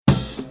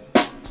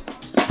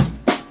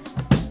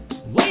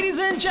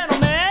Ladies and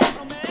gentlemen,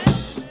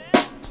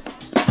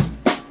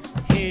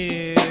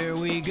 here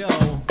we go.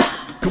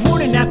 Good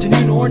morning,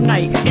 afternoon, or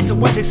night. It's a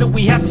Wednesday, so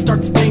we have to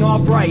start this thing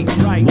off right.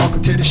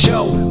 Welcome to the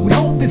show. We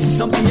hope this is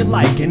something you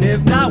like, and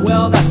if not,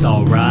 well, that's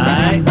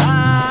alright.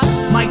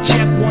 Mic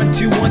check, 1,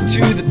 2, 1,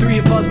 2. The three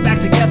of us back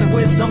together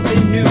with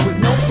something new. With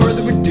no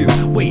further ado,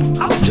 wait,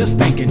 I was just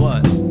thinking,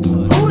 what?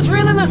 Who's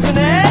really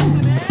listening?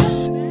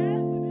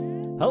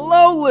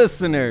 Hello,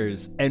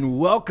 listeners, and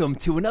welcome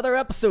to another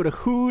episode of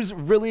Who's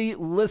Really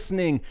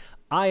Listening.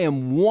 I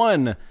am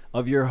one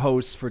of your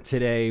hosts for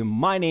today.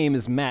 My name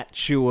is Matt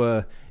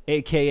Chua,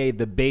 a.k.a.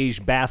 the beige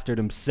bastard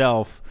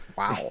himself.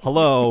 Wow.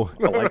 Hello.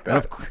 I like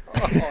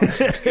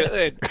that.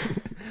 Good.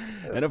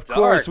 And of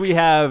course, we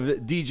have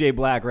DJ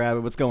Black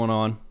Rabbit. What's going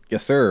on?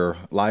 Yes, sir.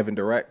 Live and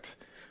direct.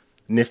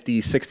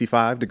 Nifty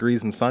 65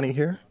 degrees and sunny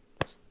here.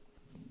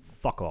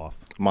 Fuck off.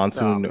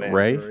 Monsoon man,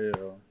 Ray.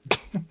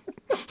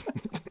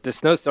 The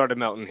snow started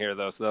melting here,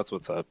 though, so that's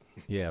what's up.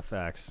 Yeah,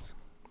 facts.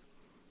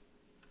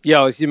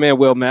 Yo, it's your man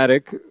Will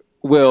Maddock,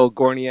 Will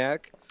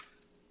Gorniak,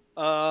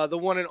 the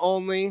one and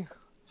only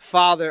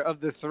father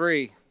of the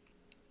three.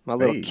 My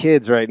little Hey.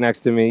 kid's right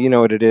next to me. You know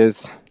what it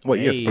is. What,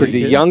 you have Hey. three Because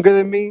you're kids? younger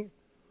than me,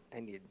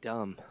 and you're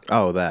dumb.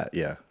 Oh, that.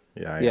 Yeah.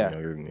 Yeah, I am Yeah.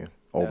 younger than you.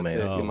 Old That's man.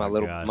 it. Oh, You're my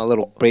my God.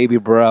 little baby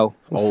bro.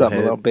 What's Old up, head.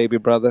 my little baby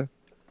brother?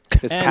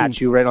 Just And-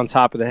 pat you right on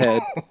top of the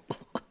head.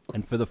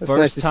 And for the It's first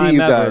nice to see time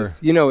you ever, guys.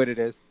 You know what it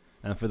is.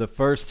 and for the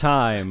first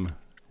time,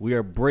 we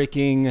are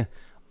breaking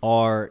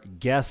our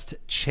guest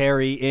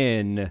cherry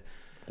in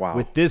Wow.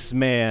 with this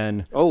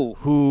man Oh.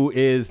 who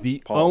is the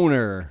Pause.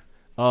 owner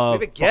of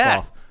We have a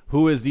guest.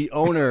 who is the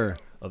owner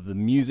of the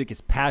Music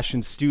is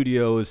Passion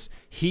Studios.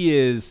 He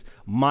is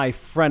my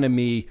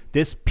frenemy,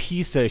 this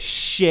piece of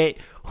shit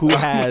who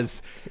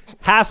has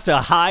to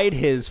hide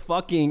his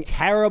fucking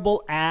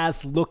terrible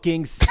ass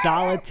looking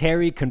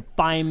solitary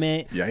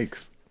confinement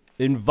Yikes.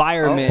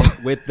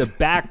 environment with the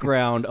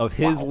background of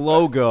his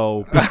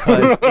logo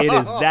because it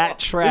is that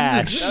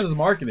trash. This is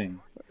marketing.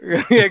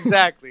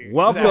 Exactly. That's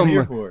what I'm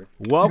here Welcome, for.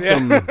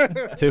 welcome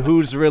to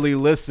Who's Really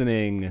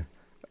Listening,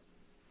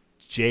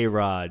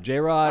 J-Rod. I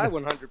J-Rod,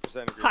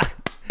 100% agree.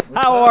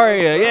 how are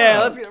you? Yeah,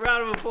 let's get a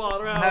round of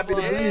applause. Happy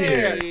to be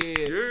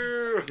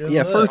here. Good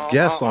Yeah, luck. first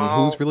guest on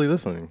Who's Really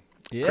Listening.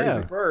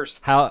 Yeah.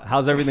 First.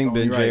 How's everything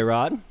Only been, right.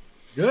 J-Rod?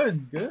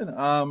 Good.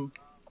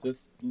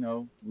 Just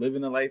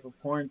living the life of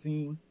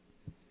quarantine,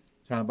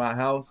 trying to buy a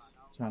house,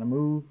 trying to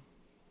move,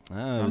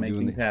 trying Oh, to make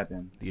doing things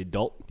happen. the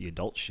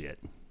adult shit.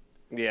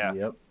 Yeah.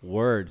 Yep.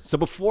 Word. So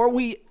before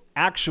we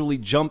actually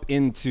jump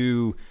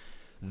into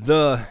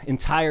the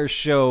entire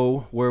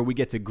show where we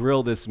get to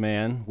grill this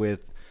man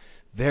with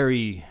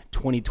very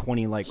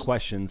 2020-like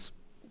questions,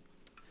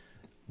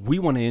 we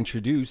want to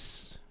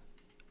introduce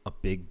a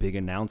big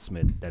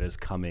announcement that is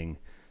coming.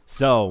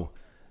 So,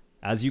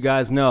 as you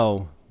guys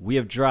know, we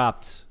have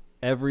dropped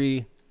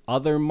every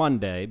other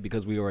Monday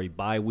because we are a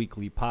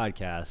bi-weekly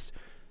podcast.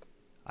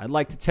 I'd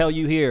like to tell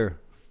you here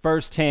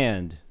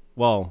firsthand,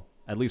 well,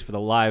 at least for the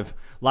live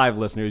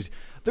listeners,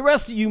 the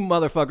rest of you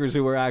motherfuckers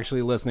who are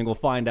actually listening will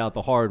find out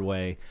the hard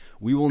way.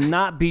 We will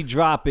not be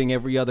dropping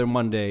every other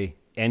Monday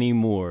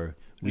anymore.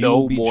 We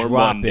No will be more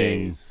dropping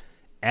Mondays.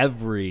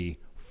 every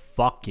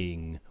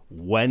fucking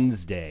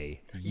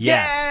Wednesday.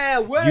 Yes.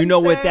 Yeah, You know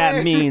what that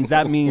Wednesday. means.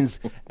 That means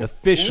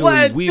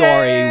officially we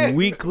are a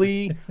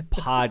weekly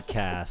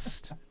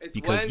podcast. It's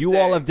because you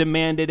Wednesday. all have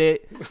demanded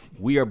it.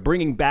 We are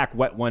bringing back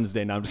Wet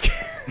Wednesday. No, I'm just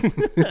kidding.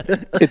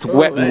 It's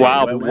Wet Hey, and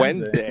Wild Wet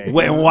Wednesday. Wednesday.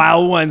 Wet and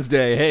Wild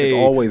Wednesday. Hey. It's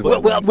always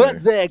Wet Wednesday.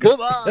 Wednesday, come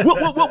on.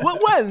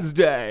 What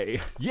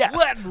Wednesday. Yes.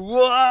 Wet and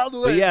Wild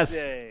Wednesday.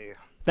 yes.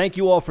 Thank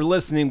you all for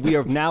listening. We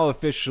have now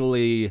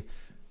officially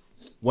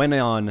went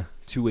on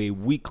to a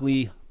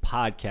weekly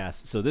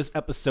podcast. So this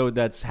episode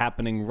that's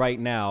happening right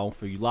now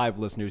for you live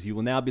listeners, you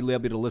will now be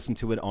able to listen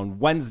to it on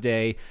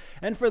Wednesday.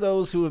 And for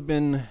those who have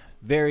been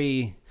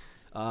very,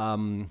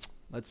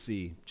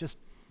 just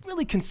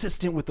really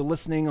consistent with the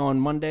listening on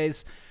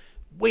Mondays,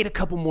 wait a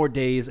couple more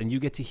days and you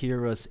get to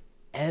hear us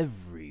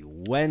every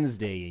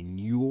Wednesday in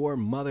your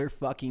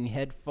motherfucking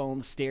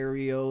headphones,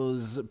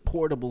 stereos,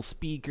 portable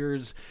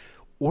speakers,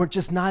 or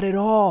just not at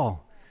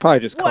all. Probably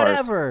just cars.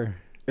 Whatever.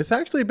 It's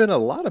actually been a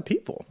lot of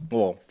people.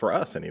 Well, for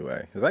us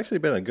anyway. It's actually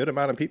been a good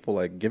amount of people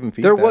like giving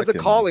feedback. There was a and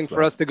calling stuff.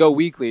 for us to go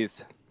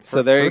weeklies.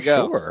 So there you For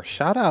go. Sure.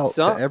 Shout out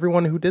So- to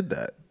everyone who did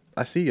that.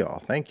 I see y'all.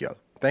 Thank you.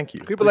 Thank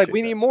you. People are like, we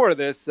Appreciate need more of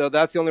this. So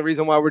that's the only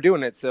reason why we're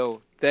doing it.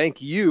 So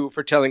thank you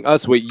for telling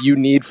us what you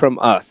need from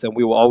us. And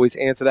we will always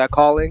answer that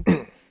calling.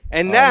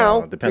 And Oh, now,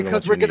 no, depends on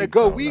because what we're you going to need.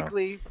 go Oh, no.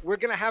 weekly, we're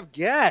going to have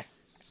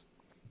guests.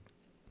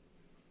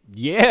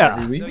 Yeah.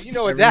 Every So week. you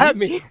know what Every that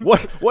week?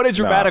 means. What a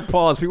dramatic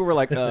pause. People were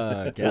like,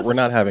 that. guess. We're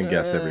not having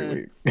guests every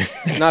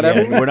week. Not Yeah,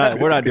 everyone.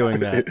 we're not doing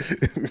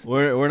that.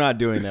 We're not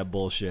doing that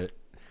bullshit.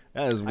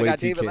 That is I way got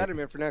too David kid.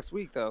 Letterman for next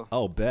week, though.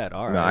 Oh, bet.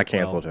 All right. No, I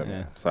canceled well, him.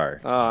 yeah. Sorry.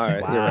 All right.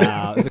 you're right.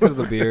 Wow. Is it because of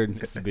the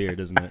beard? It's the beard,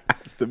 isn't it?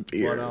 It's the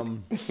beer.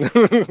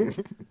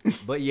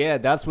 But yeah,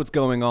 that's what's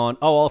going on.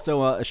 Oh,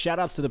 also, shout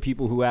outs to the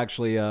people who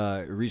actually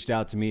reached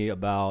out to me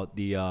about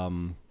the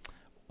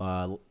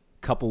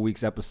couple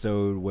weeks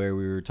episode where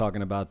we were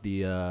talking about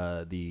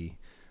the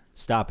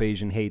Stop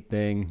Asian Hate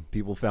thing.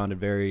 People found it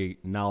very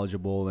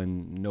knowledgeable,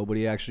 and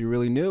nobody actually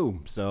really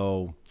knew.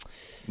 So,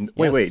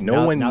 wait,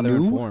 no one now they're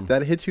knew informed.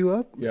 that hit you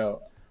up?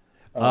 Yo,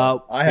 it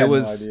I had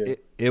was no idea.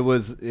 it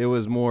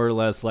was more or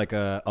less like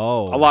a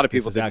lot of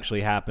people this is didn't.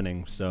 actually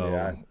happening. So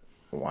Yeah.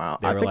 Wow.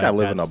 They I were think like, I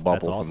live in a "That's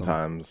bubble awesome."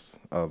 sometimes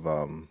of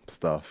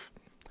stuff,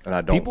 and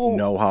I don't People-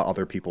 know how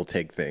other people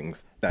take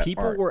things. That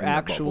people aren't were in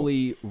that bubble.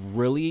 actually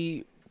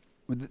really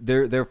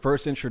their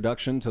first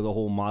introduction to the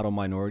whole model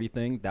minority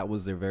thing. That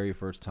was their very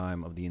first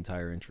time of the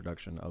entire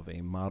introduction of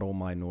a model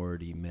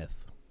minority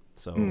myth.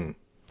 So,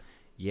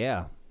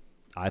 yeah,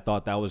 I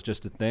thought that was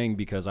just a thing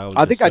because I was.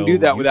 I just think I so knew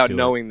that used without to it.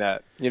 knowing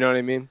that. You know what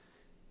I mean?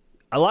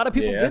 A lot of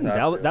people Yeah, didn't. that's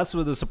how I feel. That's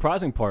what the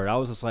surprising part. I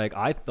was just like,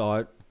 I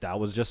thought that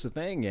was just a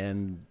thing,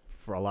 and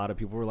for a lot of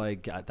people were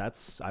like,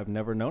 I've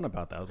never known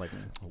about that. I was like,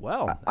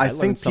 well, I learned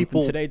think something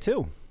people- today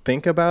too.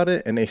 Think about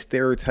it, and they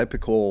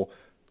stereotypically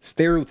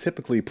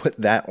put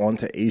that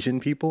onto Asian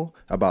people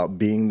about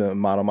being the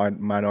model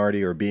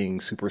minority or being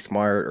super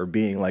smart or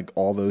being like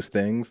all those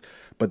things,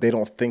 but they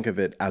don't think of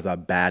it as a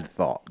bad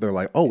thought. They're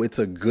like, oh, it's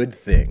a good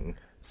thing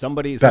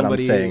Somebody I'm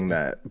saying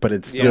that, but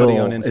it's still, somebody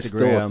on it's still,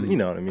 Instagram, you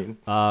know what I mean?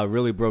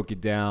 really broke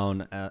it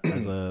down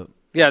as a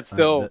Yeah, it's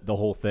still the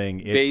whole thing.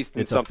 based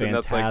in It's a something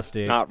that's, like,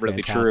 fantastic, not really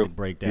fantastic true.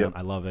 breakdown. Yep.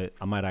 I love it.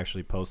 I might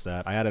actually post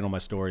that. I had it on my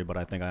story, but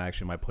I think I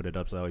actually might put it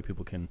up so that way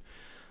people can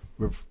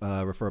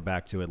refer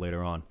back to it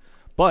later on.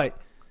 But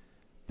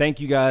thank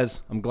you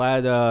guys. I'm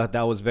glad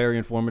that was very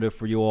informative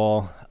for you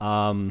all.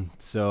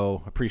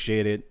 So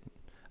appreciate it.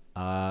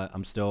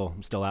 I'm still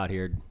out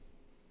here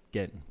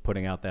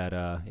putting out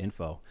that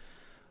info.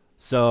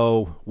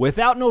 So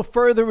without no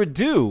further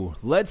ado,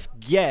 let's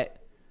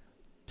get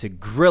to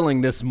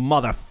grilling this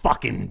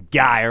motherfucking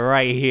guy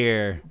right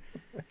here.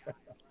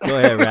 Go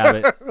ahead,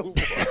 Rabbit.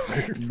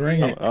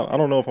 Bring it. I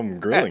don't know if I'm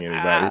grilling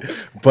anybody,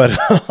 but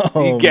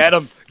you get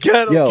him.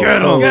 yo,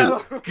 Get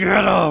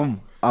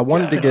him. I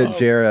wanted to get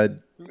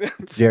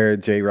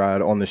Jared J.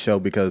 Rod on the show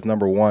because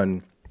number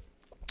one,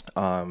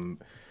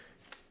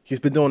 he's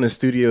been doing this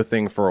studio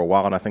thing for a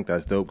while, and I think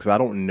that's dope because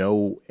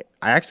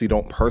I actually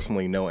don't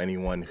personally know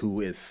anyone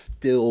who is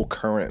still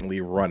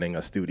currently running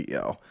a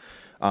studio.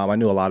 I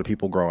knew a lot of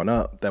people growing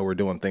up that were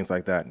doing things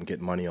like that and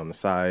getting money on the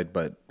side,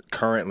 but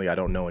currently I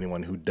don't know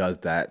anyone who does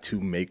that to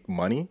make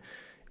money.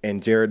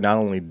 And Jared not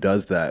only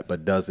does that,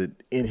 but does it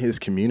in his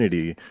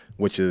community,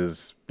 which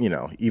is,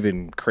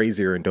 even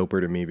crazier and doper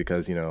to me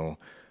because,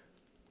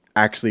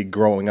 actually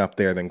growing up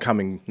there, then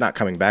not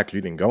coming back,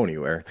 you didn't go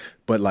anywhere,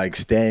 but like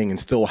staying and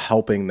still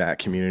helping that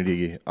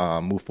community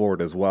move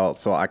forward as well.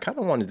 So I kind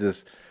of want to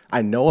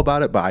I know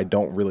about it, but I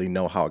don't really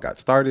know how it got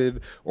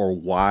started or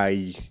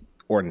why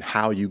or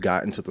how you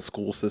got into the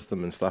school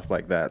system and stuff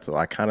like that. So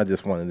I kind of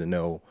just wanted to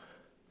know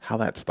how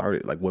that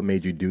started, like what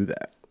made you do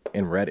that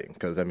in Reading?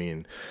 Because I've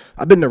been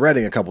to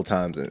Reading a couple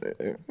times.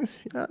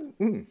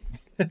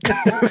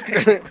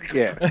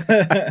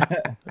 Yeah.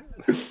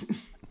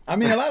 I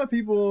mean, a lot of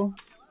people,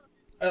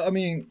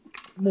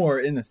 more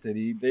in the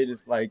city, they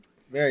just like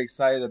very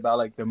excited about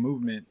like the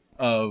movement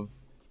of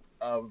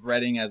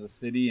Reading as a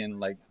city, and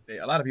like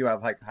a lot of people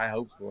have like high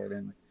hopes for it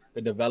and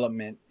the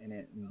development in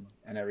it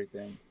and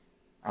everything.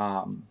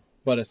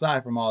 But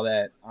aside from all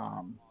that,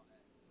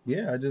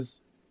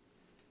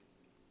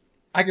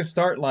 I could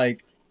start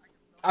like,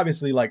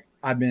 obviously, like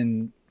I've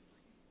been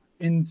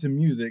into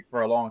music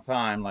for a long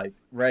time. Like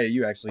Ray,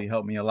 you actually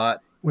helped me a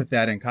lot with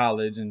that in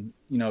college, and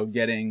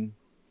moving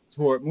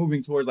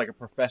towards like a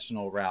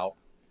professional route,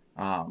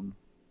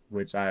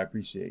 which I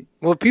appreciate.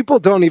 Well, people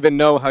don't even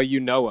know how you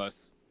know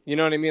us. You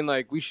know what I mean?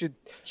 Like, we should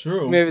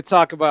True. maybe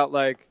talk about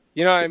like,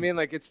 you know what I mean?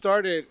 Like, it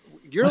started.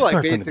 You're Let's like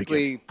start from the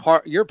basically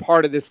You're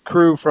part of this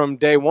crew from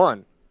day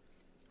one.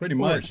 Pretty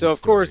much. So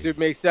of course it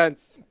makes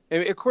sense.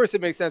 And of course it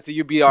makes sense that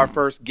you'd be our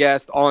first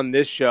guest on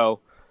this show,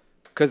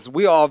 because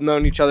we all have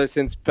known each other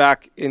since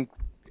back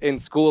in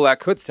school at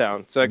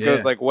Kutztown. So it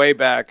goes like way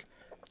back.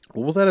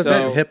 What was that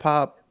event? Hip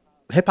hop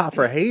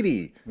for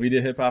Haiti. We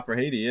did hip hop for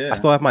Haiti. Yeah. I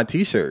still have my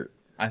T-shirt.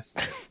 I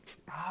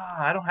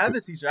don't have the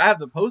T-shirt. I have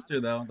the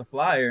poster though, the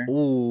flyer.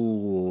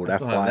 Ooh, I that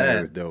still have flyer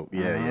that. is dope.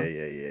 Yeah.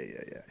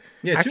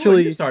 Yeah,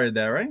 Actually, you started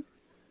that, right?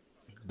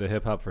 The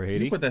Hip Hop for You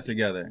Haiti. put that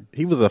together.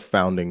 he was a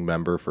founding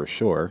member for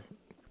sure.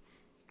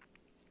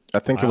 I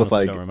think I it was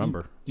honestly like don't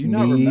remember. Do you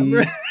not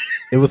remember?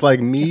 It was like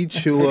me,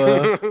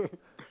 Chua.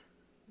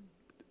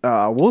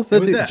 What was It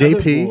that? was that JP.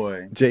 other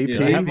boy. JP.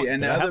 Yeah, and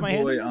and do the I have other my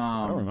hand boy, in this?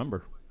 I don't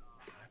remember.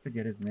 I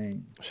forget his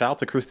name. Shout out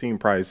to Christine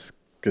Price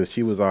because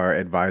she was our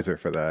advisor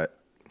for that.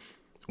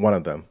 One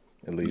of them,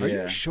 at least. Are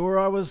Yeah. you sure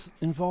I was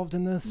involved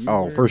in this?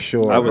 Oh, for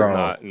sure. I was bro.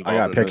 not I involved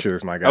got in pictures,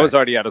 this. my guy. I was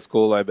already out of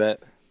school, I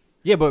bet.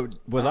 Yeah, but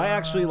was I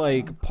actually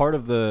like part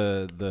of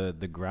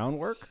the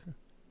groundwork?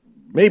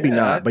 Maybe Yeah,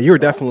 not, but you were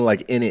definitely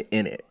like in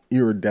it.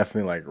 You were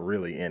definitely like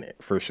really in it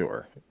for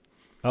sure.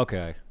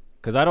 Okay,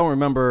 because I don't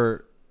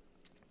remember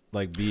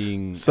like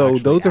being. So actually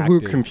those are who are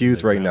active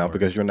confused in the right now groundwork.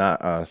 because you're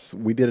not us.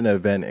 We did an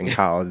event in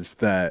college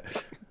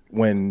that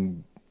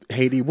when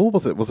Haiti. What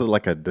was it? Was it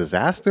like a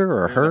disaster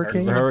or a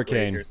hurricane? a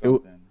hurricane. or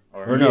something.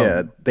 Or no.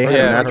 Yeah, they had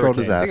Yeah, a natural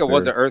hurricane. disaster. I think it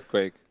was an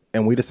earthquake.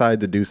 And we decided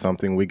to do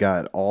something. We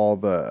got all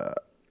the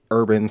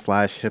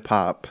urban/hip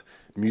hop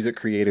music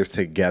creators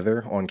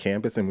together on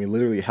campus, and we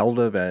literally held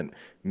an event,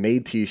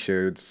 made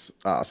T-shirts,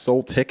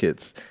 sold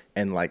tickets,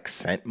 and like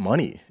sent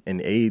money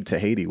in aid to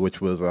Haiti, which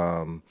was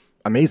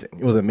amazing.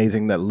 It was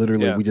amazing that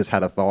literally we just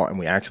had a thought and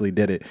we actually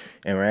did it,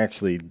 and we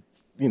actually,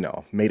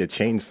 made a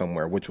change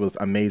somewhere, which was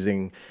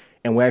amazing.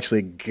 And we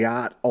actually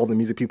got all the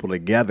music people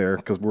together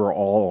because we were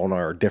all on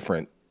our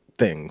different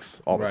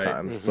things all the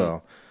time. Mm-hmm.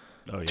 So.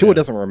 Oh, yeah. Chua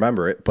doesn't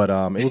remember it, but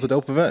it was a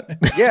dope event.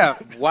 Yeah.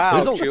 Wow,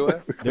 There's a-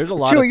 Chua. There's a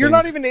lot Chua, of you're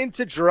not things- even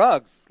into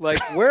drugs. Like,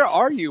 where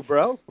are you,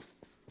 bro?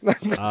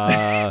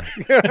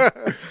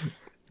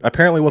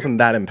 Apparently wasn't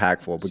that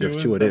impactful because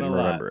Chua's Chua done didn't a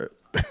lot. remember it.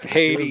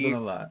 Haiti, Done a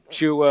lot.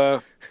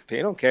 Chua.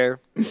 They don't care.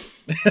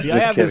 See, I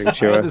have kidding, I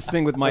Chua. have this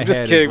thing with my I'm head.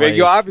 just kidding, is man.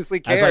 You like,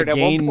 obviously as I cared at one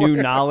gain new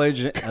point.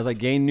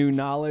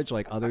 knowledge,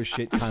 like other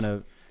shit kind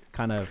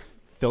of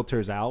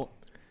filters out.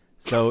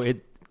 So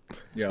it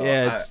Yo,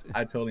 Yeah, it's-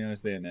 I totally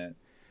understand that.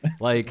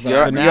 like You're-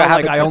 so you now have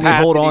like the I only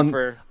hold capacity on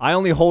for- I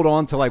only hold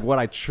on to like what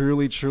I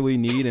truly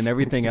need, and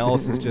everything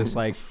else is just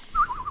like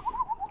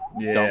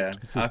Yeah,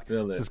 it's I just,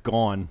 feel it's it. just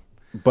gone.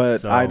 But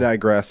So- I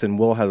digress, and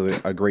Will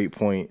has a great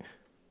point.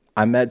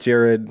 I met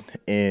Jared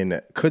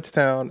in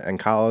Kutztown and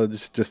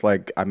college, just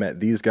like I met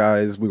these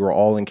guys. We were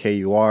all in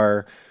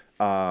KUR.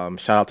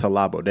 Shout out to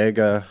La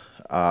Bodega.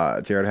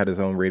 Jared had his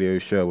own radio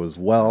show as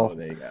well. Oh,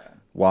 there you go.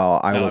 While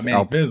I Shout was out Manny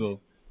out,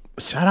 Fizzle.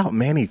 shout out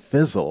Manny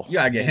Fizzle You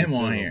gotta get him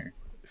on here.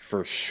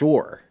 for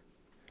sure.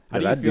 How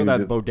do Yeah, you that feel dude that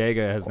did-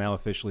 Bodega has now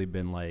officially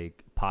been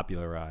like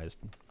popularized?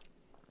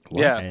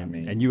 Yeah.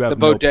 And you have The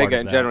no part bodega of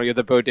in that. general. You're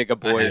the bodega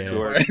boys Yeah.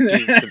 who are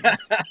decent.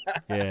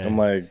 Yeah. I'm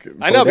like,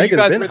 I know, but you Bodega's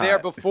guys been were there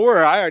hot.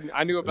 before.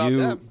 I knew about You-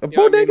 them. A You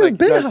know what I mean? Bodega's Like, you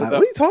been guys hot. are the-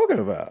 What are you talking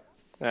about?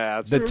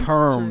 Yeah, the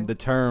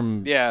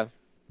term yeah.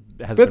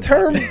 has The been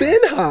term hot. been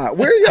hot.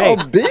 Where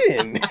y'all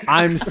been?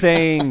 I'm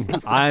saying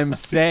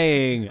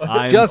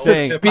Just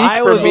speak I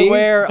for was me.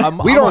 aware. We I'm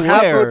don't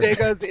have aware.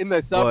 bodegas in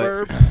the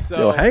suburbs, so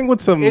Yo, hang with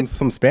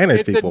some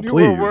Spanish it's people, a newer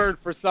please. word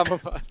for some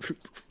of us.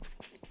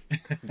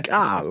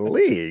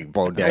 Golly,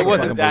 bodega. It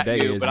wasn't Fucking that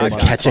bodega new, is but the I It's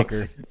got it. catching.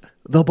 motherfucker.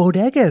 The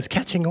bodega is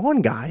catching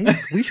on,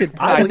 guys. We should Guys,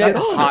 probably that's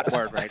get a on hot it.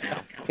 word right now.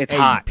 It's Hey,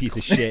 you hot. piece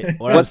of shit.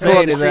 What What's I'm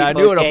saying the is that I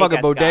knew what a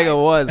fucking bodega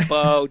was.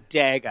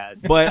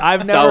 Bodegas. But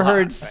I've So never hot.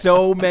 heard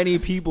so many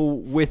people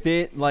with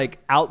it, like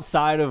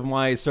outside of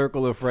my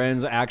circle of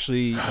friends,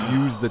 actually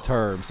use the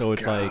term. So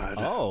it's like,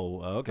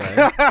 oh,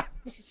 okay.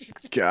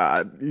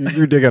 God,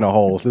 you're digging a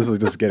hole. This is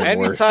just getting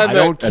worse. Anytime I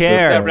don't that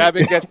care.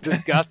 rabbit gets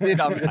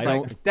disgusted, I'm just I like,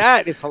 don't-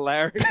 that is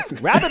hilarious.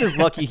 Rabbit is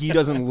lucky he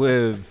doesn't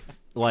live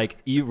like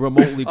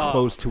remotely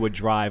close to a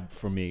drive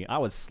from me. I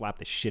would slap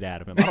the shit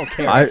out of him. I don't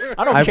care. I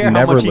don't I've care how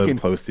never much he lived can.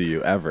 close to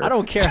you ever. I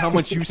don't care how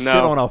much you sit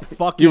No. on a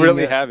fucking You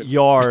really haven't.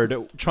 yard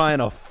trying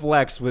to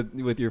flex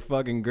with your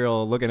fucking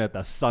girl looking at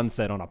the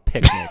sunset on a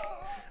picnic.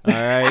 All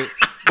right,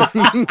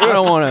 I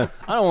don't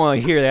want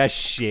to hear that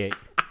shit.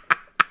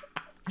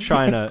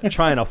 Trying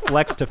to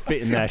flex to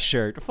fit in that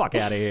shirt. The fuck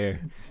out of here.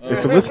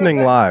 If you're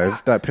listening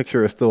live, that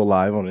picture is still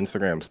live on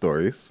Instagram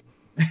stories.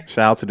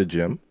 Shout out to the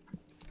gym.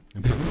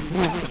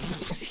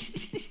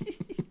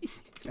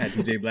 At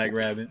DJ Black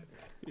Rabbit.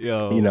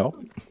 Yo, You know.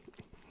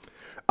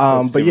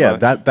 That's But too yeah,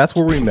 much. that's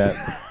where we met.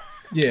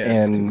 Yeah.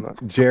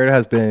 And Jared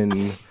has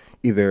been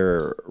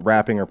either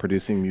rapping or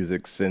producing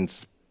music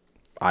since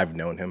I've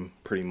known him,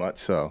 pretty much.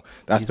 So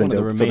that's he's been one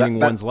of the dope. So remaining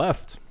that- ones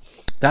left.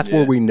 That's Yeah.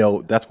 where we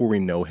know. That's where we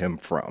know him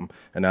from,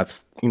 and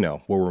that's where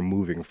we're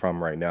moving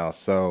from right now.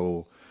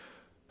 So,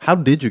 how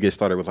did you get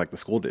started with like the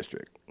school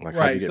district? Like, how'd you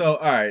Right. get- So,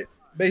 all right.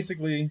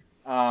 Basically,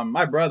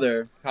 my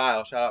brother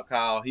Kyle, shout out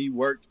Kyle. He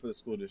worked for the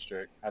school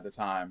district at the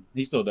time.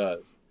 He still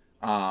does.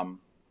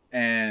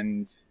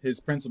 And his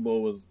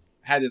principal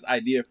had this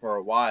idea for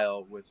a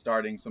while with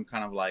starting some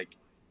kind of like,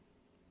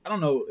 I don't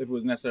know if it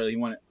was necessarily he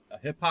wanted a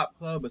hip hop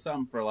club or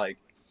something for like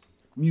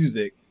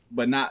music,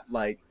 but not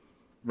like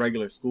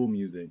regular school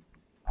music.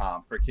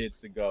 For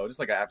kids to go, just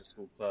like an after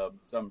school club,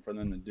 something for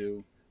them to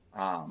do.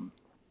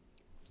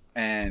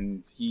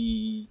 And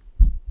he,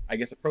 I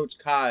guess, approached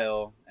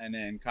Kyle, and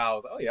then Kyle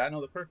was like, oh yeah, I know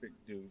the perfect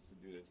dudes to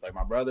do this. Like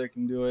my brother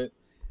can do it.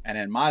 And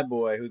then my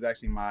boy, who's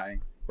actually my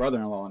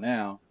brother-in-law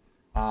now,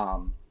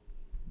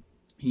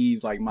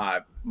 he's like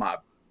my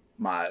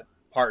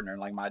partner,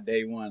 like my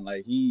day one.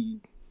 Like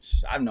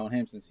I've known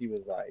him since he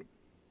was like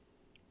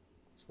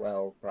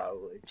 12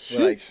 probably.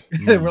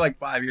 We're like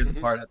 5 years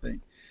apart, I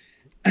think.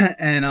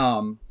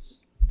 And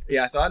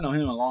yeah, so I know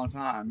him a long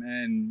time,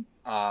 and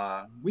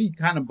we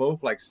kind of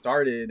both like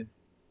started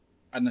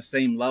on the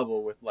same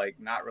level with like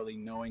not really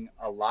knowing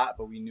a lot,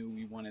 but we knew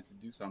we wanted to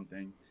do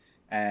something.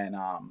 And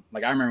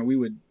like I remember we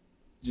would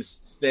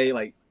just stay,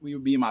 like we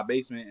would be in my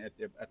basement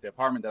at the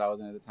apartment that I was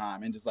in at the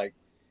time, and just like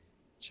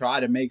try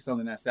to make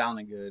something that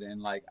sounded good.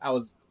 And like I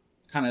was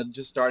kind of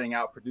just starting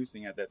out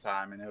producing at that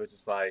time, and it was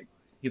just like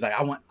he's like,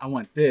 I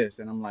want this,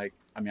 and I'm like,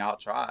 I mean, I'll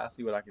try, I'll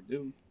see what I could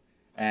do.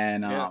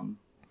 And Yeah.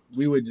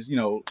 we would just,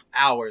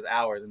 hours,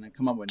 and then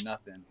come up with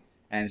nothing.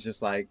 And it's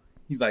just like,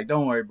 he's like,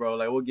 don't worry, bro.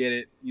 Like, we'll get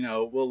it.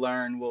 We'll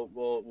learn.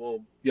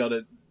 We'll be able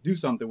to do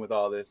something with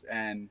all this.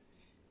 And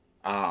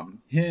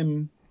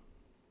him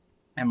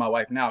and my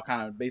wife now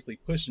kind of basically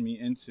pushed me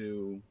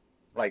into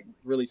like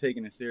really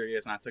taking it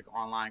serious. And I took an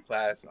online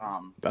class.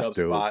 That's Dub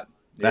dope. Spot.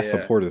 That Yeah.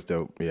 support is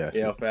dope. Yeah.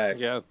 Yeah, facts.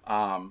 Yeah.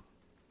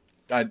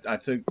 I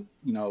took,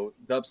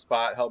 Dub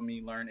Spot helped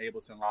me learn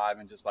Ableton Live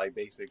and just like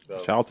basics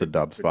of Shout out to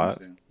Dub Spot.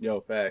 producing.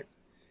 Yo, facts.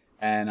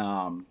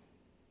 And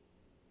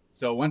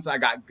so once I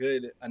got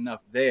good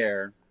enough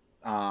there,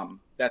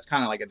 that's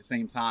kind of like at the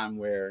same time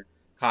where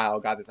Kyle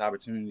got this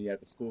opportunity at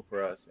the school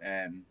for us,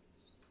 and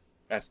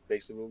that's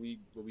basically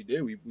what we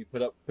did. We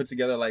put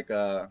together like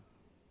a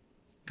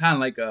kind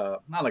of like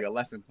not like a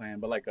lesson plan,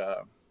 but like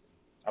a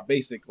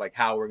basic like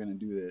how we're gonna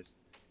do this,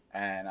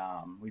 and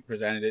we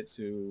presented it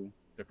to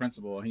the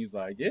principal, and he's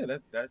like, yeah,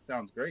 that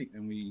sounds great.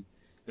 And we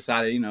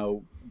decided,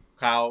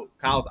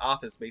 Kyle's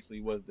office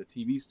basically was the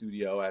TV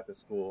studio at the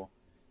school,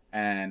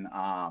 and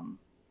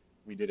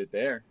we did it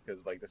there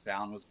because like the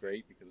sound was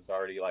great because it's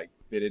already like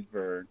fitted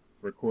for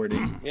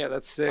recording. Yeah,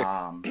 that's sick.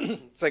 Um,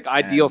 It's like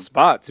ideal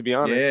spot, to be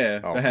honest.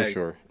 yeah, Oh, for facts.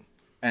 sure.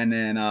 And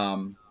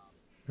then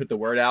put the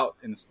word out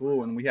in the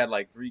school, and we had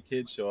like 3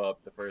 kids show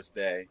up the first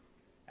day,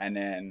 and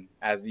then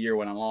as the year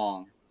went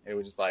along, it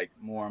was just like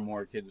more and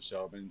more kids would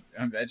show up, and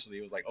eventually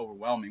it was like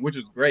overwhelming, which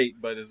was great,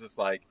 but it's just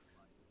like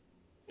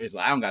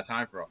I don't got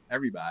time for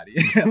everybody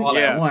all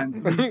Yeah. at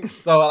once.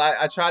 So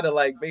I tried to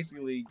like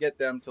basically get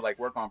them to like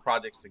work on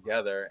projects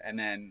together, and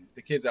then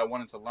the kids that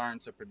wanted to learn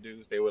to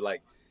produce, they would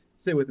like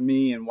sit with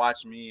me and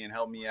watch me and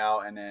help me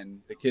out, and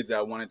then the kids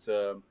that wanted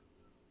to,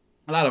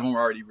 a lot of them were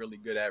already really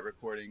good at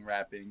recording,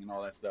 rapping, and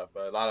all that stuff,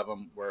 but a lot of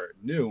them were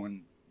new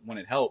and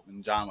wanted help,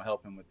 and John would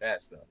help him with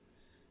that stuff.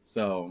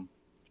 So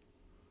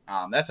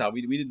that's how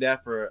we did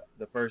that for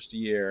the first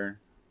year,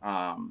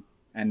 and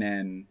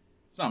then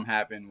something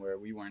happened where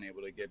we weren't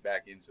able to get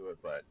back into it,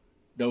 but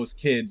those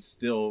kids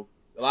still,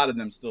 a lot of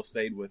them still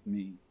stayed with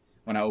me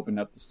when I opened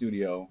up the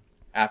studio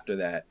after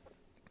that,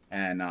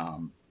 and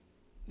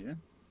yeah,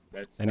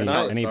 that's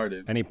how it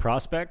started. Any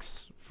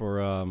prospects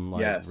for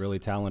Yes. really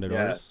talented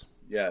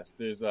artists? Yes.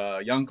 There's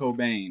Young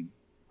Cobain.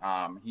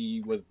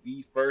 He was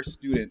the first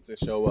student to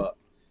show up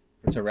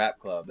to Rap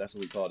Club. That's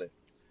what we called it.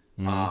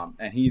 Mhm.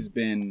 And he's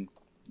been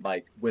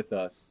like with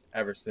us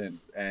ever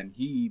since. And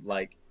he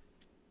like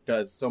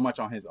does so much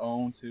on his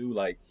own too.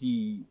 Like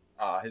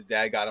his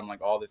dad got him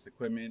like all this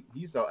equipment.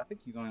 I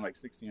think he's only like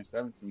 16 or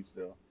 17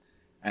 still.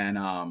 And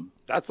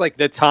That's like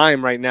the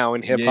time right now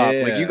in hip hop.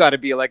 Yeah. Like you got to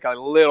be like a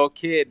little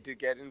kid to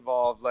get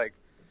involved. Like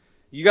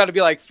you got to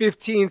be like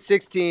 15,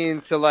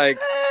 16 to like,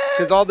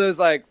 because all those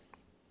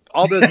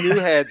new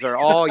heads are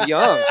all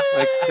young.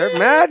 Like they're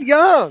mad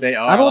young. they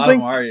are. I don't a lot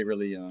think- of them are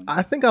really young.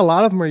 I think a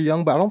lot of them are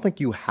young, but I don't think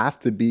you have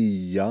to be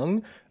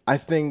young. I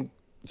think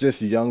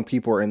just young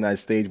people are in that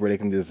stage where they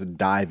can just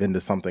dive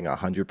into something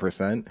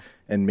 100%.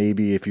 And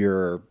maybe if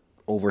you're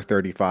over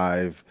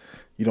 35,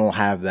 you don't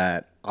have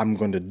that, I'm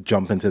going to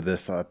jump into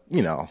this, 100%.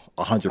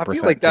 I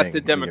feel like that's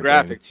the thing in your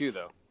brain. demographic too,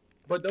 though.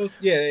 But those,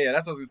 yeah,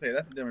 that's what I was gonna say.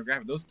 That's the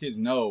demographic. Those kids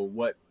know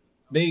what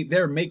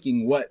they're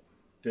making, what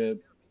the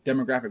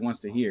demographic wants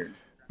to hear.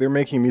 They're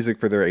making music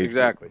for their age.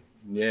 Exactly.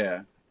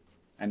 Yeah,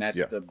 and that's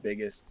Yeah. the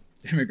biggest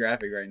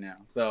demographic right now.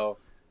 So,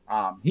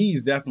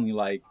 he's definitely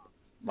like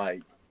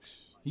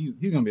he's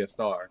gonna be a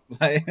star.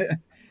 Like,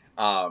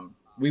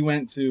 we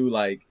went to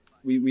like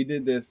we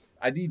did this.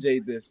 I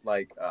DJ'd this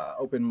like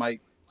open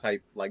mic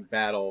type like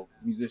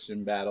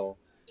musician battle,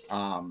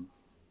 a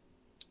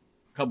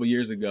couple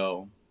years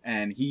ago,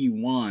 and he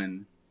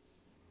won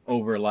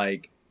over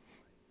like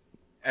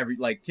every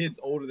like kids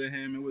older than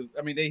him. It was,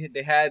 I mean,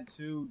 they had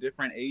 2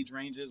 different age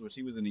ranges, which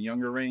he was in the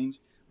younger range,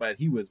 but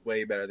he was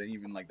way better than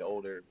even like the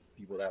older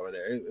people that were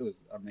there. It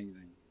was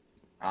amazing.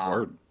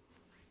 Word.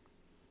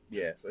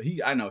 Yeah, so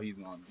I know he's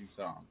gonna do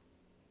something.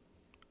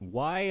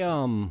 Why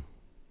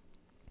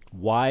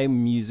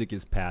music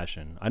is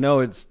passion? I know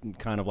it's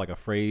kind of like a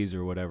phrase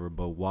or whatever,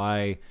 but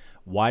why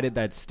did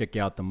that stick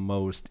out the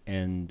most,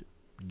 and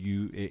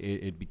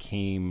it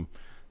became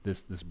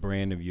this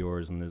brand of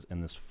yours and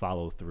this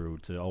follow through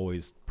to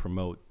always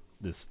promote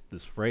this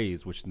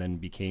phrase, which then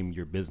became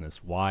your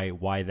business? Why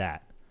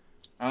that?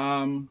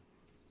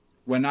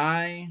 When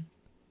I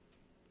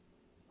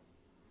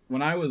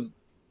was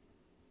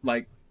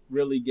like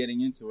really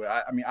getting into it,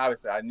 I mean,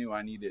 obviously I knew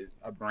I needed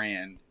a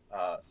brand,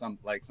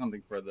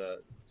 something for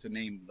to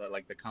name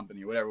the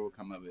company or whatever would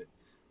come of it.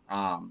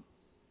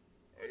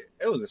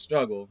 It was a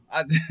struggle.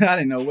 I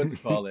didn't know what to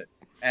call it,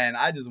 and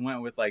I just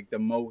went with like the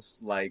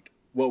most like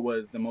what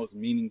was the most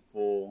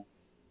meaningful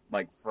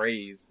like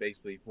phrase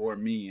basically for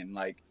me, and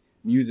like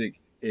music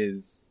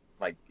is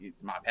like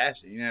it's my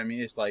passion. You know what I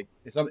mean? It's like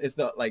it's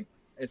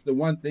the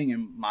one thing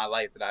in my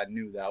life that I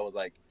knew that I was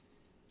like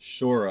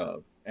sure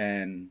of,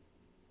 and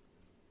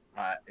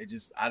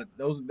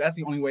that's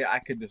the only way I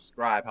could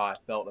describe how I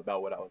felt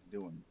about what I was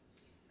doing,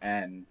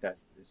 and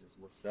it's just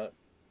what stuck.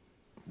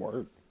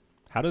 Word.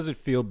 How does it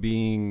feel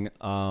being,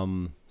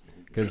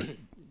 because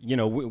you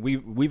know,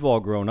 we've all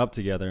grown up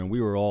together, and we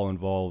were all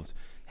involved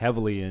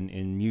heavily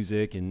in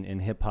music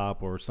and hip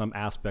hop or some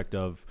aspect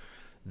of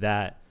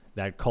that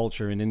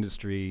culture and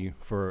industry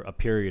for a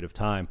period of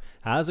time.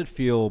 How does it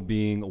feel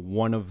being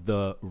one of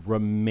the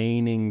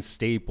remaining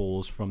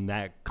staples from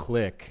that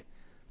clique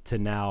to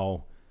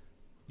now,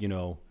 you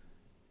know,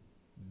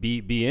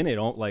 be in it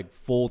like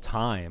full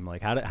time?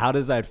 Like how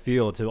does that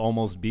feel to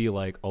almost be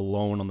like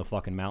alone on the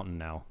fucking mountain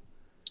now?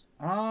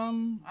 I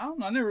don't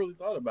know. I never really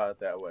thought about it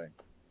that way.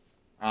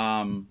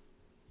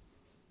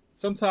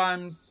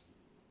 Sometimes,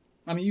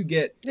 I mean,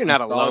 you're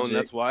not alone.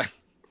 That's why.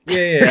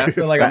 Yeah, I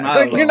feel like I'm not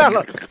alone. You're not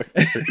alone.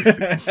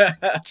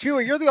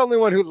 Chewy, you're the only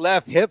one who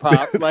left hip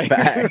hop. Like,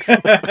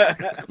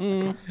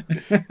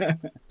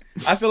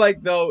 I feel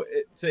like though,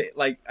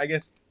 I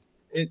guess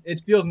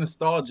it feels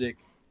nostalgic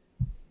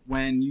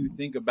when you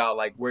think about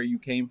like where you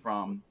came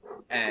from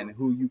and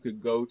who you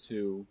could go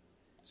to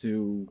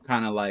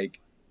kind of like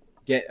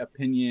get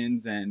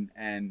opinions and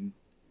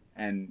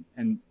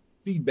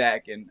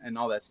feedback and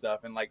all that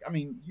stuff. And like, I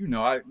mean, you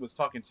know, I was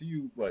talking to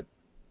you, what,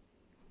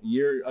 a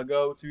year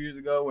ago, 2 years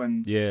ago,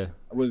 and yeah,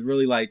 I was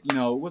really like, you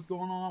know, what's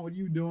going on? What are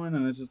you doing?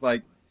 And it's just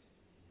like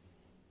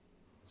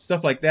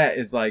stuff like that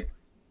is like,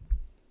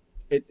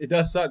 it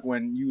does suck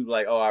when you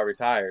like, oh, I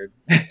retired.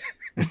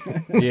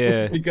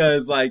 Yeah.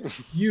 Because like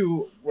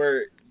you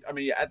were, I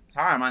mean, at the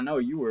time, I know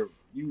your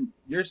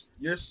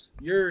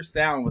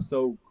sound was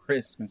so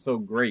crisp and so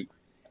great.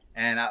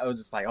 And I was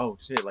just like, oh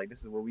shit, like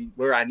this is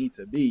where I need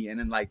to be. And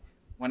then like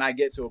when I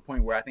get to a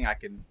point where I think I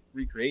can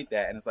recreate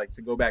that, and it's like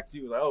to go back to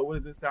you, like, oh, what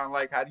does this sound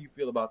like? How do you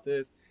feel about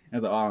this? And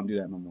it's like, oh, I don't do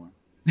that no more.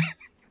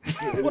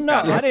 Well, no,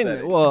 I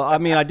didn't. Well, I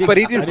mean, I did. But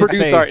he didn't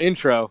produce our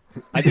intro.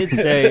 I did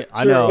say,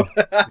 I know.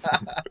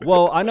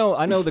 Well, I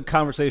know the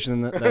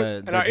conversation that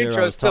and our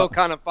intro is still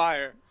kind of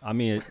fire. I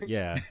mean,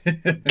 yeah.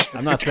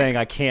 I'm not saying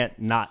I can't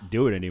not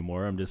do it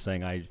anymore. I'm just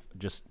saying I've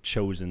just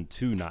chosen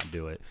to not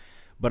do it.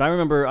 But I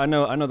remember, I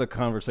know the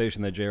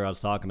conversation that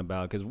J-Rod's talking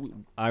about, because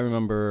I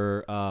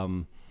remember,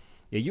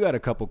 yeah, you had a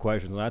couple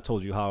questions, and I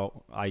told you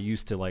how I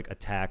used to like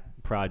attack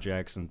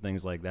projects and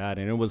things like that,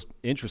 and it was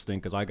interesting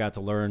because I got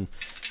to learn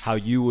how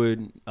you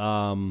would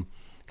kind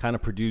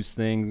of produce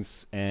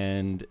things,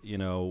 and you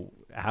know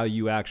how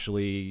you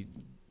actually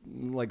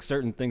like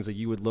certain things that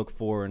you would look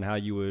for and how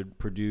you would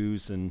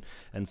produce and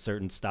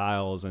certain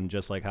styles, and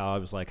just like how I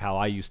was like how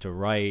I used to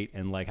write,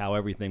 and like how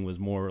everything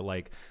was more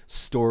like a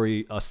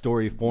story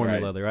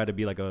formula. Right. There had to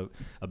be like a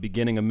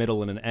beginning, a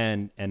middle, and an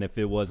end, and if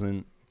it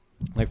wasn't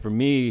like for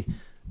me,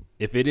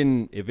 if it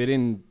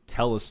didn't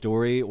tell a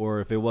story, or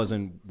if it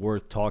wasn't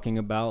worth talking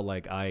about,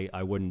 like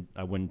I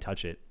wouldn't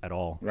touch it at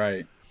all.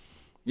 Right.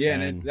 Yeah,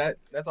 and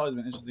that's always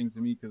been interesting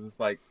to me, because it's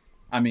like,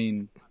 I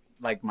mean,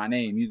 like my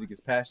name, music is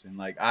passion.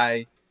 Like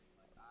I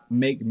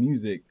make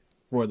music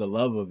for the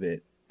love of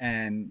it,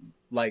 and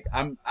like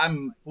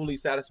I'm fully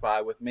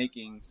satisfied with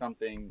making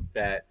something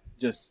that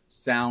just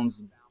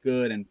sounds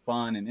good and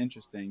fun and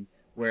interesting.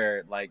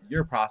 Where like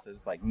your process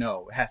is like,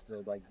 no, it has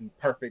to like be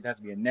perfect, it has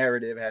to be a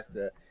narrative, it has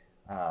to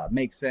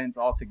make sense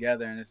all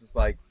together, and it's just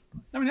like,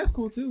 I mean, that's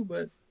cool too,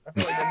 but I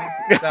feel like that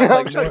makes it sound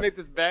like I'm trying to make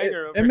this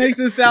banger. It makes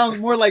it sound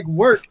more like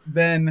work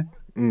than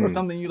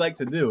something you like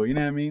to do. You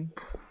know what I mean?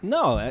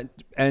 No,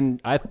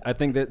 and I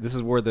think that this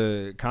is where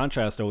the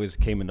contrast always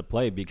came into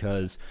play,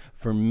 because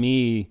for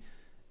me,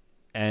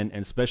 and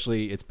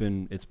especially it's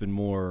been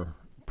more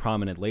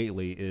prominent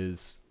lately,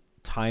 is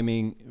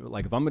timing.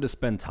 Like if I'm going to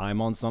spend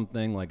time on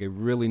something, like it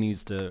really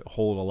needs to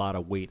hold a lot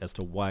of weight as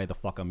to why the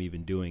fuck I'm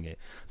even doing it.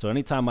 So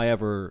anytime I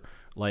ever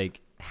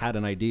like had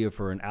an idea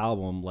for an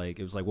album, like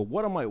it was like, well,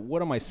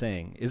 what am I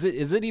saying? Is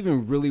it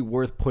even really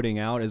worth putting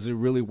out? Is it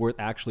really worth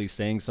actually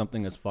saying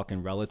something that's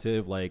fucking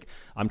relative? Like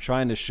I'm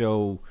trying to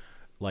show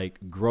like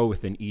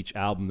growth in each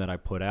album that I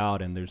put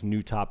out, and there's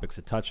new topics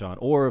to touch on.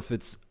 Or if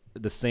it's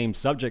the same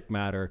subject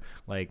matter,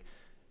 like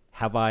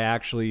have I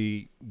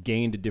actually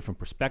gained a different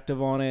perspective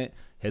on it?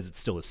 Is it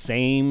still the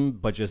same,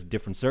 but just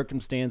different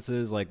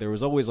circumstances? Like there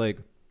was always like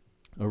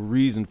a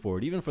reason for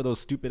it. Even for those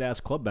stupid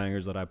ass club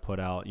bangers that I put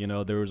out, you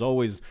know, there was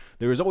always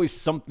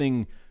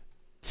something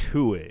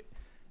to it.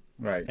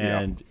 Right.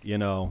 And, you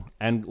know,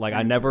 and like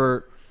I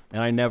never,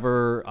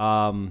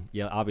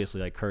 yeah,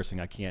 obviously like cursing,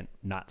 I can't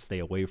not stay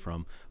away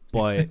from,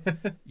 but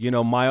you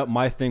know,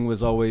 my thing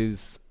was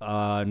always,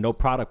 no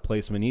product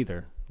placement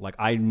either. Like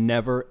I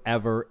never,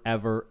 ever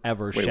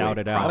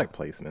shouted out product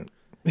placement.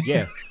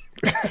 Yeah.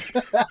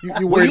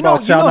 You worry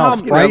about shouting out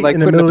Sprite in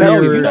the middle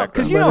of your,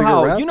 because you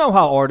know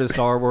how artists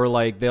are, where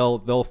like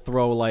they'll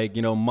throw like,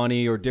 you know,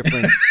 money or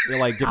different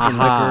like different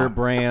liquor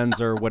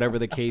brands or whatever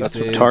the case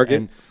is.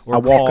 Target. Or I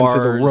walk cars,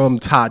 into the room,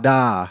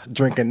 ta-da,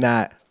 drinking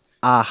that,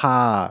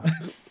 aha.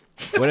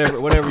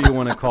 whatever you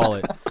want to call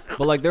it.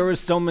 But like there was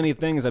so many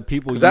things that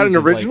people. Is that an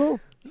used as, original?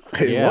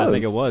 Like, yeah, I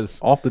think it was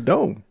off the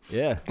dome.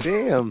 Yeah.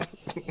 Damn.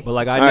 But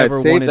like I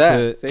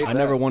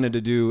never wanted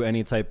to do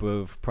any type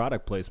of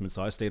product placement,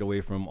 so I stayed away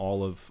from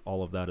all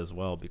of that as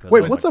well. Because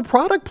wait, what's a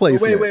product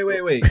placement?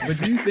 Wait. But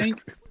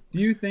do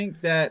you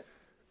think that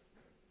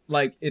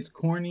like it's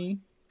corny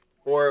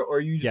or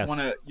you just Yes.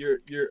 want to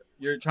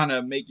you're trying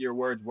to make your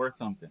words worth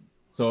something.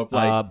 So if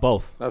like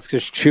Both. That's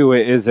because Chew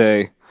It is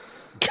a.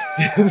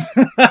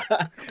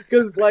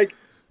 because like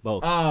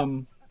Both.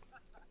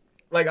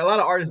 like a lot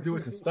of artists do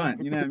it to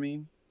stunt, you know what I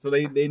mean? So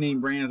they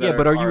name brands. Yeah, that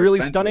but are you really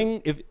expensive.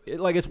 stunning? If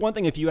like it's one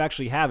thing if you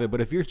actually have it, but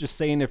if you're just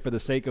saying it for the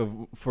sake of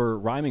for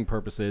rhyming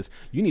purposes,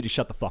 you need to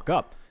shut the fuck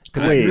up.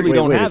 Because if you really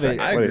don't have it,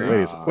 I Wait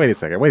agree.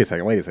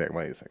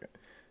 a second.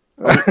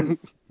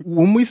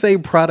 When we say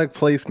product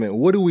placement,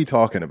 what are we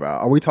talking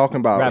about? Are we talking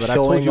about Rabbit, I've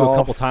showing told you off? a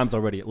couple times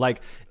already.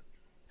 Like,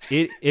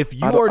 if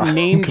you I'm are confused,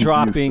 name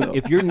dropping, though.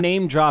 if you're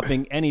name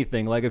dropping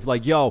anything, like if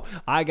like, yo,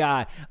 I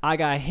got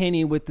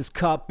Henny with this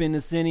cup and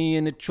this Henny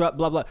in the truck,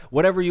 blah blah,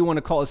 whatever you want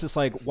to call it, it's just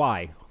like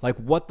why, like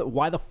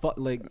why the fuck,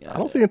 like I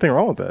don't see anything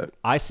wrong with that.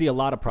 I see a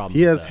lot of problems.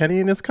 He with has that. Henny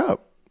in his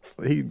cup.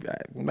 He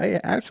may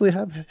actually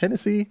have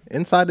Hennessy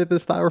inside of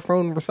his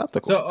styrofoam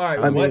receptacle. So all right,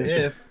 I what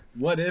mean-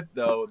 if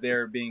though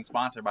they're being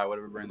sponsored by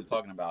whatever brand they're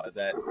talking about? Is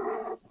that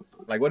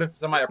like what if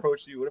somebody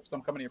approached you? What if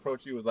some company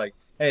approached you was like,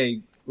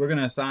 hey, we're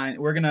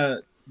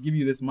gonna give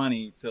you this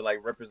money to like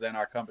represent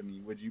our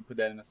company? Would you put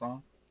that in a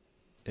song?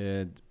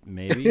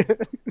 Maybe.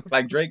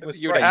 Like Drake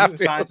was You'd Sprite. have He was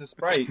to. signed to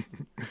Sprite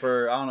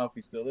for I don't know if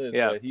he still is,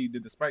 Yeah. but he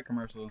did the Sprite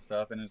commercials and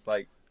stuff, and it's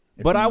like.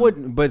 if But I you-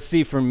 would, but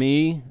see, for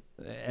me,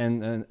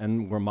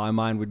 and where my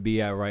mind would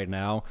be at right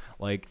now,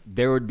 like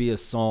there would be a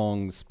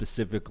song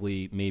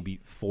specifically maybe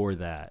for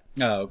that.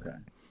 Oh, okay.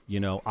 You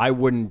know, I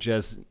wouldn't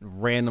just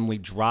randomly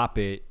drop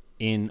it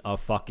in a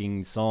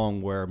fucking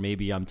song where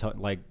maybe I'm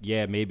like,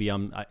 yeah, maybe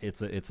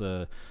it's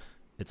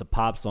a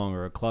pop song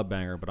or a club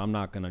banger, but I'm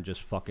not gonna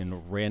just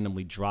fucking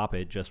randomly drop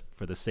it just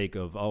for the sake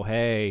of, oh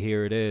hey,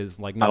 here it is.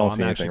 Like no, I don't I'm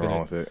see actually anything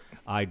gonna. wrong with it.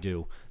 I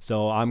do.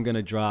 So I'm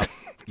gonna drop,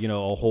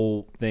 a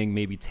whole thing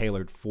maybe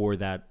tailored for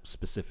that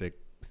specific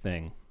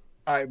thing.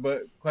 All right,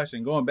 but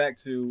question going back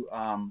to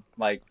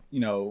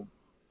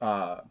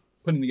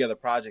putting together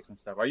projects and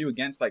stuff. Are you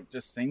against like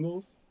just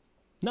singles?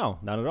 No,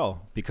 not at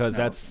all, because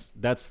No.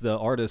 that's the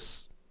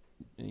artist's,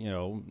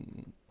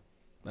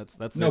 that's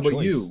No, their but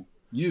choice.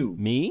 you,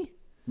 Me.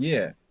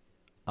 yeah.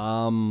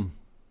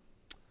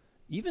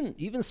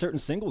 Even certain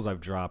singles I've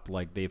dropped,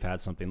 like they've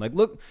had something. Like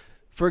look,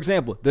 for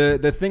example,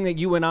 the thing that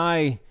you and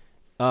I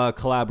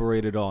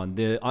collaborated on,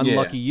 the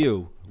Unlucky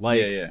You,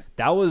 like Yeah.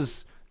 that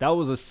was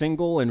a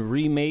single and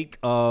remake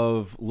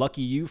of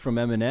Lucky You from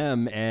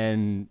Eminem,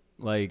 and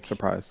like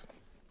Surprise.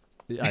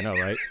 I know,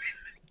 right?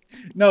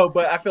 No,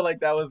 but I feel like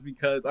that was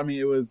because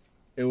it was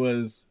There-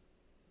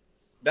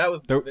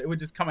 it was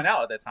just coming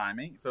out at that time,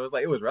 so it's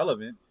like it was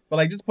relevant. But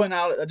like just putting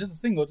out just a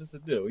single just to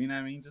do, you know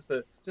what I mean? Just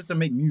to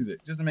make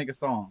music, just to make a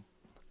song.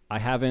 I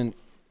haven't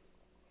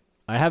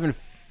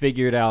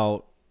figured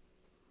out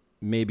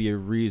maybe a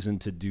reason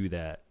to do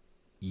that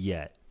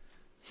yet.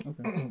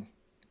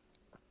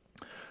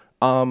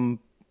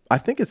 I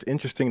think it's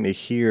interesting to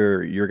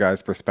hear your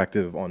guys'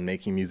 perspective on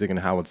making music and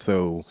how it's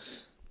so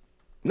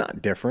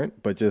not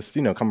different, but just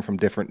coming from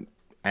different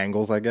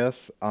angles, I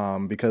guess.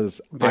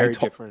 Because Very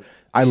different.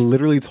 I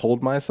literally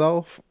told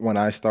myself when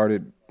I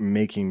started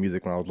making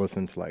music, when I was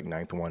listening to like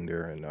Ninth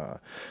Wonder and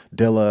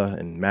Dilla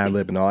and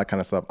Madlib and all that kind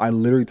of stuff, I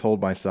literally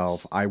told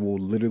myself I will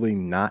literally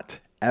not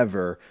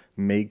ever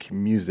make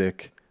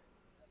music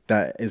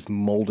that is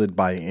molded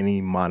by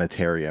any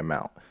monetary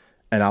amount.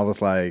 And I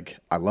was like,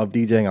 I love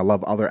DJing, I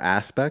love other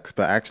aspects,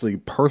 but actually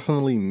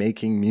personally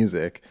making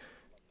music,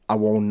 I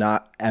will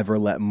not ever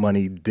let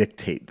money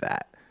dictate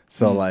that.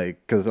 So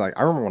like, cause like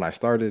I remember when I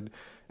started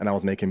and I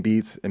was making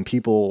beats and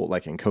people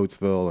like in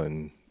Coatesville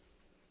and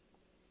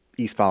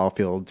East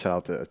Fallowfield, shout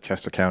out to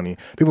Chester County,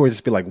 people would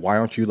just be like, why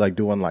aren't you like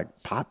doing like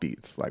pop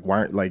beats? Like why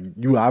aren't like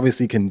you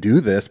obviously can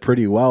do this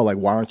pretty well. Like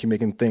why aren't you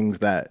making things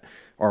that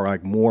are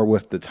like more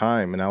with the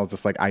time? And I was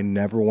just like, I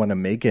never want to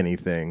make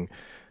anything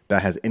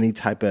that has any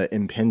type of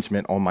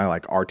impingement on my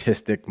like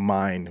artistic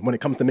mind when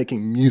it comes to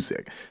making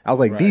music. I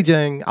was like, Right.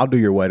 DJing, I'll do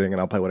your wedding and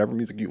I'll play whatever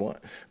music you want.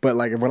 But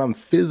like when I'm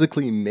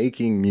physically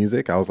making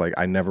music, I was like,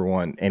 I never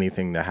want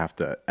anything to have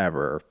to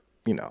ever,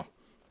 feel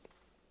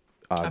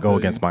go you.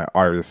 against my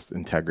artist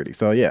integrity.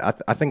 So yeah,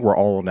 I think we're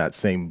all in that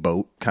same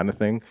boat kind of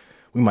thing.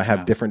 We might have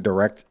Yeah. different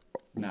direct.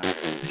 Nah.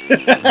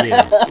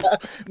 Yeah.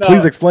 No,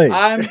 Please explain.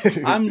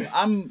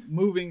 I'm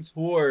moving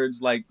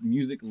towards like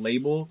music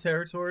label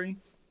territory.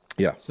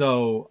 Yeah.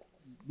 So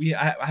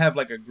I have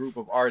like a group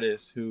of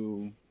artists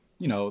who,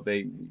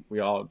 we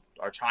all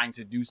are trying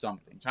to do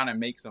something, trying to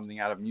make something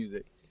out of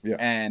music. Yeah.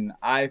 And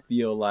I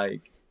feel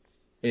like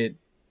it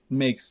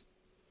makes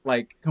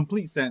like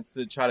complete sense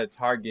to try to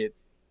target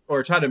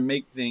or try to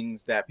make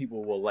things that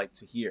people will like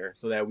to hear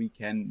so that we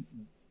can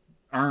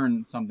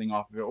earn something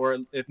off of it. Or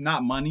if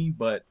not money,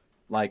 but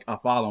like a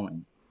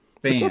following.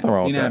 There's Fans, nothing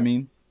wrong you with know what I that.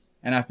 mean?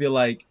 And I feel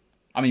like,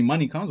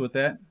 money comes with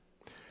that.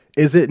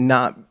 Is it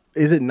not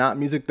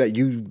music that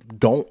you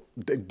don't?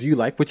 Do you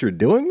like what you're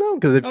doing though?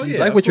 Because if Oh, you yeah,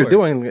 like of what you're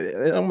course. doing,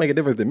 it don't make a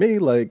difference to me.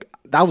 Like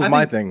that was I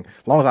my think- thing.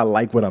 As long as I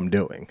like what I'm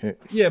doing.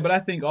 Yeah, but I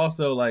think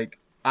also like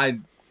I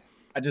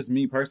just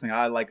me personally,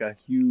 I like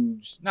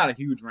not a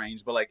huge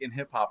range, but like in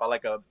hip hop, I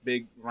like a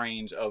big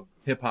range of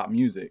hip hop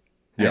music.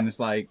 Yeah. And it's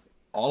like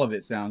all of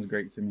it sounds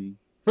great to me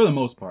for the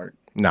most part.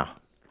 Nah.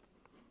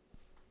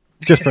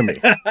 Just for me.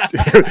 for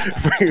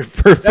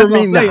That's what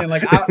me, I'm nah. saying.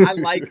 Like I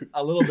like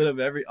a little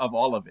bit of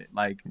all of it.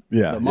 Like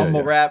Yeah, the mumble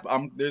yeah. rap.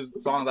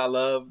 There's songs I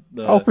love.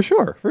 Oh, for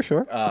sure.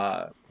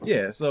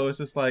 Yeah. So it's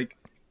just like,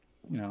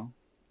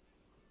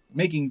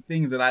 making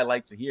things that I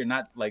like to hear.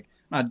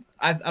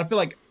 I feel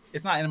like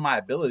it's not in my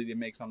ability to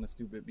make something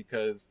stupid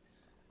because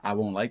I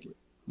won't like it.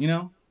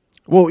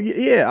 Well,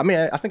 yeah. I mean,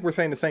 I think we're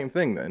saying the same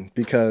thing then,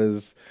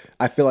 because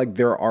I feel like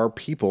there are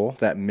people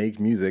that make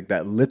music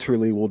that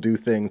literally will do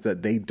things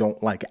that they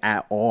don't like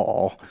at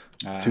all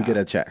to get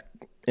a check,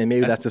 and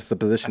maybe that's just the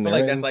position I feel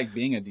they're like in. that's like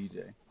being a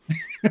DJ.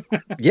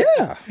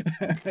 Yeah,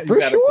 You for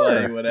gotta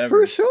play sure, whatever.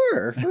 for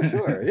sure.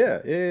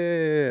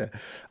 Yeah.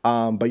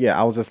 But yeah,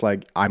 I was just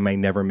like, I may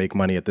never make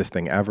money at this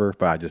thing ever,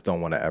 but I just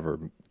don't want to ever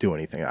do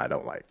anything I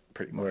don't like.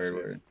 Pretty much.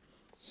 Word.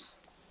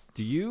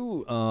 Do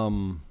you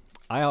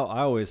I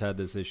always had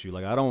this issue.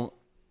 Like I don't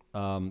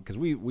because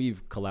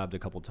we've collabed a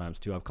couple times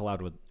too. I've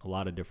collabed with a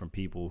lot of different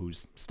people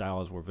whose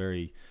styles were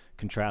very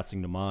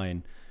contrasting to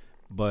mine.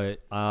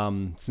 But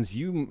since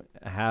you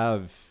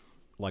have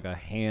like a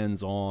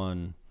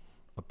hands-on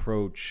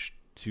approach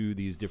to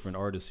these different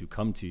artists who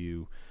come to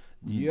you,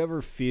 do you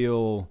ever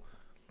feel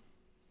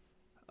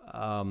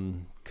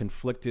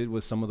conflicted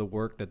with some of the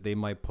work that they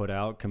might put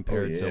out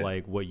compared to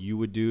like what you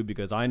would do?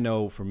 Because I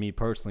know for me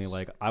personally,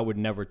 like I would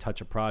never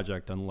touch a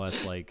project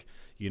unless like,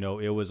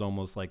 it was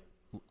almost like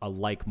a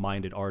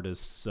like-minded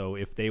artist. So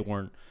if they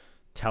weren't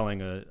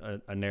telling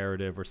a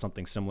narrative or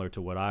something similar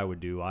to what I would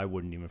do, I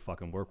wouldn't even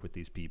fucking work with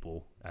these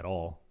people at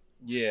all.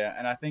 Yeah,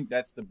 and I think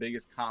that's the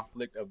biggest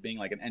conflict of being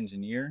like an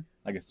engineer,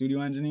 like a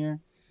studio engineer,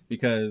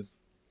 because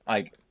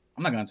like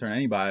I'm not gonna turn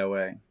anybody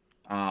away.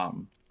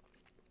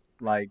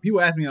 Like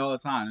people ask me all the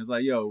time, it's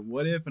like, yo,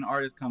 what if an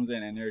artist comes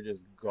in and they're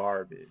just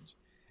garbage,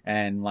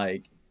 and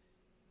like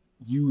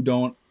you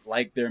don't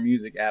like their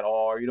music at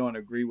all, or you don't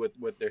agree with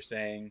what they're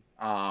saying?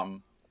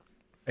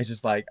 It's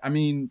just like, I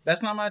mean,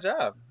 that's not my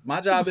job.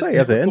 My job is to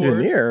as an record.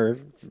 engineer.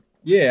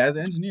 Yeah, as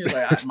an engineer,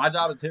 like my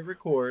job is to hit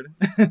record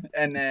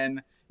and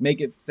then make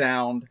it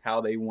sound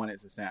how they want it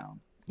to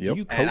sound. Do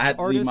you coach And I have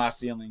to leave my artists?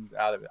 feelings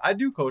out of it. I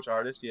do coach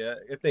artists, yeah,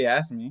 if they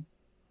ask me.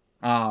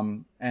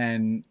 And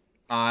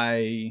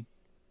I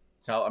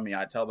tell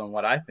them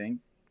what I think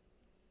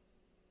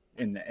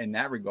in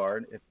that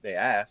regard if they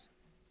ask.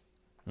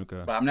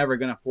 Okay. But I'm never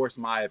gonna force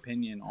my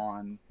opinion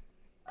on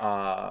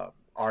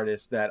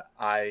artists that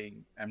I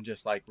am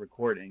just like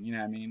recording. You know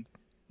what I mean?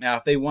 Now,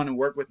 if they want to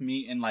work with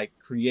me and like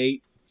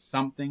create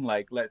something,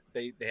 like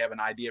they have an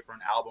idea for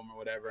an album or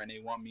whatever, and they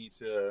want me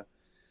to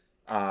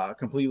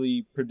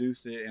completely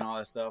produce it and all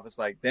that stuff, it's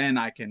like then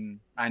I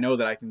know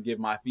that I can give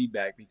my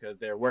feedback because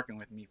they're working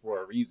with me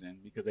for a reason,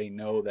 because they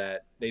know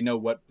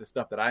what the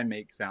stuff that I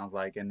make sounds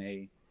like, and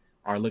they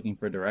are looking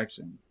for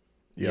direction.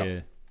 Yep.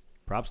 Yeah.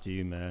 Props to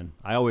you, man.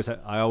 I always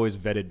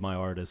vetted my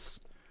artists.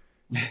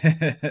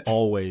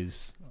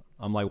 Always.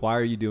 I'm like, why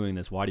are you doing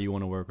this? Why do you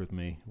want to work with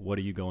me? What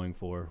are you going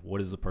for?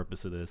 What is the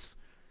purpose of this?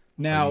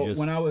 Now,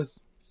 when I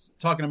was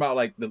talking about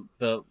like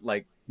the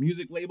like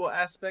music label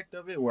aspect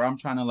of it, where I'm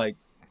trying to like,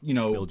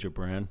 Build your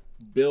brand.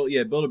 build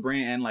a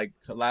brand and like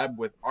collab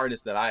with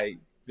artists that I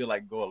feel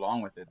like go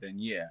along with it, then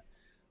yeah.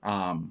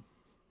 I'm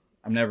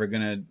never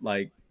gonna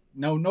like,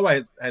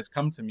 nobody has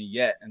come to me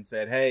yet and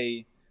said,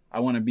 hey, I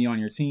want to be on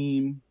your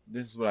team.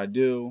 This is what I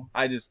do.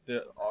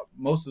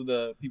 Most of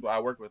the people I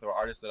work with are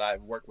artists that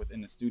I've worked with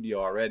in the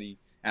studio already,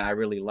 and I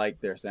really like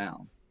their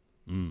sound.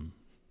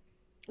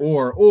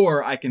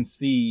 Or I can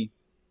see,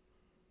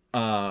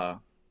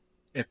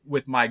 if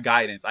with my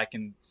guidance, I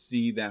can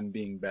see them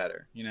being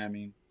better. You know what I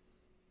mean?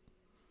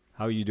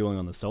 How are you doing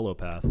on the solo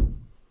path?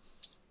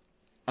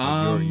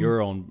 Like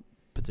your own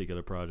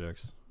particular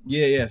projects.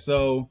 Yeah.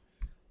 So,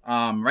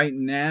 right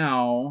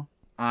now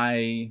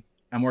I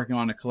am working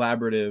on a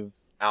collaborative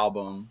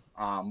album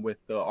with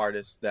the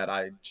artists that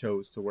I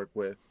chose to work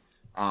with,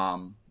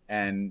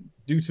 and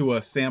due to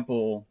a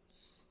sample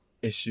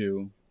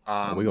issue,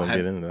 We're gonna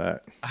get into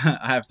that.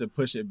 I have to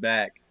push it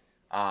back,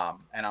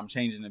 and I'm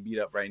changing the beat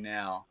up right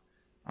now.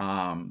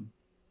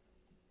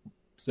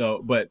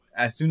 But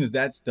as soon as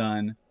that's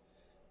done,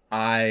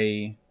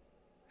 I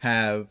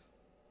have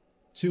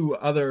 2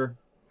 other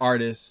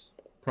artists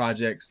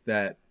projects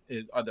that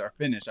are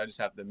finished. I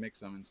just have to mix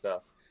them and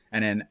stuff,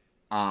 and then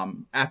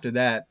after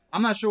that,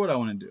 I'm not sure what I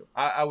want to do.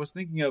 I was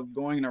thinking of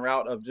going the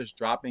route of just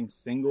dropping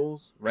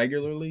singles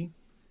regularly,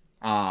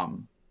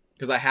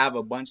 because I have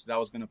a bunch that I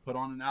was going to put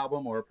on an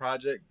album or a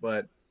project,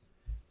 but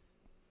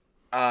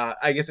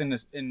I guess in the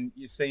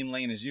same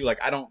lane as you,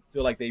 like I don't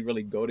feel like they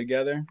really go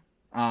together.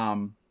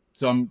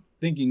 So I'm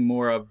thinking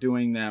more of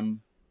doing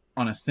them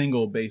on a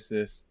single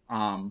basis,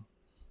 and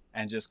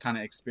just kind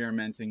of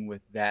experimenting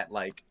with that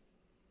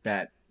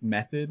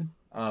method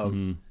of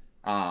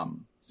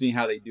seeing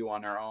how they do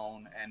on their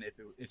own, and if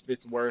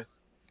it's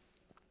worth,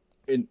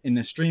 in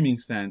the streaming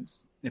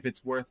sense, if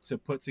it's worth to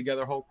put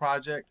together a whole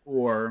project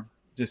or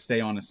just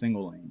stay on a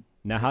single lane.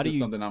 Now, how This do is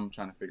you something I'm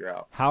trying to figure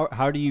out.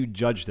 how do you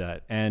judge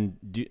that? And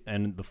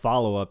the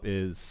follow up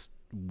is,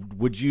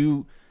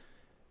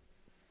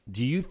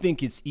 do you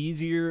think it's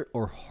easier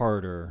or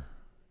harder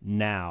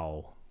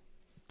now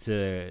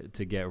to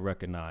get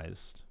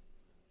recognized?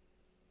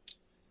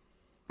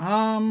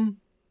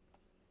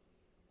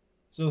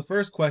 So the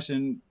first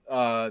question,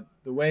 the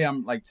way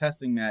I'm like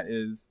testing that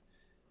is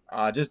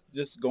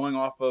just going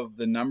off of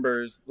the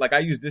numbers. Like I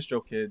use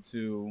DistroKid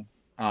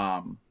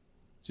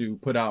to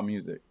put out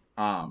music,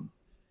 to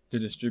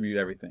distribute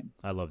everything.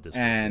 I love DistroKid.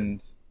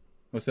 And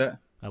what's that?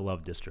 I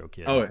love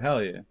DistroKid. Oh,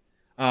 hell yeah.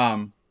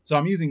 So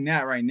I'm using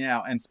that right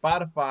now, and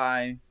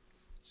Spotify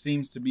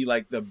seems to be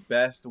like the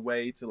best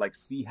way to like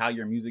see how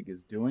your music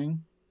is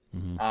doing.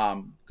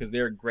 Because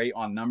they're great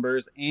on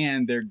numbers,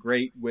 and they're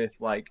great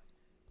with like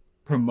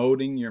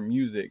promoting your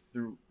music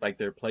through like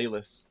their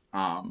playlists,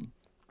 all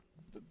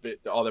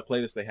their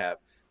playlists they have.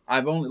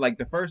 I've only like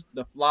the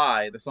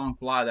song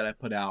Fly that I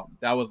put out,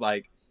 that was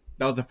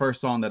the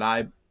first song that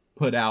I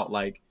put out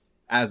like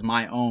as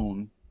my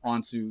own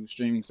onto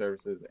streaming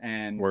services.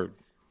 And Word.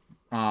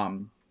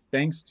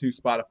 Thanks to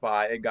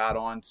Spotify, it got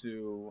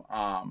onto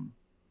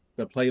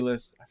the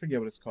playlist. I forget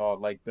what it's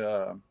called, like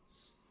the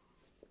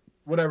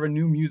whatever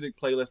new music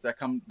playlist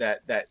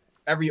that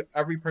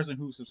every person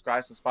who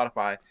subscribes to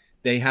Spotify,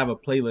 they have a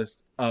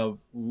playlist of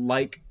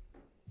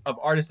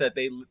artists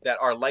that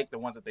are like the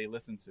ones that they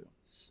listen to.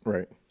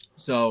 Right.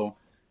 So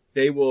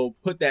they will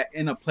put that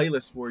in a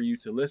playlist for you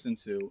to listen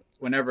to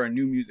whenever a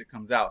new music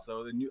comes out.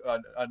 So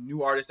the a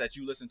new artist that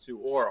you listen to,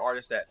 or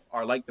artists that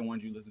are like the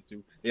ones you listen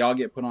to, they all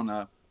get put on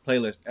a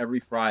playlist every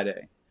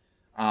Friday,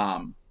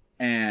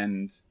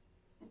 and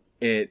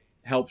it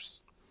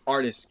helps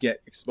artists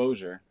get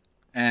exposure.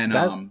 And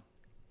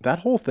that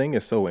whole thing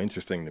is so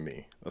interesting to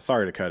me.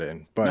 Sorry to cut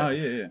in, but no,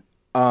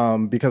 yeah.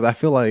 Because I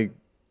feel like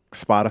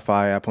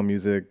Spotify, Apple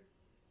Music,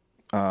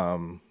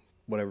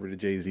 whatever the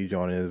Jay-Z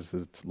joint is,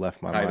 it's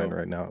left my mind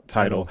right now.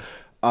 Tidal.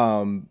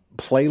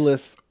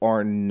 Playlists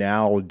are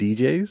now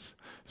DJs.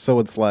 So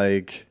it's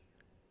like,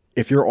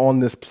 if you're on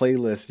this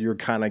playlist, you're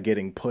kind of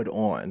getting put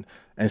on.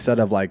 Instead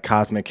of like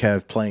Cosmic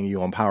Kev playing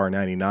you on Power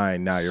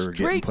 99, now you're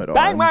getting put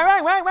bang,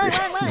 on.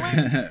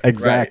 Bang.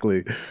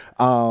 Exactly.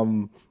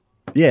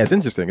 Yeah, it's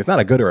interesting. It's not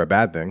a good or a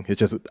bad thing. It's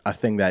just a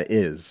thing that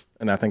is.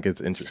 And I think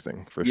it's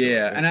interesting for sure.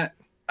 Yeah, and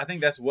I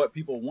think that's what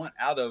people want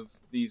out of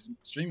these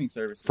streaming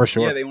services. For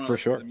sure. Yeah, they want to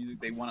listen sure. to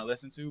music they want to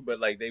listen to, but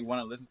like they want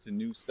to listen to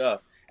new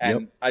stuff.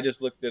 And I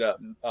just looked it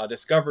up.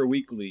 Discover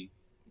Weekly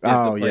is the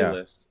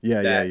playlist.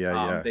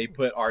 Yeah. They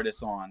put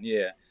artists on.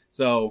 Yeah.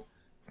 So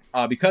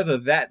because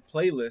of that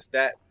playlist,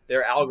 that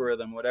their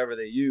algorithm, whatever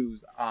they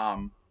use, I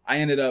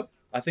ended up,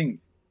 I think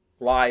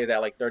Fly is at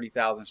like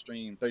 30,000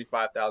 streams,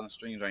 35,000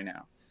 streams right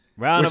now.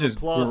 Round Which of is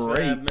applause for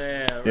great. that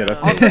man. Yeah, that's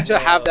Also to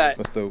have that,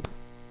 That's dope.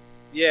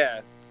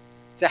 yeah,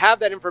 to have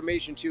that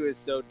information too is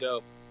so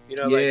dope. You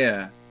know, like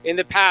Yeah. in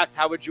the past,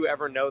 how would you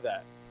ever know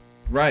that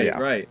Right, Yeah.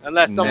 right.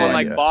 unless someone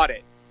Man, yeah. bought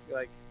it?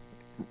 Like,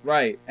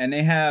 Right. And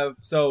they have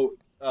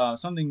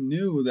something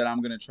new that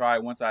I'm gonna try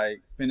once I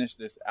finish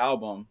this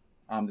album,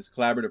 this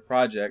collaborative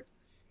project,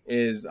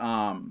 is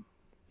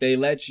they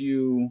let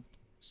you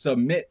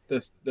submit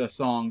the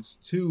songs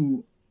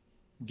to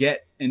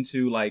get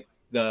into like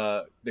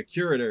the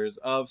curators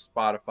of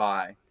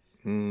Spotify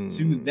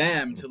to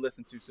them to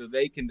listen to, so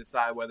they can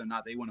decide whether or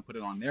not they want to put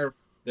it on their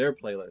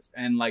playlist.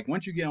 And like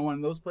once you get on one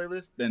of those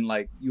playlists, then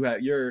like you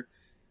have your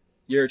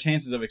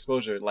chances of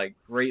exposure like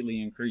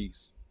greatly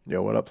increase.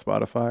 Yo, what up,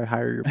 Spotify?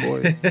 Hire your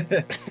boy.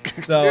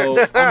 So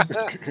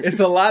it's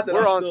a lot that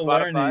We're I'm on still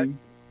Spotify. learning.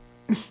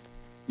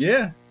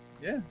 Yeah.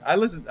 I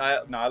listen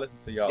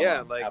to y'all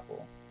Yeah, on like-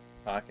 Apple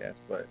Podcasts,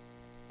 but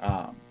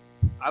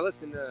I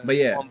listen to But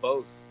yeah. on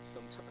both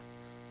sometimes.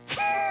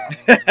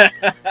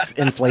 It's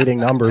inflating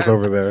numbers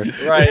over there.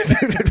 Right.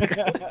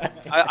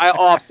 I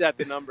offset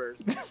the numbers.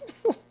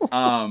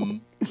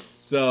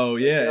 So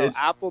yeah, Yo, it's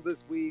Apple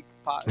this week.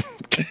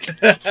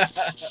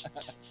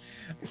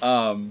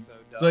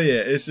 so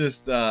yeah, it's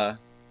just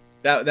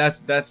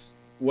that's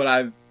what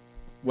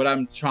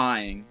I'm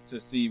trying to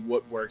see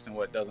what works and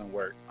what doesn't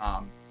work.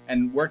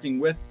 And working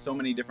with so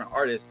many different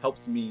artists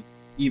helps me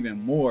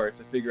even more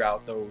to figure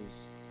out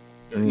those,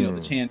 the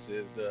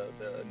chances, the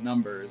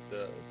numbers,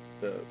 the.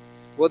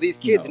 Well, these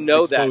kids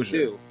know that exposure.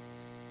 too.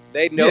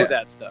 They know Yeah.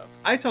 that stuff.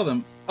 I tell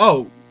them,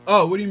 oh,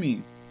 what do you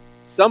mean?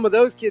 Some of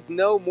those kids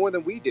know more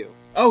than we do.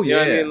 Oh You know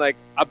yeah, what I mean? Like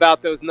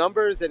about those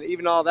numbers and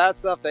even all that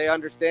stuff. They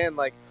understand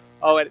like,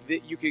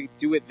 you could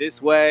do it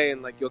this way,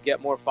 and like you'll get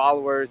more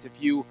followers if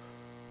you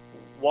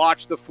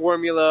watch the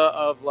formula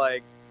of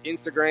like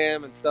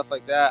Instagram and stuff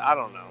like that. I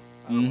don't know.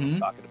 I don't know what I'm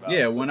talking about.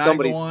 Yeah, when But I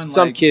go on,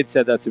 some like- kid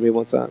said that to me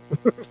one time.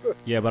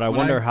 Yeah, but I When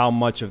wonder I- how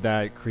much of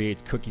that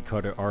creates cookie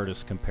cutter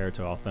artists compared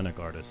to authentic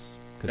artists.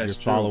 Because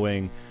That's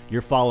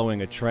you're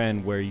following a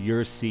trend where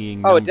you're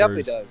seeing Oh, numbers. it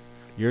definitely does.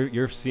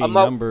 You're seeing I'm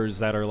up- numbers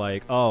that are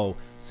like, oh,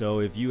 so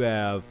if you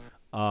have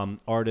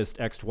artist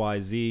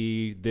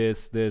XYZ,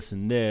 this,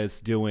 and this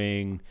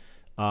doing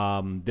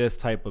this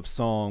type of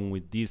song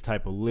with these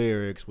type of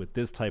lyrics, with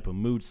this type of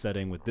mood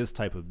setting, with this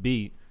type of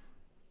beat,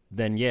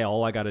 then yeah,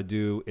 all I got to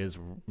do is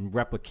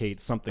replicate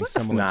something That's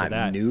similar not to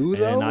that. new, and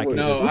though. I can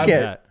No, just You do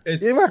can't- that.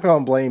 It's, You're not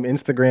gonna blame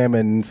Instagram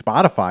and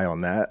Spotify on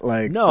that.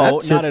 Like, No, that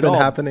not shit's at been all.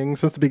 happening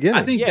since the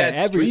beginning. I think Yeah,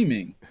 that's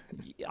streaming.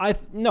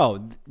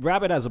 No,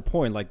 Rabbit has a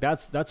point. Like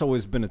that's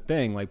always been a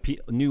thing. Like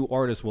new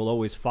artists will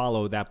always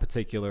follow that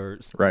particular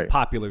Right.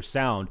 popular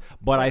sound.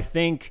 But I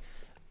think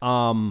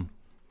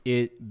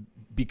it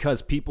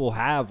because people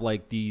have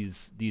like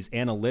these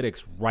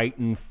analytics right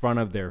in front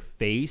of their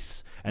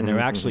face and they're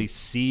actually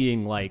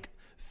seeing like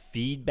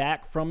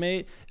feedback from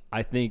it.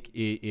 I think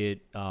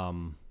it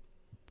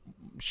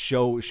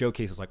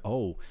showcases like,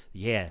 oh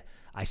yeah,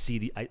 I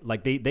see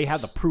like they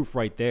have the proof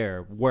right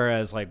there.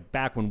 Whereas like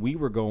back when we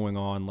were going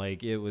on,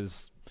 like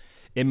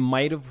it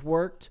might have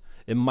worked.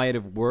 It might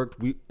have worked.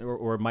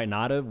 Or it might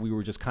not have. We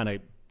were just kind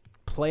of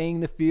playing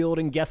the field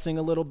and guessing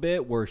a little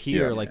bit. We're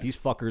here, Yeah. like these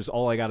fuckers,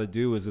 all I got to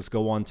do is just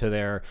go onto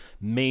their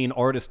main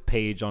artist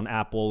page on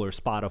Apple or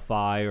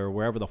Spotify or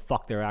wherever the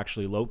fuck they're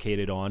actually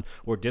located on,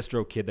 or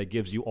DistroKid that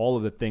gives you all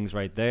of the things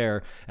right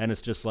there. And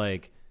it's just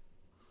like,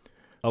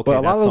 okay, But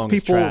a lot that of those song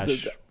is people,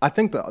 trash. I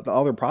think the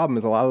other problem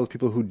is a lot of those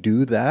people who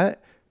do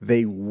that,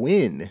 they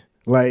win.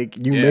 Like,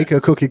 you Yeah. make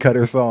a cookie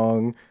cutter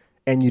song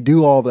and you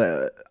do all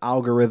the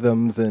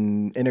algorithms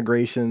and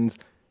integrations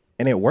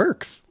and it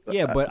works.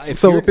 Yeah, but if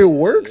So you're- if it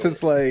works,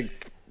 it's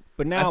like,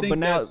 But now, think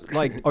that's-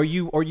 like, are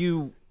you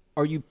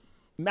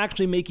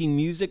actually making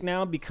music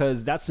now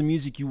because that's the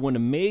music you want to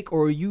make,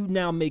 or are you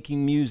now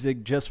making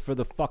music just for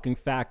the fucking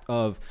fact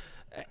of,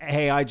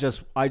 hey, I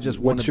just want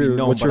What's to be your-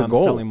 known, what's but your I'm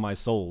goal? selling my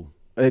soul.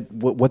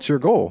 what's your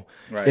goal?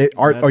 Right.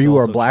 Are That's you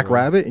a also black true.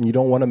 rabbit and you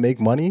don't want to make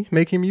money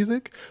making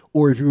music?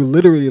 Or if you're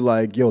literally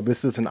like, yo,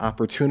 this is an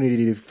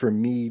opportunity for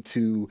me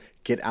to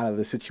get out of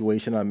the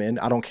situation I'm in.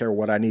 I don't care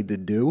what I need to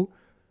do.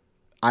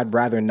 I'd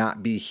rather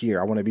not be here.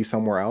 I want to be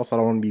somewhere else. I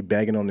don't want to be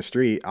begging on the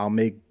street. I'll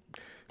make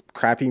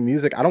crappy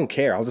music. I don't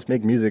care. I'll just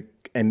make music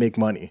and make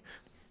money.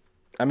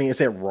 I mean,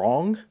 is it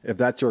wrong if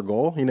that's your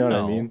goal? You know what I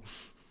No. mean?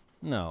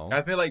 No,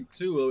 I feel like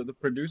too the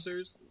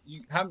producers.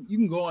 You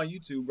can go on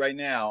YouTube right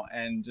now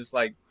and just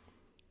like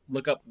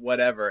look up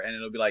whatever, and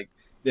it'll be like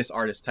this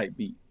artist type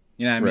beat.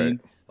 You know what I Right,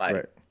 mean? Like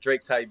right.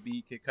 Drake type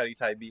beat, Kid Cudi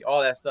type beat,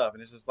 all that stuff,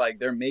 and it's just like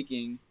they're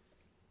making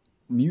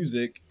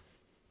music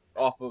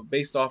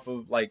based off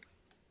of like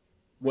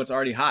what's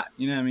already hot.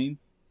 You know what I mean?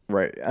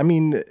 Right. I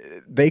mean,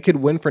 they could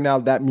win for now.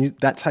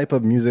 That type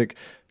of music,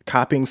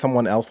 copying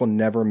someone else will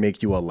never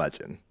make you a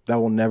legend. That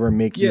will never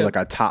make you Yeah. like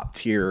a top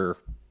tier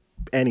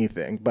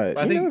anything. But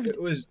I you think know, if-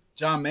 it was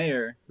John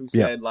Mayer who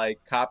Yeah. said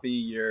like copy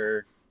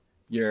your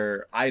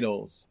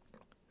idols,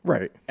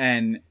 right.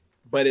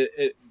 but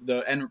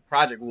the end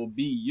project will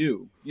be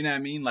you. You know what I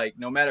mean? Like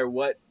no matter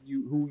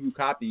who you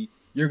copy,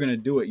 you're gonna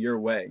do it your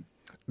way.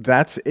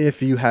 That's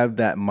if you have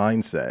that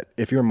mindset.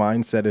 If your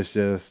mindset is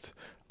just,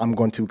 I'm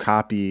going to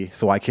copy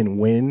so I can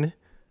win,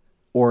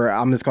 or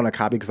I'm just going to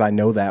copy because I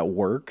know that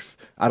works,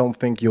 I don't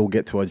think you'll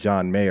get to a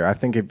John Mayer. I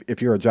think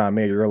if you're a John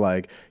Mayer, you're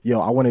like, yo,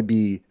 I want to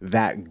be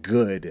that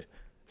good.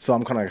 So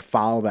I'm going to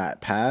follow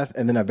that path.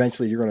 And then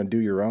eventually you're going to do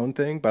your own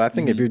thing. But I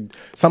think if you're,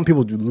 some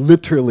people do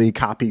literally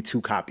copy to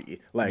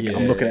copy. Like,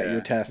 I'm looking at Yeah.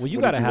 your test. well, you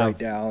what gotta did have write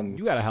down.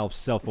 you gotta have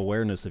self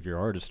awareness of your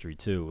artistry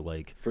too.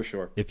 Like For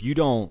sure. if you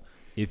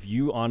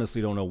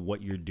honestly don't know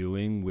what you're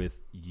doing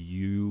with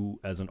you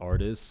as an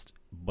artist,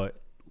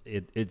 but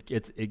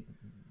it's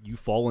you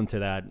fall into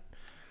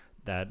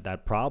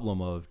that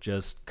problem of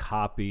just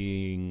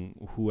copying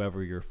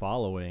whoever you're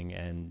following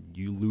and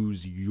you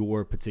lose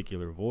your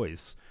particular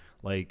voice.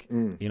 Like,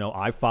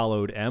 I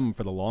followed M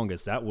for the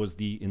longest. That was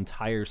the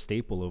entire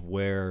staple of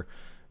where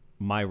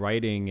my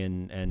writing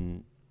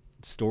and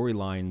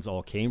storylines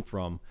all came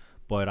from.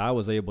 But I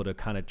was able to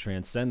kind of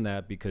transcend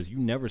that because you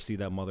never see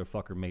that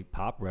motherfucker make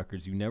pop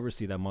records. You never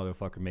see that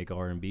motherfucker make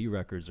R&B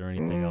records or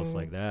anything else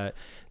like that.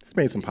 He's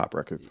made some pop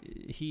records.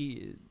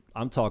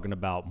 I'm talking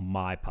about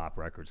my pop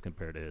records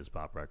compared to his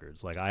pop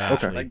records. Like I Okay.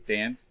 actually, Like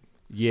dance.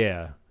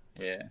 yeah,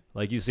 Yeah.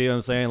 like you see what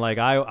I'm saying? Like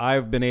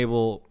I've been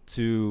able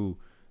to,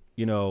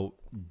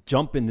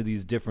 jump into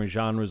these different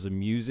genres of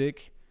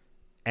music,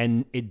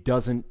 and it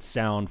doesn't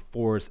sound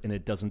forced and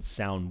it doesn't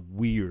sound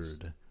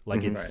weird.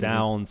 Like it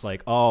sounds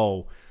like,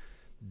 oh,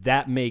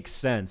 that makes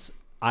sense.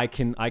 I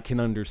can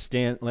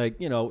understand. Like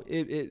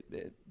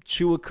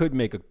Chua could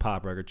make a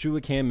pop record.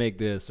 Chua can make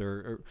this,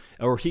 or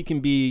he can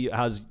be,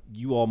 as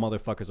you all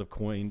motherfuckers have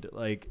coined,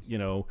 like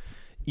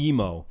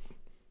emo.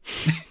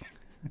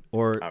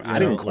 Or I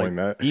didn't coin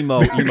that.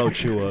 emo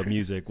Chua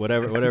music,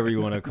 whatever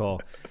you want to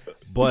call.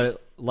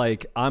 But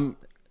like I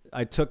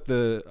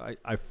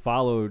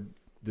followed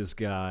this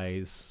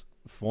guy's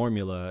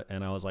formula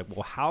and I was like,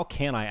 well, how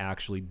can I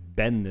actually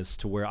bend this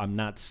to where I'm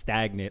not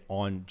stagnant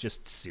on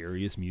just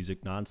serious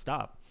music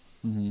nonstop?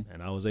 And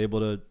I was able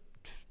to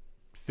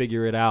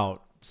figure it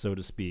out, so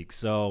to speak.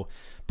 So,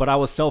 but I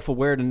was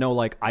self-aware to know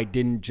like I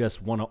didn't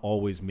just want to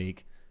always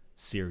make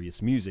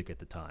serious music at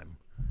the time.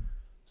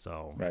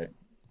 So Right.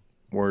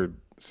 Word.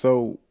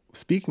 So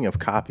speaking of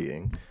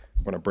copying,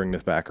 going to bring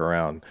this back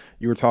around.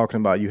 You were talking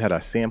about you had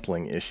a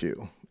sampling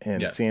issue,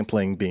 and Yes.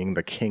 sampling being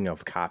the king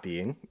of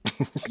copying.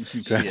 That's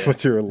Yeah.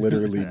 what you're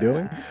literally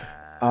doing.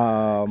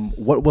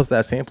 What was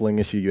that sampling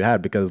issue you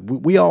had? Because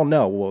we all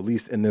know, well, at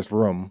least in this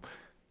room,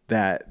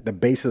 that the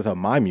basis of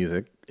my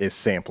music is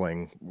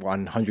sampling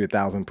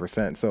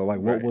 100,000%. So, like,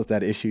 what Right. was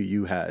that issue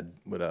you had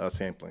with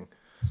sampling?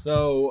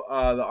 So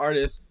the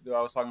artist that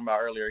I was talking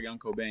about earlier, Young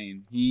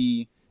Cobain,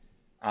 he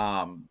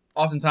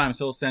oftentimes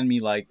he'll send me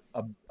like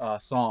a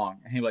song,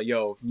 and he'll be like,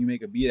 "Yo, can you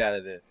make a beat out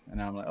of this?" And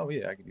I'm like, "Oh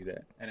yeah, I can do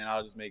that." And then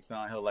I'll just make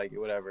something. He'll like it,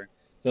 whatever.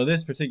 So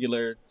this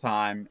particular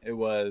time, it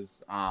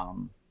was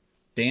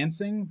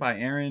 "Dancing" by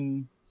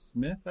Aaron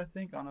Smith. I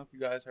think I don't know if you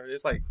guys heard it.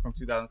 It's like from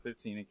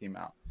 2015. It came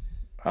out,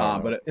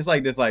 but it's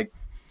like this like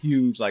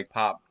huge like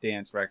pop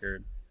dance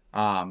record.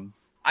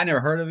 I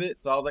never heard of it,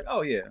 so I was like,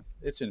 "Oh yeah,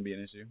 it shouldn't be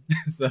an issue."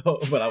 So,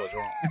 but I was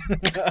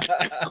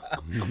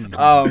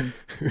wrong.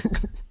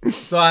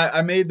 So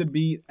I made the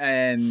beat,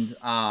 and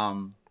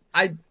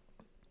I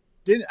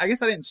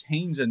guess I didn't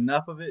change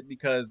enough of it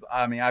because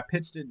I mean I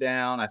pitched it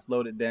down, I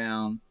slowed it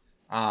down,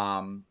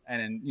 and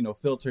then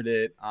filtered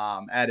it,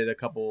 added a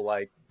couple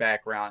like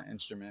background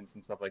instruments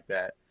and stuff like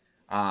that.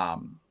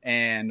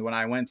 And when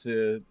I went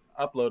to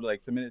upload, like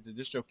submit it to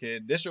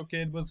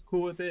DistroKid was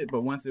cool with it,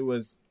 but once it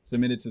was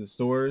submitted to the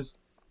stores,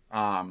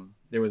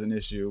 there was an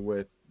issue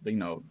with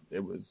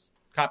it was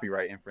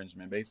copyright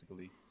infringement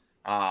basically,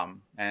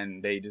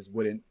 and they just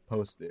wouldn't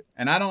post it.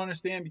 And I don't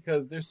understand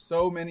because there's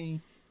so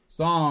many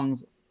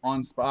songs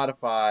on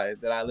Spotify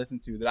that I listen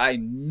to that I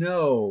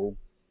know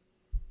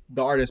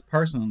the artist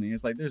personally.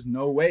 It's like there's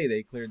no way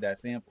they cleared that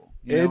sample.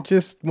 It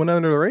just went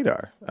under the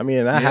radar. I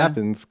mean, that Yeah.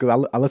 happens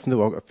because I listen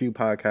to a few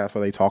podcasts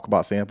where they talk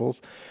about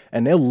samples,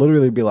 and they'll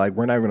literally be like,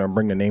 "We're not even going to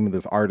bring the name of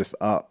this artist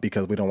up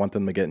because we don't want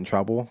them to get in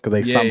trouble because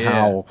they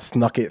somehow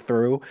snuck it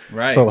through."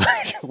 Right. So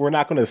like, we're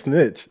not going to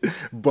snitch,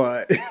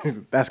 but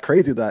that's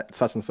crazy that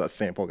such and such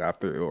sample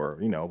got through, or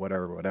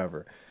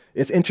whatever.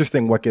 It's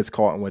interesting what gets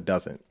caught and what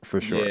doesn't,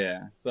 for sure.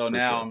 Yeah. So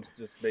now I'm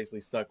just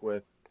basically stuck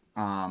with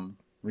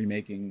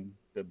remaking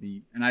the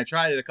beat. And I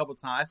tried it a couple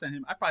times.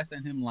 I probably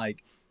sent him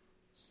like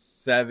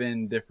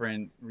 7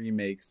 different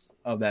remakes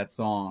of that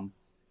song.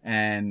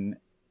 And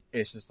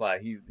it's just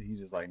like he's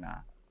just like, nah.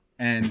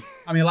 And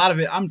I mean a lot of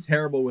it, I'm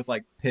terrible with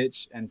like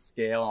pitch and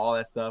scale and all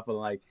that stuff. And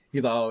like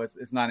he's like, oh,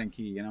 it's not in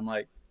key. And I'm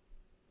like,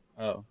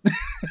 oh,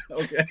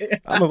 okay.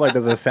 I was like,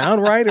 does it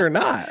sound right or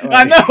not?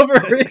 I know,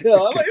 for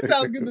real. I'm like, it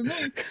sounds good to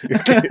me.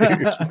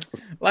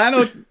 Like, I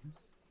know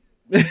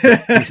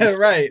it's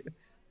right.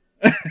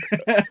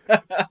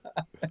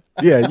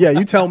 Yeah,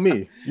 you tell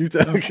me.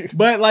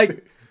 But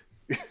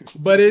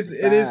it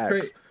is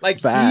crazy. Like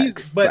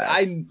Facts.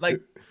 I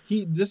like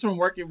he just from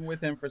working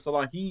with him for so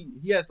long, he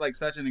has like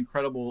such an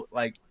incredible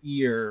like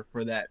ear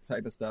for that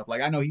type of stuff.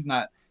 Like I know he's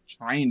not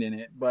trained in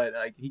it, but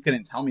like he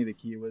couldn't tell me the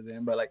key it was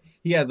in, but like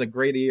he has a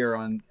great ear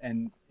on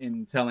and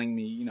in telling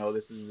me,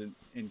 this isn't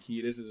in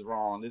key, this is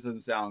wrong, this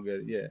doesn't sound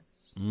good. Yeah.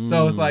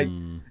 So it's like,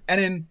 and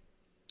then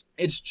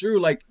it's true,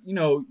 like,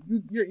 your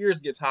ears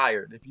get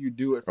tired if you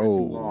do it for too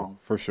long.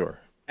 For sure.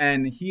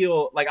 And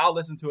I'll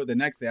listen to it the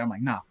next day. I'm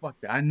like, nah, fuck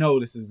that. I know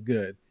this is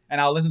good. And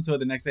I'll listen to it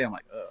the next day. I'm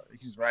like,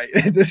 he's right.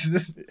 This is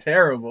just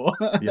terrible.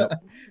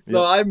 Yep.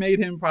 So I made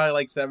him probably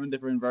like 7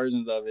 different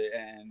versions of it.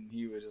 And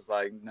he was just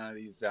like, none of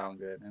these sound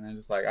good. And I'm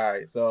just like, all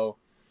right. So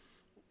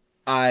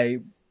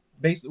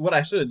what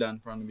I should have done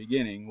from the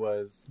beginning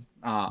was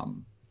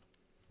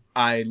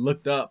I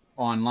looked up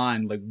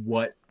online like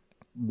what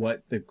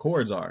the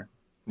chords are.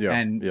 Yeah.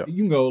 And you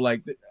can go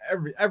like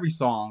every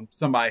song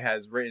somebody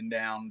has written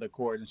down the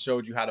chords and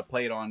showed you how to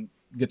play it on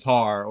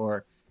guitar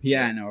or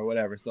piano or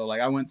whatever. So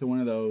like I went to one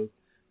of those,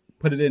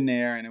 put it in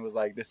there, and it was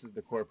like, this is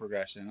the chord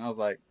progression. And I was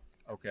like,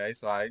 okay.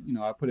 So I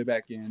put it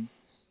back in.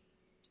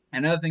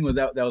 Another thing was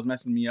that was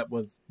messing me up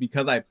was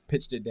because I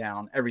pitched it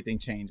down, everything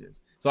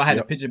changes. So I had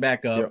to pitch it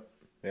back up,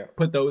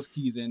 put those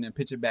keys in, and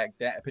pitch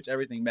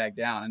everything back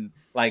down. And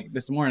like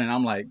this morning,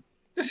 I'm like,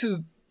 this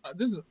is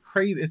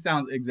crazy. It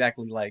sounds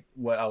exactly like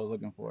what I was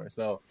looking for.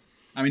 So,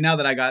 I mean, now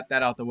that I got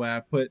that out the way, I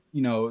put,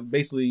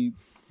 basically,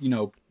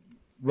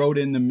 wrote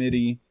in the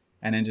MIDI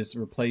and then just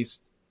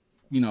replaced,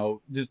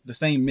 just the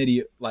same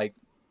MIDI, like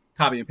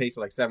copy and paste it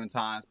like 7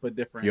 times, put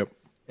different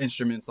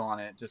instruments on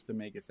it just to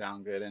make it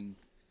sound good. And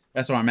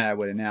that's where I'm at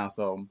with it now.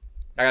 So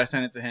I got to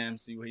send it to him,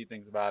 see what he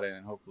thinks about it,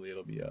 and hopefully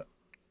it'll be up.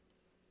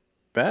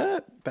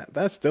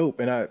 That's dope.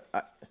 And I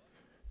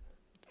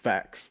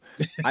facts.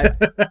 I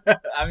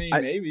mean,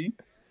 maybe.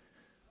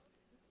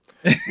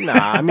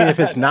 Nah, I mean, if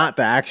it's not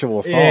the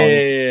actual song,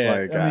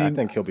 I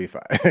think he'll be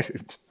fine.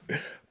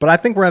 But I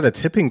think we're at a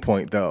tipping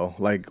point, though,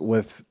 like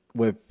with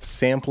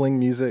sampling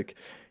music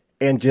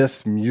and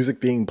just music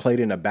being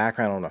played in the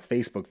background on a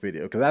Facebook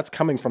video, because that's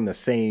coming from the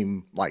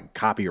same like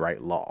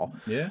copyright law.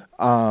 Yeah.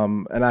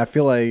 And I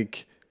feel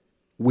like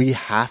we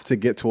have to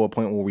get to a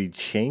point where we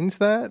change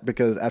that,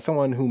 because as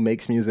someone who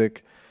makes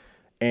music,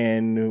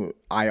 and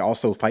I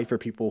also fight for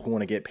people who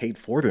want to get paid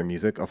for their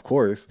music, of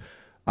course,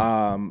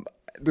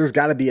 there's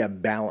got to be a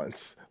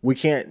balance. We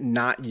can't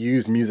not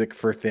use music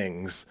for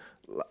things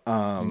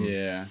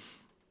Yeah.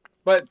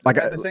 But Like,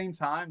 at the same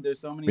time, there's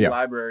so many Yeah.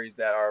 libraries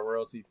that are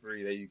royalty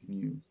free that you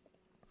can use.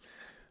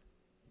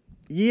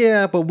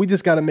 Yeah, but we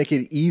just got to make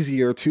it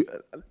easier to.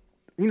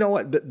 You know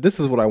what? This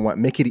is what I want.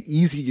 Make it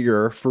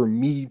easier for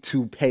me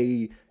to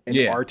pay an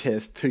Yeah.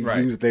 artist to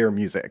Right. use their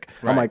music.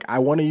 I'm Right. like, I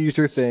want to use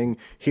your thing.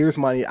 Here's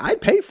money.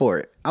 I'd pay for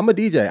it. I'm a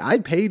DJ.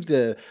 I'd pay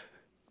the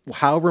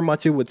however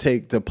much it would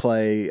take to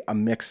play a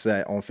mix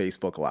set on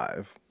Facebook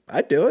Live.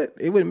 I'd do it.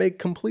 It would make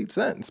complete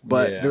sense.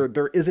 But Yeah.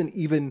 there isn't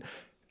even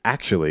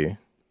actually.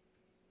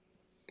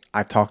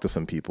 I've talked to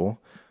some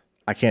people.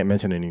 I can't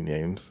mention any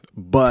names,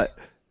 but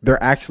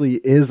there actually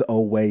is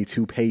a way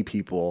to pay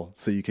people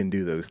so you can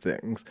do those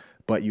things.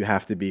 But you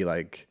have to be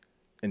like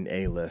an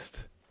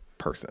A-list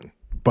person.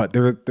 But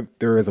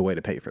there is a way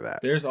to pay for that.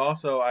 There's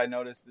also, I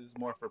noticed this is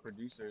more for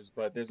producers,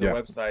 but there's a Yeah.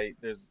 website.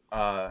 There's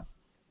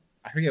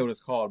I forget what it's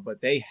called, but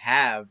they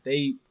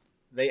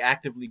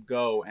actively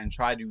go and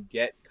try to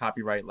get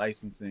copyright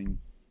licensing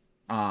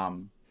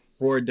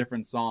for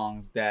different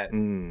songs that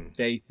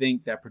they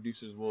think that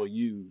producers will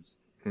use.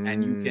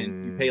 And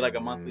you pay like a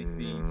monthly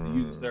fee to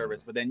use the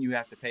service, but then you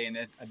have to pay an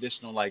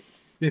additional like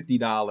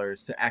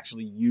 $50 to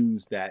actually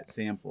use that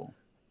sample.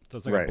 So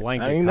it's like Right. a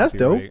blanket. I mean, that's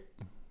dope. copyright.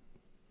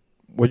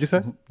 What'd you say?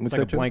 It's What's like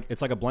a that, Joe? blank.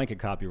 It's like a blanket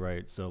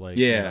copyright. So like,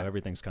 Yeah.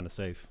 everything's kind of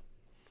safe.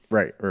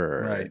 Right.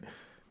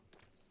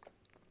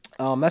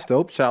 That's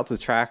dope. Shout out to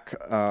Track.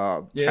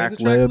 Yeah, Track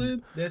it's a Lib.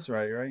 TrackLib. That's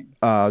right.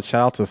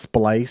 Shout out to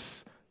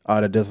Splice.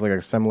 That does like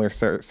a similar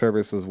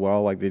service as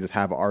well. Like they just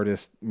have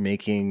artists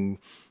making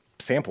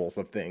samples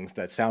of things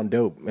that sound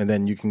dope, and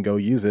then you can go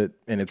use it,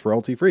 and it's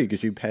royalty free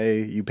because you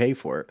pay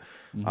for it.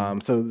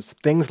 So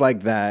things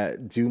like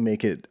that do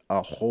make it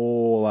a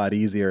whole lot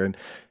easier, and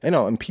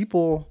and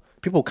people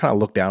kind of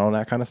look down on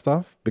that kind of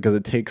stuff because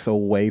it takes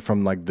away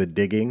from like the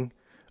digging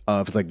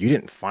of it's like you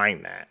didn't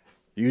find that.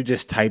 You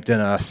just typed in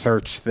a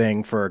search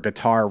thing for a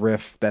guitar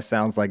riff that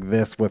sounds like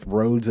this with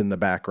Rhodes in the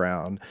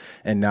background,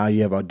 and now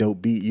you have a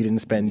dope beat. You didn't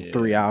spend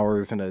 3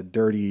 hours in a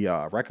dirty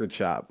record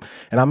shop,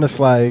 and I'm just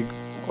like,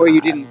 Or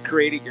you didn't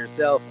create it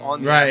yourself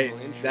on the Right. actual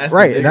instrument. That's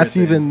right, the and that's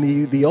bigger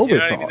even the older You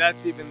know what I thought. mean?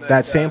 That's even the,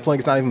 That sampling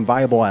is not even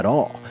viable at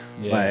all,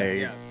 Yeah. like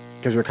Yeah.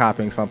 because you're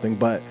copying something.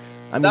 But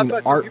I mean, That's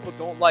why some art people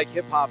don't like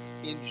hip hop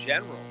in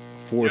general.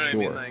 for You know what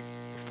sure, I mean? Like,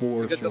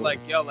 for because sure, they're like,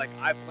 yo, like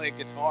I play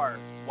guitar.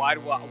 Why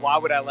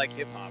would I like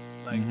hip hop?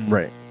 Like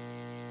right.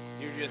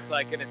 you're just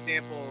like gonna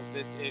sample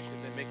this ish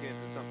and then make it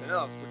into something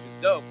else, which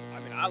is dope. I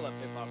mean, I love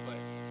hip hop, but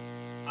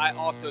I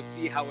also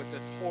see how it's a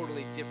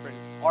totally different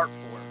art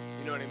form.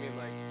 You know what I mean?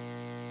 Like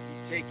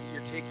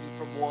you're taking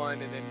from one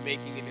and then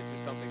making it into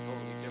something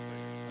totally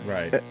different.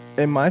 Like, Right.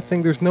 And my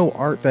thing, there's no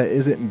art that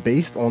isn't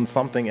based on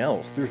something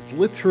else. There's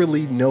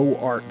literally no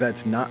art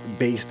that's not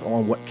based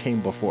on what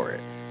came before it.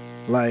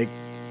 Like,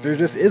 there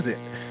just isn't.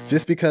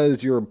 Just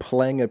because you're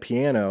playing a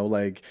piano,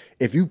 like,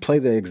 if you play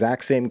the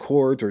exact same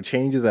chords or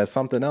changes as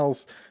something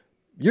else,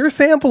 you're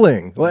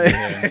sampling. Like,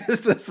 Yeah.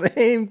 it's the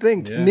same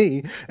thing to Yeah.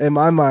 me. In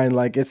my mind,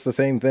 like, it's the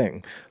same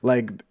thing.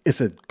 Like,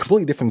 it's a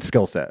completely different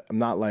skill set. I'm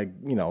not, like,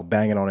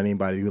 banging on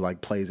anybody who,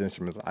 like, plays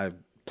instruments. I've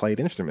played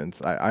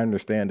instruments. I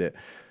understand it.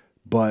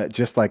 But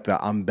just like the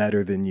I'm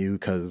better than you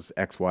because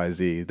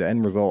XYZ, the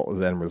end result is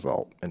the end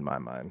result in my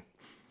mind.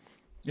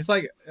 It's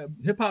like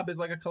hip hop is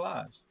like a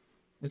collage.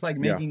 It's like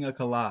Yeah. making a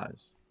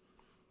collage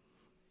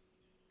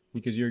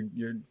because you're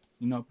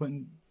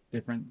putting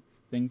different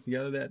things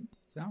together that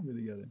sound good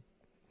together.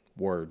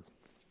 Word.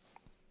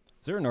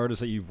 Is there an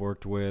artist that you've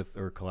worked with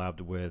or collabed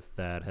with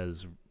that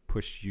has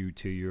pushed you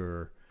to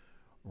your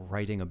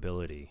writing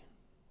ability?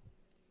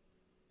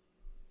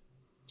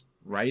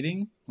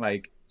 Writing,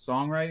 like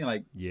songwriting,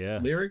 like Yeah.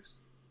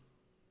 lyrics.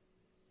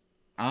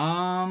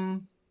 I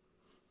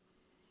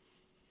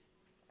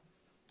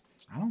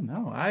don't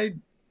know.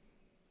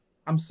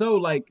 I'm so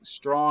like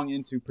strong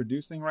into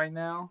producing right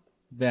now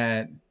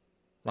that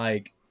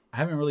like I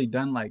haven't really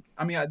done like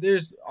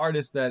there's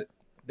artists that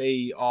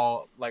they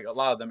all like a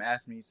lot of them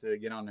ask me to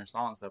get on their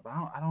song and stuff. But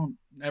I don't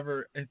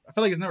never. I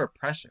feel like it's never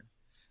pressure.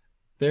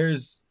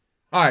 There's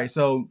all right.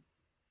 So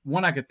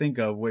one I could think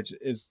of, which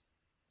is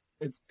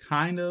it's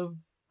kind of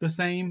the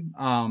same.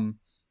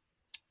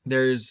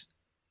 There's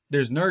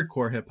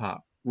nerdcore hip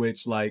hop,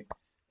 which like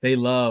they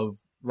love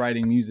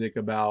writing music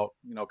about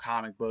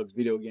comic books,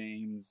 video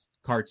games,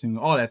 cartoon,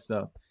 all that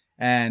stuff.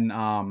 And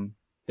a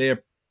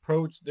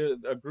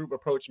group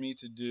approached me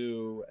to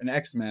do an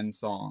X-Men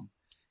song,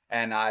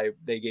 and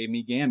they gave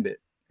me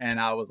Gambit, and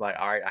I was like,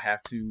 all right, I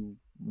have to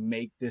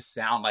make this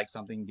sound like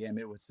something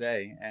Gambit would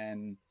say,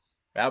 and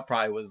that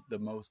probably was the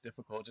most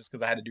difficult, just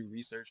because I had to do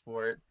research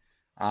for it,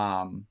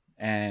 and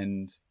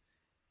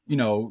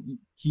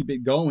keep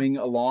it going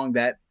along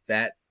that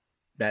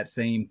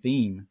same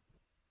theme.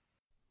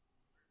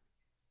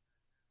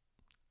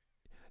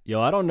 Yo,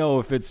 I don't know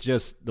if it's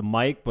just the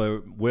mic,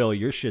 but Will,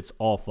 your shit's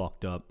all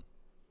fucked up.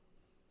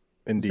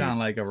 You Indeed. sound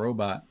like a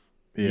robot.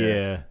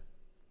 Yeah.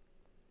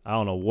 I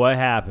don't know what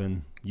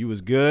happened. You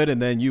was good,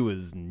 and then you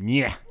was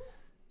yeah.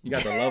 You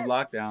got the love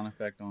lockdown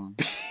effect on.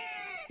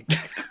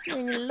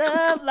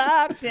 Love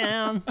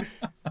lockdown.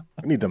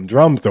 I need them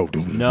drums though.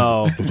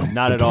 No,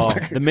 not at all.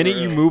 The minute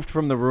you moved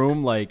from the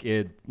room, like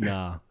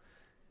nah.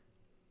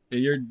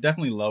 You're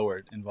definitely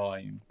lowered in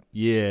volume.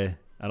 Yeah,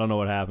 I don't know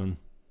what happened.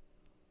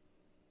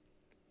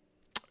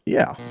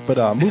 Yeah, but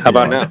moving How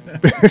about on. now?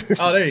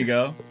 Oh, there you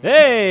go.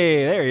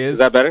 Hey, there he is. Is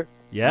that better?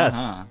 Yes.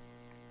 Uh-huh.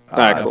 All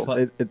right, Uh, cool.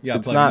 it- You gotta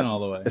it's plug not. it in all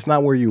the way. It's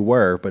not where you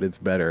were, but it's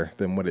better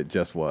than what it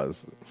just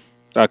was.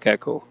 Okay,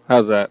 cool.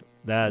 How's that?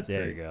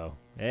 There you go.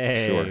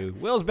 Hey,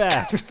 Will's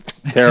back.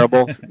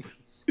 Terrible.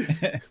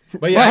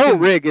 But My yeah, I whole can-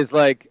 rig is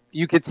like,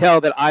 you could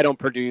tell that I don't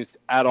produce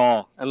at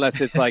all unless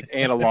it's like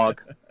analog.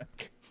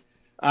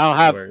 I don't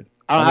have Word.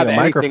 I don't mean,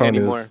 have anything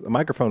anymore. a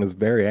microphone is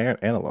very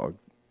analog.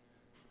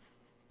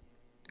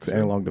 It's an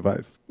analog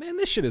device. Man,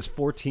 this shit is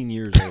 14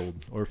 years old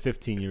or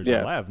 15 years Yeah.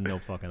 old. I have no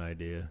fucking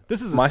idea.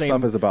 This is the My same.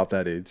 stuff is about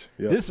that age.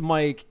 Yep. This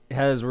mic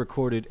has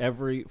recorded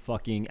every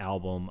fucking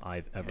album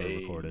I've ever Hey,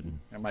 recorded.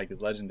 That mic is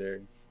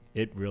legendary.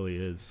 It really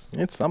is.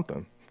 It's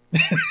something.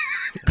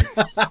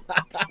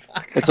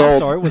 It's I'm old.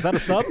 sorry, was that a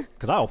sub?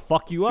 Because I'll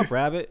fuck you up,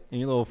 Rabbit, and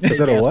your little fake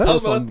that a ass what?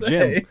 post I on was the about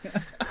to gym.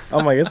 say.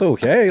 I'm like, it's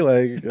okay.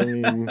 Like, I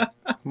mean, I'm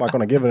not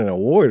gonna give it an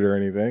award or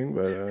anything,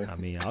 but I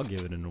mean, I'll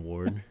give it an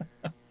award.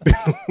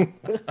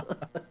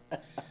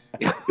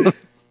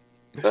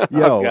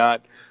 yo, Oh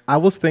God. I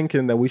was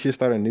thinking that we should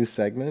start a new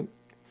segment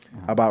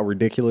about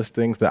ridiculous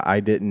things that I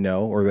didn't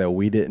know or that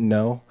we didn't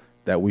know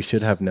that we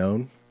should have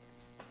known.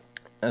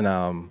 And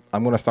I'm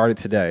gonna start it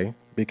today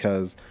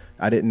because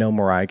I didn't know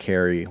Mariah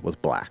Carey was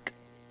black.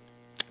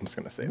 I'm just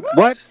gonna say that.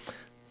 What?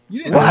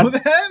 You didn't What? know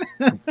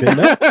that? Didn't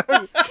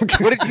know.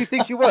 What did you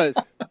think she was?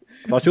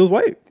 Thought she was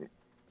white.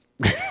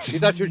 You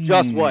thought she was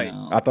just white.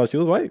 I thought she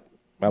was white.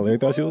 I literally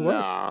thought she was white.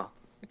 Nah.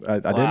 I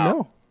didn't Wow.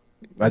 know.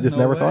 I just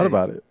No never thought way.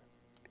 about it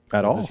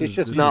at all. She's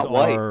just this not is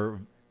white. Our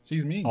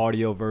She's me.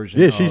 audio version.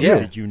 Yeah, of she's you.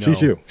 Did you know?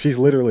 She's you. She's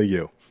literally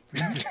you.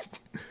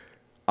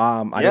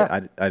 Yeah.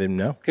 I didn't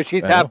know. Because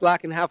she's I know. half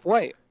black and half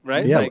white,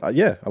 right? Yeah, Like,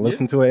 yeah. I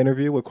listened to an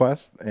interview with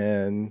Quest,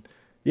 and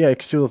yeah,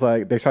 she was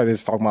like, they started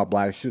just talking about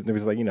black. She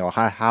was like,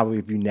 how have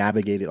you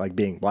navigated like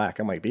being black?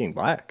 I'm like, being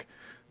black,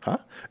 huh?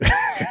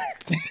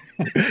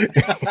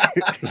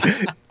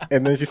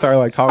 And then she started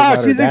like talking oh,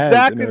 about she's her dad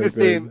exactly and the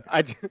everything.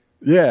 same.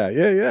 Yeah.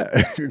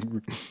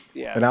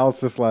 Yeah. And I was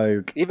just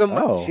like, Even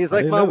she's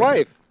like my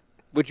wife.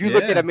 Would you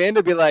look Yeah. at Amanda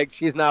and be like,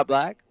 she's not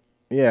black?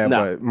 Yeah,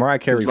 No. but Mariah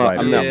Carey's not-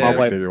 lighter I'm not my than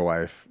wife. your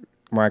wife.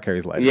 Mariah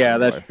Carey's lighter. Yeah,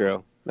 than your that's wife.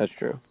 true. That's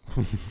true.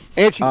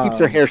 And she keeps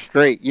her hair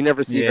straight. You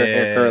never see her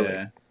hair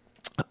curly.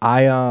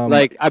 I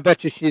Like, I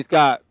bet you she's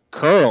got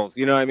curls.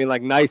 You know what I mean?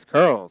 Like, nice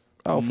curls.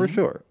 Oh, for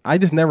sure. I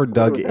just never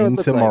dug would that look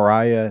into like?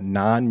 Mariah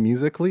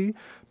non-musically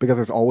because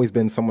there's always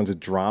been someone's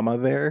drama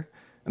there.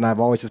 And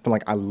I've always just been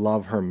like, I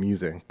love her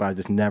music, but I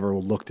just never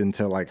looked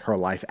into like her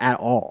life at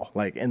all,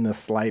 like in the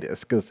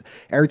slightest. Because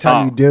every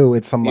time Oh, you do,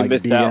 it's some you like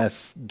missed out.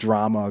 BS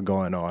drama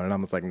going on. And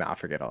I'm just like, nah,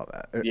 forget all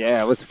that.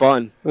 Yeah, it was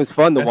fun. It was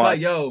fun to That's watch.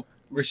 like, yo,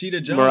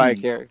 Rashida Jones. Mariah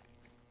Carey.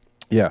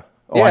 Yeah.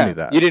 Oh, yeah. I knew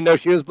that. You didn't know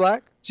she was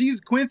black? She's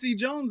Quincy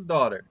Jones'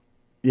 daughter.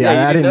 Yeah, Yeah, you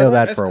I didn't didn't know know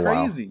that that? for a That's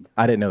while. crazy.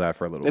 I didn't know that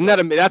for a little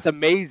Isn't bit. that's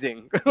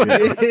amazing.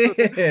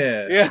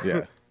 Yeah. yeah.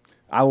 Yeah.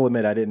 I will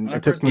admit I didn't. When I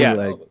It took first me Yeah.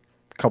 like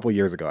a couple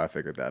years ago I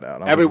figured that out. I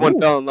was like, Everyone "Ooh,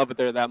 fell in love with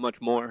her that much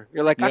more.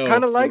 You're like, I Yo,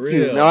 kind of for like you.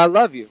 real. Now I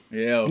love you.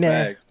 Yeah, Nah.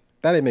 facts.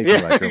 that didn't make me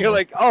Yeah, like her you're more."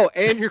 like, oh,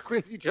 and you're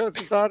Quincy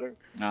Jones' daughter.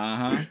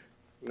 Uh-huh.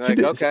 You're She like,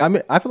 did- okay, I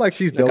mean, I feel like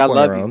she's Like, dope I on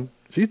love her you. own.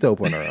 She's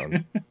dope on her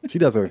own. She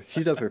does her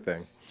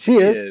thing. she She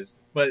is. is.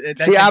 But that She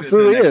takes it to the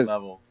absolutely next is.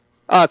 Level.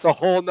 Oh, it's a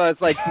whole. No,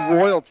 it's like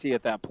royalty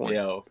at that point.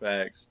 Yo,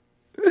 facts.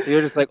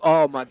 You're just like,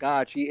 oh my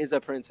god, she is a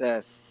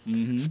princess.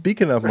 Mm-hmm.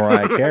 Speaking of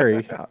Mariah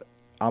Carey,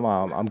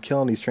 I'm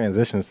killing these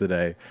transitions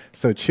today.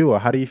 So Chua,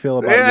 how do you feel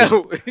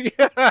about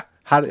Yeah.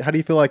 how do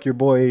you feel like your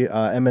boy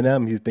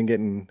Eminem? He's been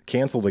getting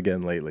canceled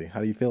again lately. How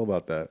do you feel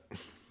about that?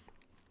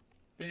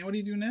 Man, what do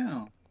you do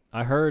now?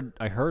 I heard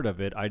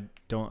of it. I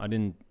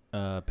didn't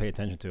pay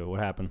attention to it. What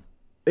happened?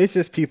 It's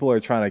just people are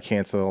trying to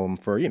cancel him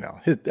for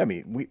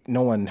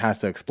no one has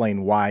to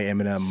explain why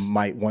Eminem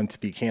might want to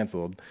be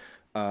canceled.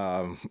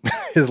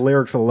 His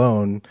lyrics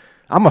alone,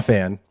 I'm a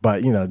fan,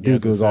 but I was dude gonna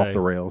goes off say. the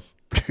rails.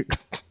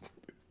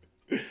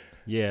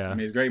 Yeah. I mean,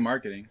 it's great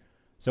marketing.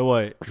 So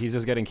what? He's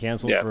just getting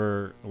canceled Yeah.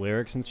 for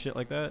lyrics and shit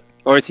like that?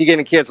 Or is he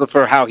getting canceled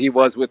for how he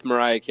was with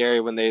Mariah Carey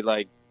when they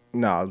like?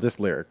 No, just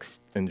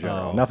lyrics in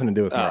general. Oh. Nothing to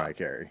do with Oh. Mariah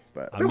Carey.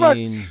 But I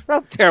mean,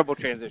 That's a terrible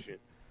transition.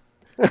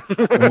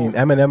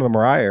 Eminem and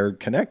Mariah are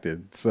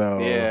connected. So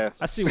Yeah.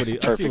 I see what he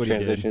Perfect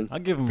transition. did. I'll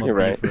give him a You're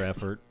B right. for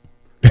effort.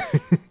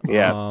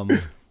 Yeah.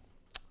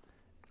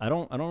 I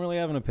don't really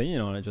have an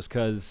opinion on it just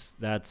because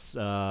that's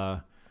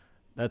a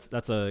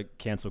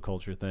cancel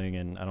culture thing,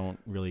 and I don't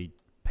really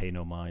pay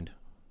no mind.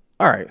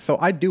 all right, so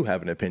I do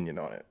have an opinion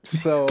on it.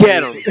 So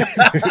Get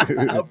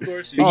him. Of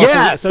course you Oh, do.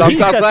 Yeah, so so he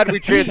I'm set- glad we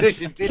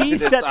transitioned into He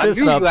this. set I this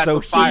knew you up had so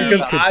some fire he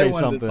about could it. I say wanted to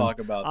something. talk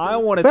about I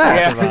this. want to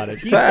Facts. talk about it.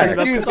 He Facts. set it up,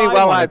 Excuse so me I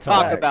while wanna I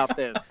talk Facts. about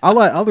this. I'll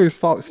let others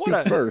speak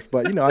What a- first,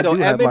 but I So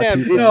do have my Eminem two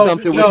did cents.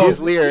 something no. with his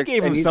He lyrics.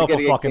 gave and he's himself a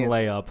gonna get fucking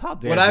canceled. layup. How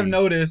dare What I've he?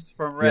 noticed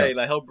from Ray, Yeah.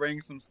 like he'll bring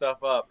some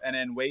stuff up and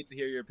then wait to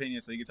hear your opinion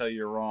so he can tell you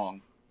you're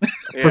wrong.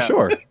 Yeah.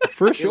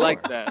 For He sure.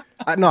 likes that.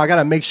 I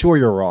gotta make sure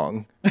you're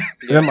wrong.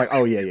 And I'm like,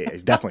 oh yeah, you're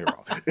definitely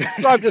wrong.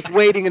 So I'm just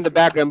waiting in the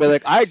background, be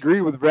like, I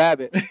agree with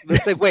Rabbit.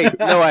 It's like, wait,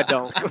 no, I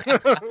don't.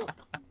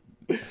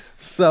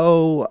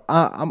 So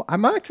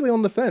I'm actually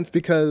on the fence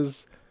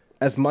because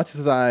as much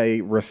as I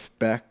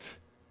respect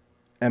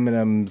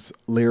Eminem's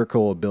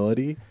lyrical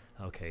ability,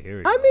 Okay, here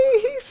we go. I mean,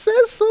 he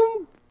says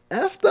some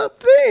effed up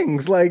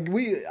things. Like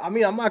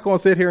I'm not gonna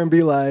sit here and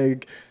be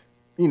like,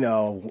 we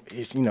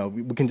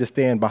can just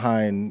stand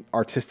behind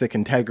artistic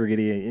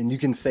integrity and you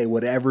can say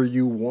whatever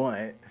you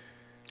want.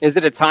 Is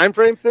it a time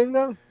frame thing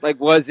though? Like,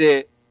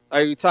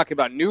 are you talking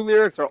about new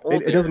lyrics or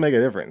old? It doesn't make a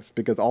difference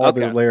because all of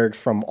his Okay.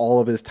 lyrics from all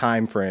of his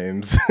time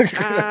frames.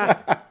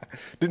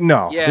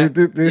 No, Yeah.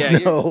 there's Yeah,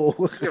 no.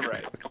 You're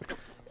right.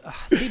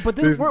 See, but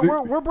There's-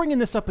 we're bringing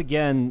this up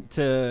again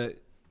to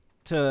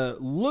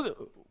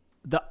look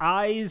the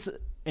eyes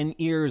and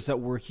ears that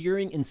we're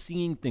hearing and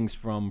seeing things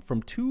from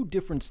two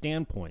different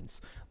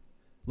standpoints.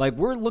 Like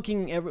we're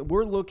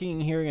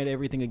hearing at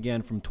everything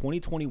again from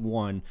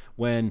 2021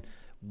 when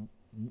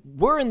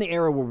we're in the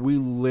era where we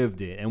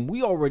lived it and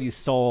we already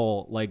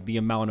saw like the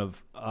amount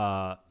of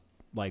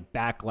like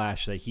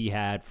backlash that he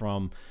had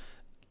from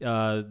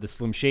the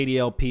Slim Shady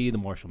LP, the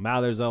Marshall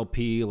Mathers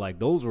LP. Like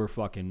those were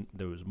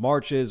there was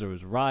marches, there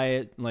was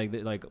riot. Like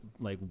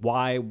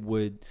why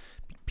would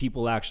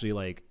people actually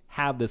like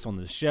have this on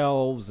the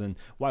shelves, and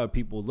why would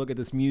people look at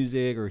this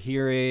music or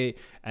hear it?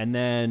 And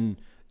then,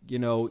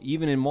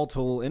 even in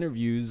multiple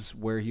interviews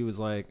where he was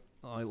like,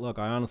 look,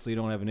 I honestly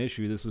don't have an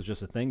issue. This was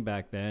just a thing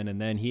back then.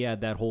 And then he had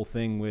that whole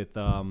thing with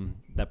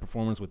that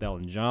performance with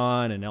Elton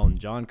John, and Elton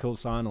John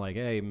co-signed like,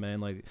 hey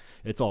man, like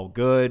it's all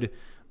good.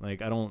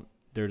 Like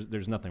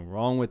there's nothing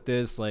wrong with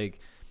this. Like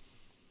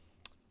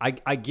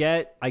I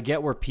get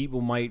where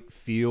people might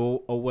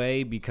feel a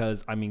way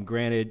because I mean,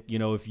 granted,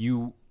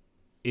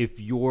 if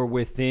you're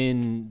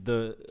within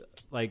the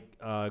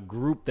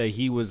group that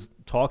he was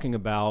talking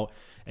about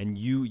and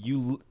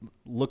you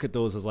look at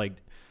those as like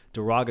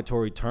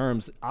derogatory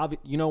terms,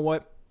 you know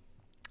what?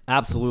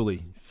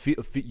 Absolutely.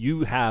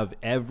 You have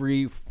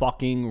every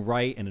fucking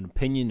right and an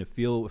opinion to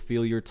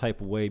feel your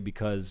type of way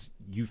because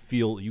you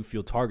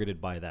feel targeted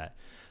by that.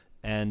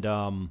 And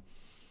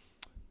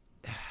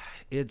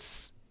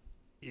it's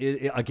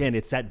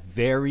that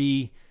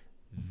very,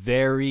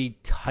 very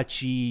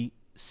touchy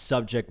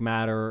subject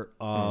matter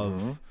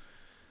of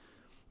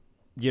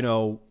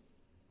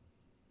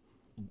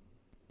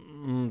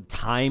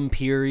time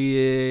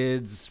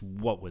periods,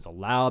 what was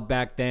allowed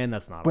back then,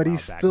 that's not But allowed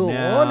he's back still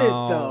now. on it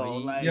though.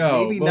 Like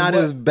maybe but not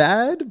what- as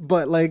bad,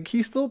 but like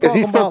he's still Because talking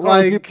he's still about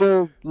calling like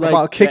people like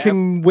about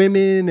kicking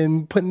women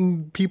and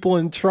putting people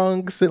in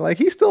trunks and like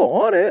he's still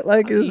on it.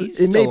 Like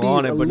He's it may still be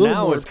on it, a but little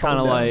now more it's kind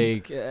of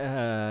toned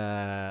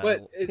down. like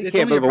But He it's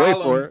can't only a move away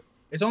problem. for it.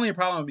 It's only a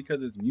problem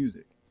because it's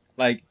music.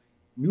 Like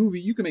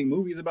you can make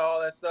movies about all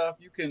that stuff.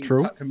 You can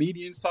True.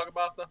 comedians talk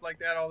about stuff like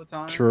that all the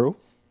time. True.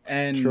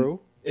 And True.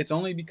 it's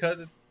only because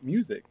it's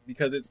music,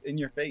 because it's in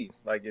your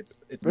face. Like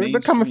it's They're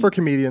coming for mainstream.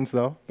 comedians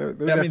though. They're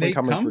definitely they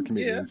coming come, for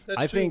comedians. Yeah,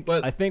 that's I true, think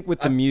but I think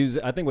with the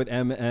music, I think with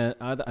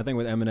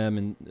Eminem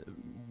and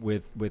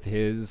with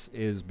his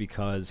is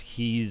because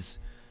he's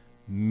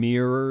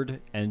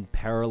mirrored and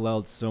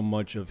paralleled so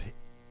much of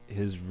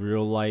his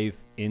real life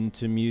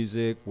into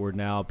music, where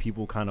now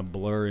people kind of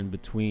blur in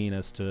between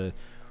as to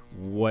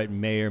what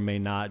may or may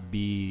not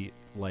be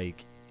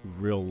like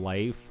real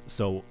life.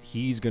 So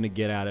he's gonna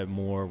get at it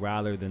more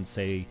rather than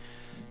say,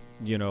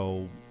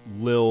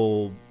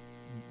 Lil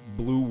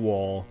Blue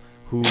Wall,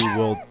 who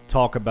will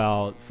talk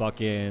about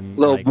fucking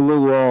Little like,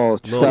 Blue Wall.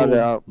 Shout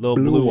out. Lil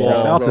Blue Blue Wall. Wall,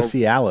 Shout out to Little-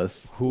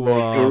 Cialis. who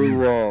Blue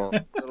Wall.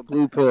 Little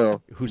Blue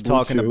Pill. who's Blue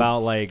talking Chew. about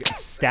like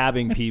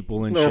stabbing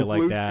people and No, shit like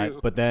Blue that. Chew.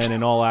 But then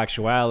in all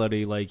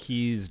actuality, like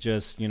he's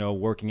just,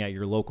 working at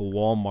your local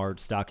Walmart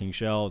stocking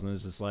shelves, and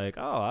it's just like,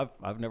 oh,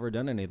 I've never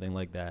done anything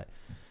like that.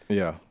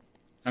 Yeah.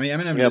 I mean,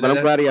 Eminem. Yeah, but I'm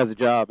that- glad he has a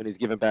job and he's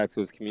giving back to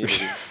his community.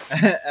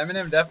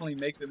 Eminem definitely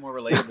makes it more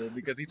relatable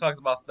because he talks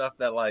about stuff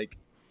that like,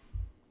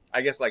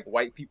 I guess like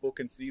white people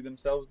can see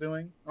themselves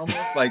doing almost.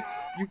 Like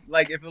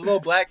if a little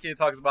black kid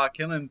talks about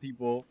killing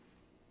people,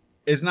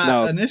 it's not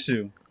No. an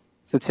issue.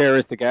 It's a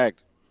terroristic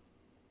act.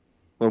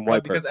 When But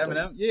white because person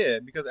does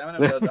Eminem, because Eminem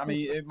does. I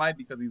mean, it might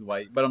be because he's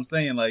white, but I'm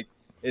saying like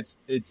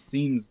it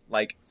seems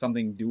like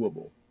something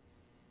doable.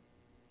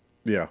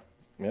 Yeah.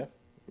 Yeah.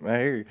 I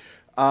hear you.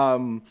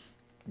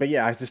 But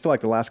yeah, I just feel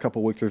like the last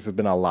couple of weeks there's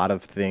been a lot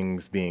of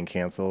things being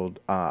canceled.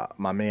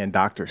 My man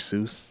Dr.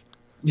 Seuss,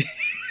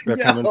 they're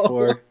Yo. coming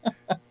for.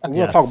 We're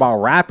Yes. gonna talk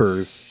about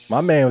rappers. My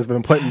man has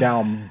been putting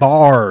down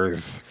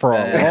bars for a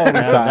long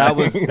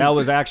time. that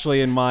was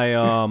actually in my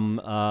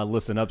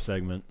listen up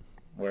segment.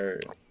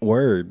 Word.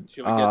 Word.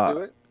 Should we get to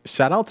it?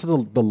 Shout out to the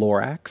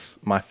Lorax,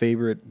 my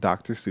favorite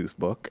Dr. Seuss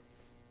book.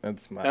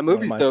 That's my That one of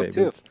movie's my dope, too.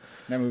 favorites.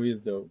 That movie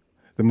is dope.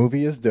 The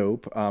movie is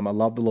dope. I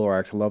love the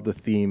Lorax. I love the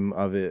theme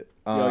of it.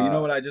 Yo, you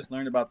know what I just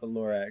learned about the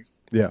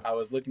Lorax? Yeah. I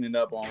was looking it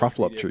up on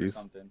Truffle up Wikipedia or trees.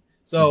 something.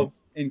 So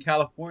in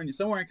California,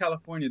 somewhere in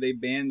California, they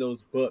banned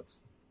those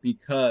books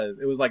because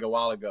it was like a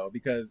while ago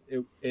because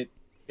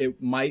it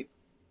it might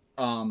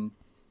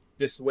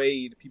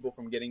dissuade people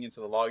from getting into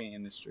the logging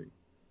industry.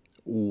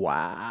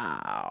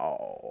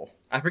 Wow.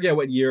 I forget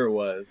what year it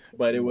was,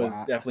 but it was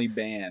Wow. definitely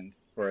banned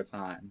for a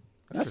time.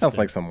 That sounds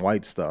like some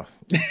white stuff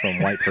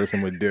some white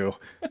person would do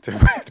to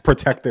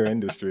protect their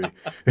industry.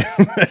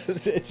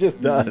 It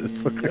just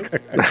does.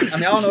 Yep. I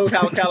mean, I don't know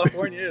how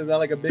California is. Is that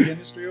like a big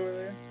industry over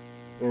there?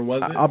 Or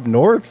was it? Up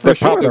north, for There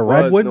sure. probably The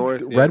was redwood,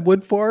 north, yeah.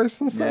 redwood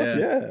forests and stuff.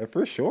 Yeah. Yeah,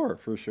 for sure,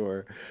 for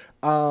sure.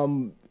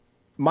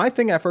 My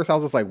thing at first, I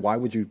was just like, why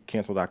would you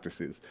cancel Dr.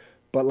 Seuss?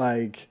 But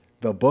like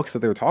the books that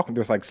they were talking,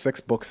 there's like 6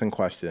 books in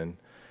question,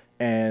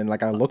 and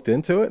like I looked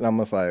into it, and I'm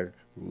just like,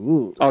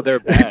 ooh. Oh, they're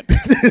bad.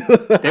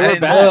 I They were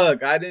didn't bad.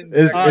 look. I didn't.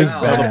 It's- check it it's out.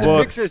 So the bad.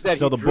 books- pictures that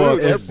so he the drew,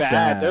 books- they're It's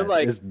bad. They're bad.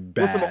 like It's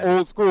there's some bad.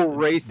 old school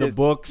racist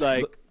books-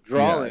 like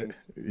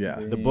drawings. Yeah.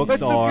 The Yeah. books But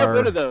so get are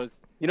rid of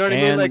those. You know what I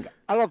mean? and- Like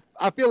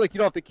I feel like you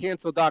don't have to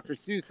cancel Dr.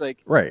 Seuss. Like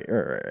Right,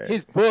 right.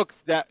 his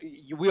books that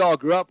we all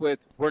grew up with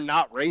were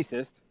not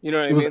racist. You know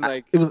what I It was, mean?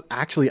 Like it was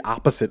actually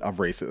opposite of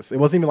racist. It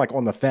wasn't even like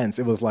on the fence.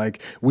 It was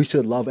like we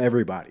should love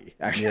everybody.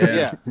 Actually,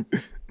 yeah.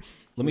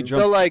 let me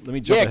jump. So like let me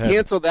jump yeah, ahead.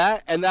 cancel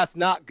that, and that's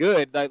not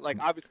good. Like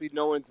obviously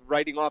no one's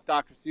writing off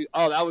Dr. Seuss.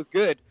 Oh, that was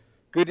good.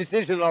 Good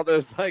decision. All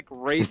those like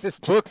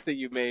racist books that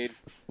you made.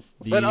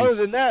 But other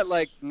than that,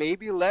 like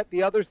maybe let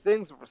the other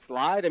things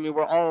slide. I mean,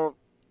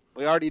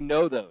 we already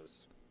know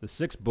those. The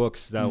 6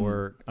 books that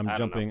were I'm I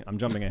don't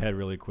jumping ahead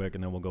really quick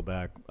and then we'll go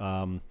back.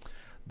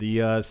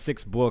 The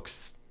 6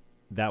 books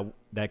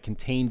that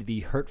contained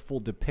the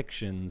hurtful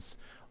depictions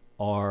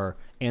are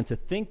And to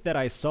Think That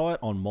I Saw It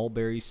on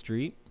Mulberry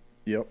Street,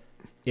 Yep.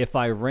 If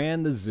I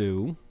Ran the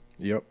Zoo,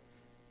 Yep.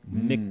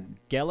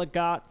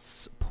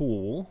 McGilligot's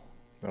Pool.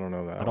 I don't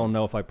know that. I don't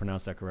know if I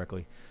pronounced that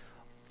correctly.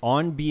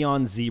 On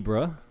Beyond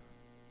Zebra,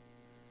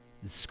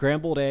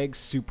 Scrambled Egg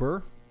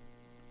Super,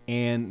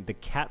 and The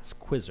Cat's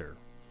Quizzer.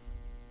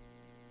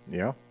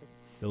 Yeah.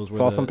 Those were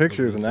Saw the- some those were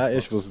pictures the and 6 that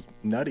ish books. was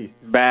nutty.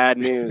 Bad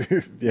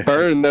news. Yeah.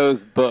 Burn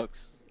those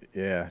books.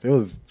 Yeah. It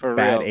was For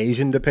bad real.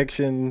 Asian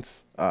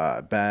depictions,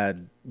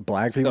 bad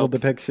black people So-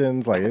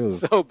 depictions. Like it was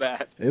So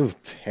bad. it was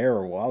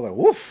terrible. I was like,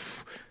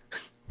 woof.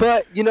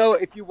 But you know,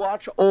 if you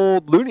watch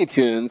old Looney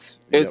Tunes,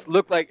 Yep. it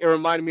looked like it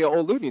reminded me of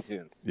old Looney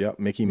Tunes. Yep.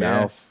 Mickey Yeah.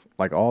 Mouse,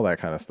 like all that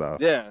kind of stuff.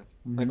 Yeah,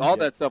 like all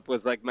Yeah. that stuff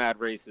was like mad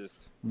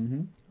racist, Mhm.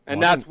 and Well,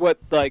 I that's what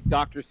like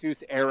Dr.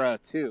 Seuss era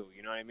too.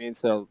 You know what I mean?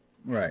 So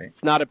Right.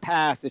 it's not a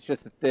past; it's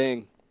just a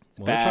thing. It's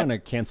Well, they're bad. trying to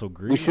cancel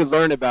Greece. We should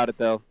learn about it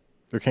though.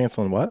 They're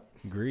canceling what?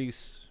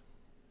 Greece.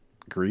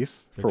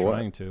 Grease? They're For what?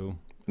 trying to.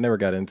 Never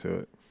got into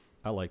it.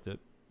 I liked it.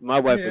 My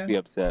wife Yeah. would be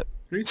upset.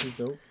 Grease is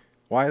dope.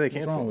 Why are they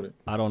What's wrong with canceling?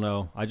 it? I don't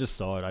know. I just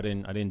saw it. I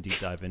didn't deep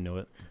dive into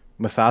it.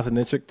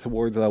 Misogynistic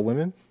towards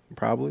women?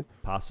 Probably.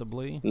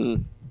 Possibly.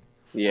 Mm.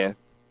 Yeah,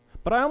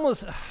 But I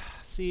almost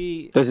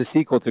see. there's a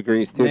sequel to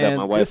Grease too that Man,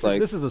 my wife this, likes.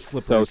 this is a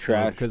slippery so slope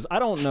trash. because I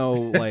don't know.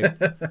 Like,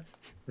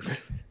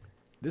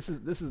 this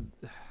is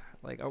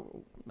like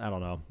I don't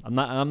know. I'm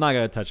not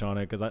gonna touch on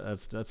it because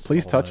that's just a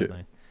Please whole touch other it.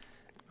 thing.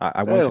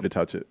 I want Ew. you to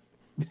touch it.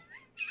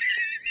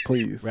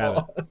 Please.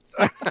 Rabbit.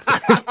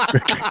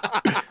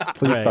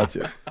 Please Right. touch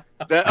it.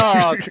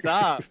 Oh,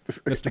 stop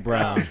Mr.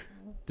 Brown,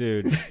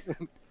 dude,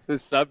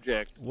 this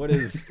subject. what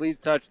is? Please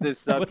touch this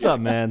subject. What's up,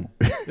 man?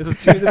 This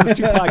is two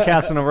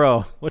podcasts in a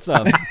row. What's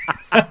up?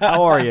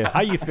 How are you?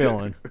 How you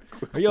feeling?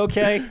 Are you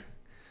okay?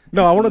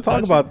 No, I want to talk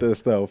touch about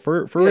this though.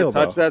 For Yeah, real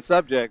touch though. that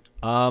subject.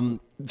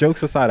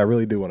 Jokes aside, I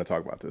really do want to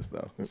talk about this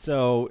though.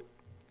 So,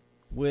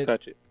 with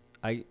Touch it.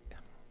 I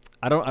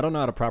don't know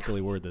how to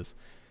properly word this.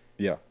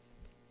 Yeah.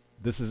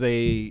 This is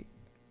a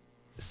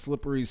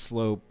slippery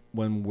slope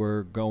when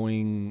we're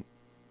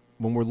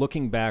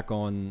looking back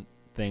on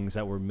things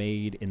that were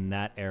made in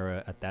that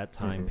era at that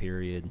time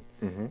period,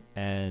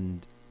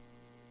 and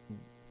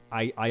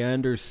I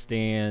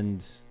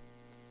understand,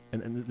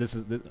 and this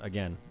is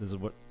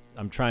what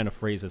I'm trying to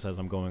phrase this as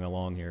I'm going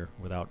along here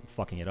without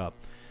fucking it up.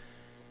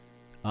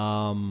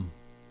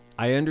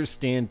 I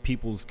understand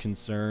people's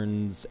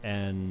concerns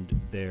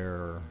and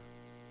their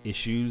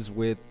issues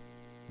with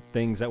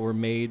things that were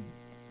made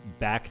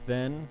back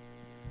then,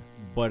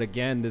 but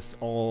again, this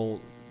all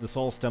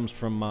stems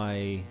from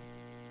my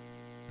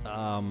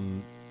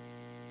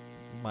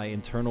my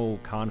internal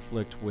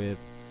conflict with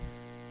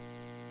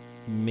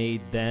made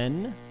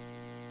then,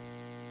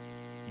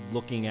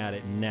 looking at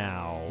it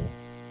now.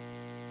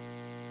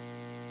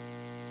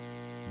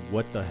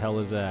 What the hell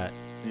is that?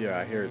 Yeah,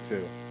 I hear it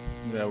too.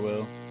 Yeah,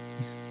 Will.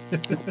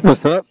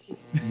 What's up?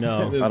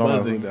 No. There's I don't know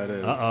buzzing. who that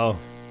is. Uh-oh.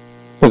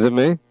 Was it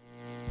me?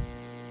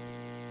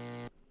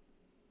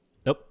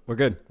 Nope, we're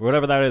good.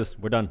 Whatever that is,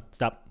 we're done.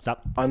 Stop. It's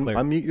clear.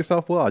 Unmute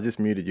yourself, Will. I just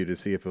muted you to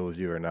see if it was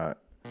you or not.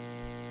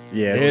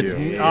 Yeah, It's you.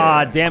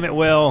 Yeah. damn it,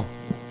 Will.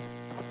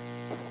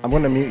 I'm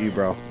gonna mute you,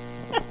 bro.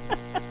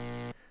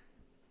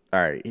 All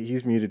right,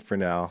 he's muted for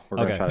now. We're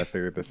Okay. gonna try to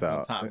figure this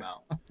out.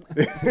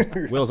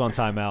 Timeout. Will's on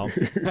timeout.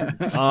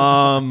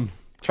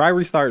 Try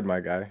restart, my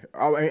guy.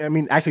 Oh, I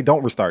mean, actually,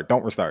 don't restart.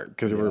 Don't restart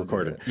because we're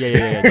recording.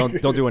 Yeah.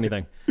 Don't do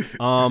anything.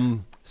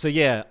 So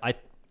yeah,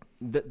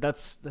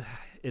 that's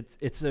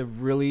it's a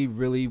really,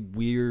 really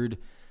weird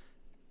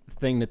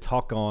thing to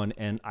talk on,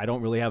 and I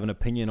don't really have an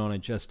opinion on it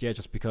just yet,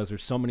 just because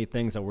there's so many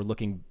things that we're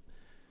looking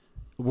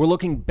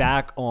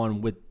back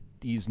on with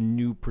these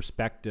new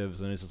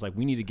perspectives, and it's just like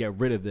we need to get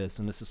rid of this,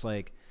 and it's just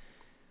like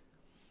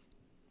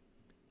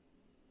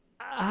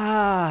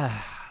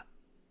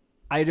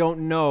I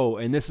don't know,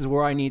 and this is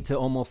where I need to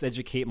almost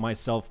educate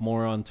myself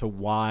more onto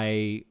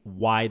why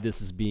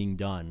this is being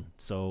done.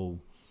 So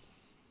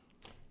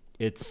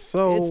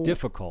it's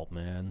difficult,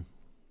 man.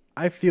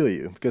 I feel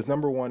you, because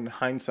number one,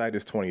 hindsight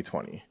is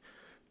 2020.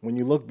 When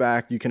you look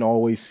back, you can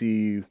always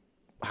see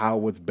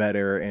how it's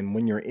better, and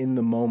when you're in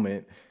the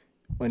moment,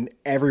 when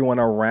everyone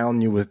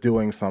around you is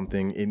doing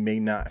something, it may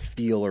not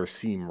feel or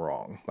seem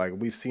wrong. Like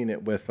we've seen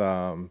it with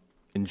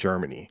in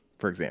Germany,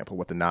 for example,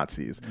 with the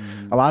Nazis.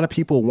 A lot of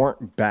people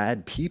weren't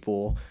bad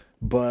people,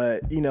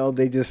 but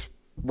they just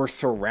were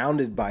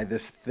surrounded by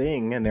this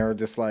thing, and they were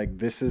just like,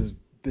 this is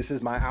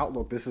my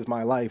outlook, this is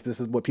my life, this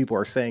is what people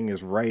are saying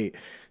is right.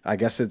 I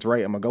guess it's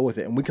right. I'm gonna go with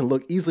it. And we can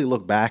easily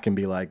look back and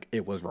be like,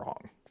 it was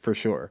wrong for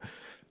sure.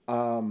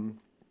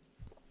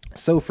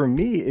 So for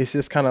me, it's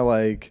just kind of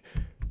like,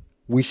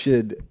 we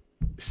should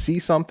see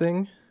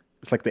something.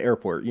 It's like the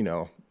airport,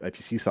 if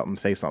you see something,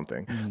 say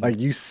something. Like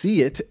you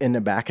see it in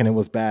the back and it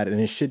was bad, and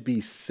it should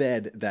be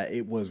said that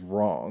it was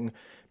wrong.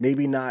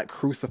 Maybe not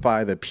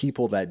crucify the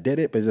people that did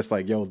it, but just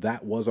like, yo,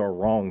 that was a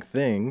wrong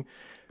thing.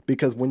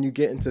 Because when you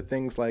get into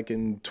things like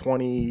in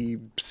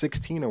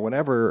 2016 or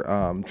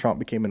whenever Trump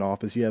became in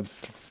office, you have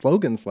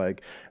slogans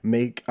like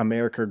 "Make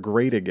America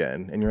Great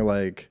Again," and you're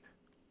like,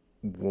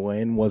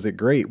 when was it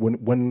great?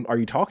 When are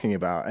you talking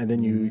about? And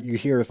then you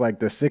hear it's like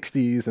the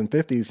 60s and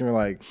 50s, and you're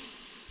like,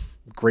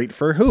 great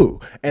for who?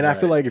 And right. I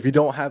feel like if you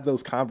don't have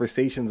those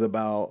conversations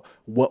about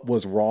what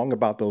was wrong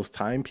about those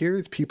time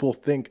periods, people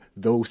think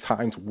those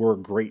times were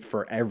great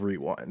for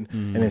everyone.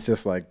 And it's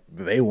just like,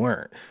 they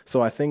weren't.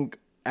 So I think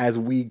as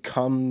we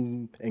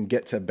come and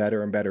get to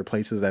better and better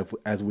places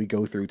as we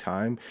go through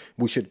time,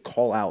 we should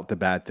call out the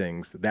bad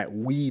things that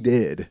we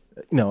did,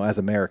 as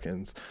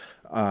Americans.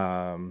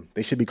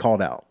 They should be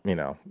called out,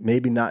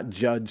 maybe not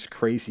judged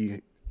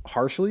crazy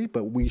harshly,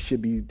 but we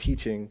should be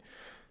teaching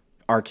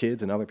our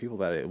kids and other people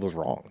that it was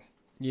wrong.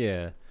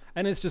 Yeah.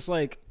 And it's just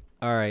like,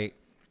 all right,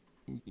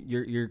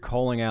 you're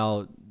calling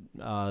out,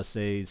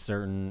 say,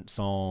 certain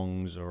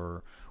songs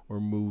or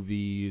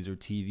movies or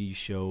TV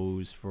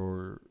shows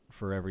for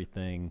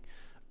everything.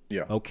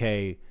 Yeah.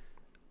 Okay.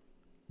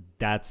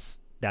 That's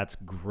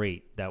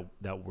great that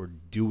we're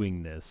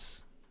doing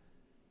this.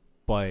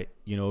 But,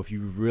 if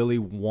you really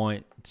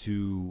want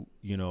to,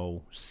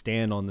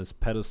 stand on this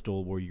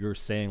pedestal where you're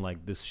saying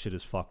like this shit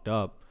is fucked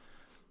up,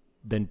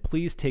 then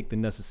please take the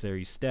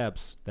necessary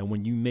steps that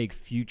when you make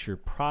future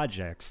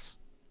projects,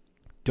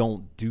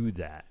 don't do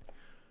that.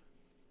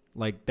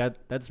 Like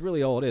that's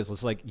really all it is.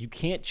 It's like you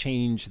can't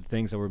change the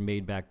things that were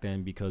made back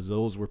then because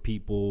those were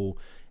people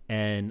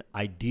and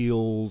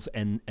ideals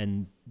and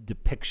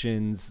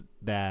depictions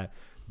that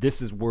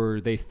this is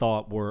where they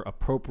thought were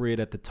appropriate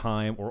at the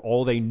time or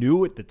all they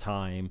knew at the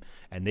time,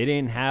 and they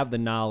didn't have the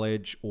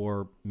knowledge,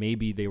 or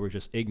maybe they were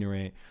just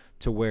ignorant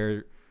to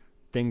where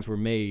things were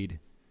made.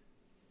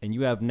 And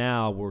you have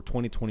now, we're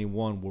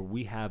 2021, where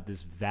we have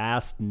this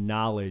vast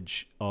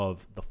knowledge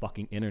of the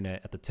fucking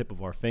internet at the tip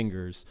of our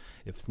fingers.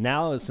 If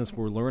now, since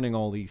we're learning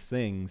all these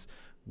things,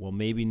 well,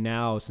 maybe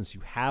now, since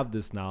you have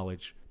this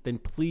knowledge, then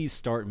please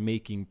start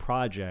making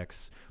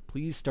projects.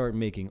 Please start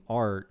making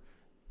art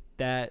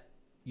that,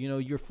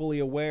 you're fully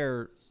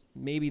aware,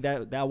 maybe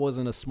that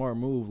wasn't a smart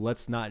move.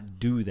 Let's not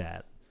do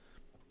that.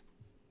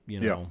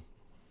 Yeah,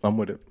 I'm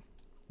with it.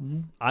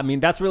 I mean,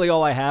 that's really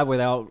all I have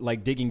without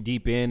like digging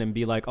deep in and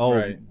be like, oh,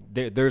 Right.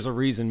 there's a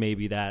reason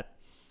maybe that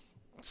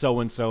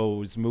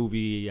so-and-so's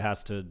movie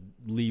has to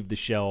leave the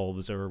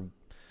shelves, or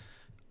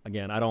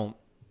again, I don't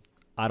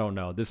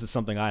know. This is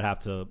something I'd have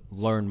to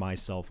learn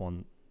myself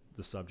on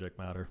the subject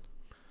matter.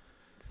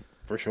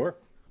 For sure.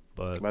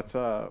 But Let's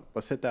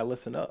hit that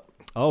listen up.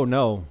 oh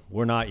no,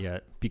 we're not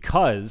yet,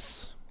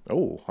 because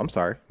Oh, I'm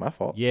sorry. My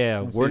fault. yeah,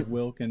 We'll see we're if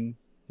Will can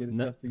get his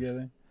No. stuff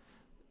together.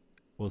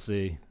 we'll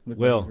see. Look like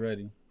Will, he's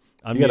ready.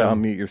 You gotta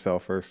unmute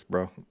yourself first,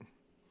 bro.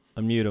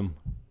 unmute him.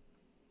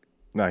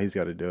 Nah, he's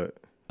got to do it.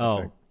 I Oh,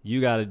 think.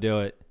 you got to do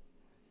it.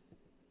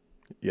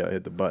 You gotta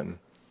hit the button.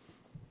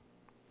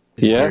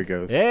 Yeah. There he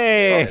goes.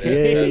 Hey,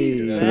 Hey.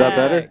 Is that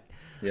better?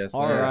 Yes.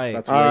 All sir. right.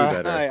 That's way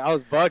better. I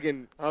was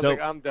bugging. I was So-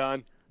 like, I'm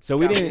done. So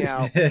we Count me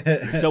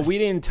didn't. out. So we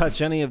didn't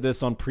touch any of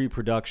this on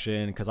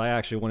pre-production because I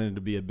actually wanted it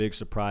to be a big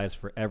surprise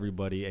for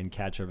everybody and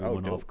catch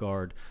everyone dope. off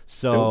guard.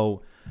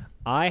 So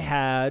I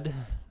had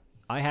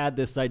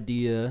this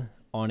idea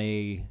on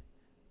a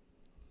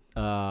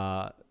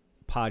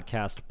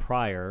podcast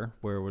prior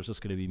where it was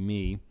just going to be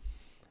me,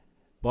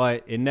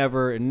 but it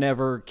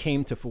never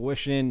came to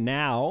fruition.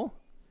 Now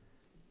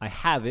I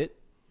have it.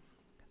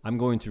 I'm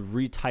going to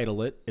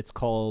retitle it. It's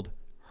called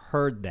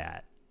Heard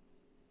That.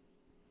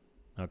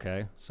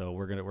 Okay, so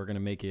we're gonna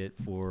make it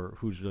for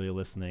who's really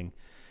listening.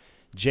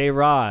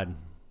 J-Rod,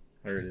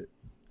 Heard it.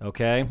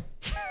 okay?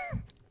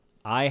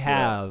 I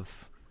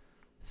have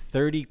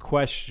 30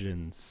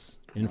 questions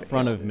in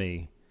front of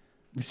me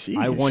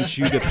I want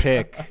you to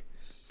pick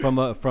from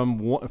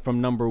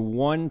number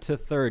 1 to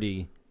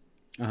 30,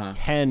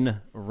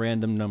 10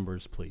 random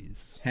numbers,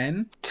 please.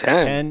 10?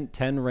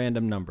 10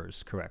 random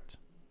numbers, correct.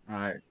 All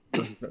right.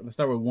 Let's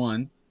start with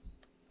 1.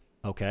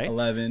 Okay.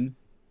 11.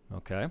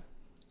 Okay.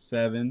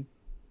 7.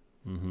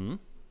 Mm-hmm.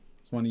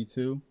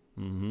 22.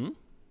 Mm-hmm.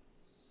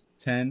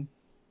 10.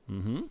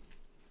 Mm-hmm.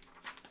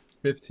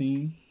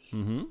 15.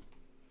 Mm-hmm.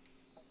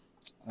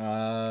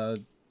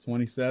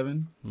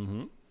 27.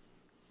 Mm-hmm.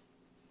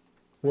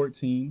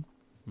 14.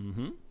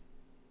 Mm-hmm.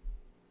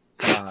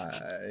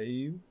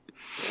 5.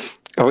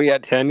 Are we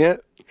at 10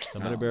 yet?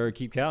 Somebody better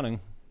keep counting.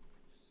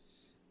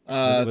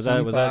 Was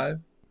that 25?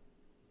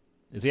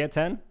 Is he at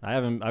 10?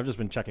 I've just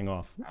been checking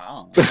off. I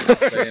don't know.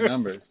 Saying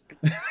numbers.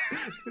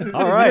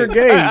 All right. Your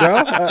game,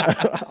 bro.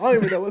 I don't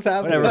even know what's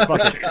happening. Whatever,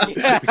 fuck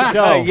it.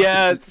 So,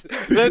 Yes.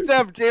 Let's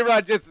have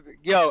J-Rod just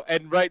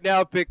and right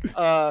now pick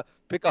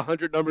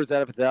 100 numbers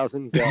out of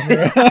 1,000. Go. all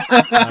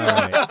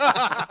right.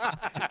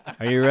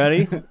 Are you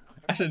ready?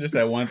 I should have just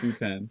said 1 through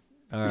 10.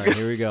 All right,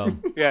 here we go.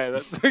 Yeah,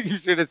 that's what you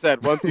should have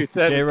said. 1 through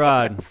 10.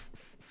 J-Rod,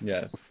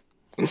 Yes.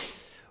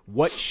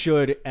 what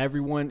should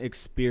everyone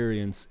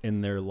experience in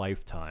their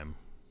lifetime?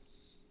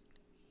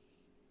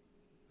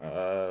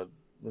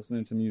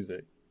 Listening to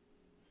music.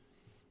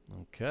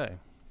 Okay.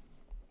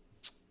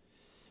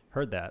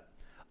 Heard that.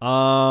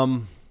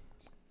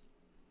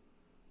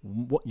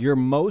 What your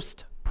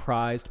most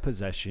prized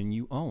possession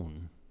you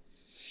own?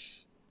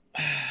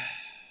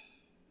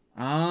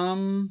 I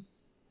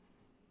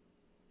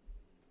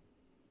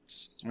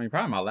mean,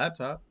 probably my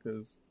laptop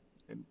because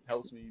it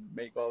helps me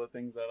make all the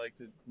things I like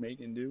to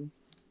make and do.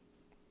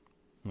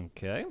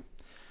 Okay.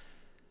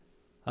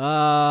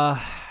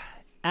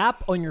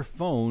 App on your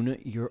phone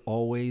you're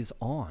always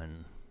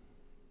on.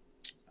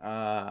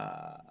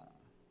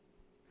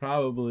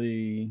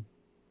 Probably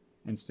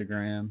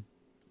Instagram.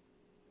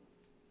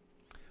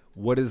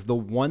 What is the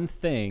one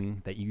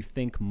thing that you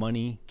think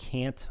money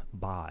can't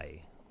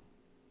buy?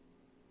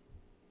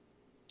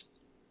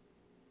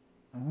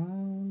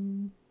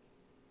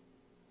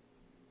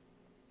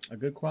 A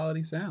good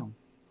quality sound.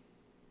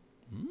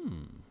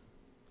 You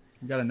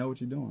gotta know what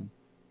you're doing.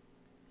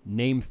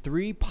 Name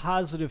 3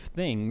 positive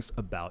things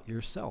about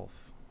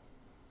yourself.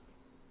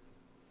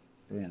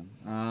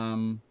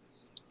 Damn.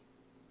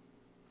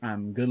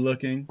 I'm good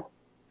looking.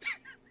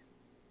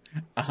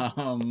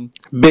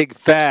 Big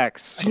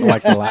facts. I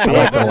like the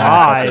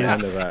Lies.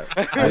 end of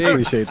that. I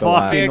appreciate the fucking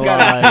lie. Man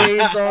got lies. his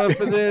chains on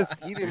for this.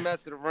 He didn't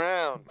mess it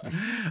around.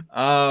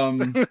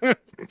 I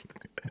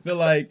feel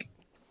like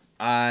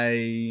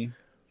I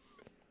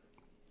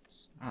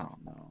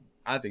don't know.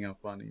 I think I'm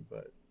funny,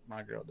 but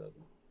my girl doesn't.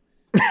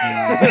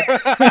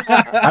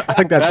 I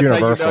think that's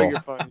universal. How you know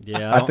you're funny.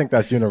 Yeah, I think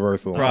that's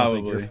universal. I don't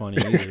think you're funny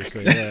either.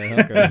 So yeah,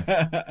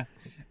 okay.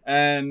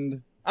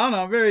 And I don't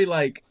know. I'm very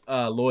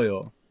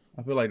loyal.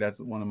 I feel like that's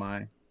one of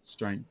my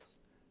strengths.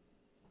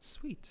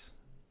 Sweet.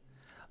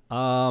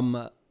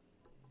 What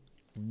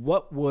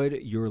would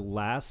you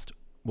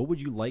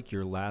like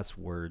your last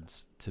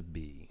words to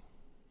be?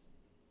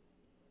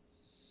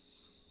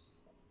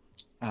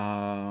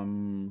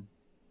 Tell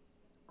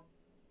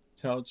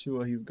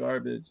Chua he's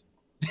garbage.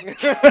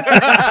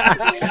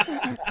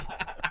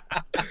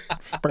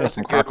 Spread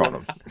some crack on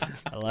him.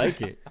 I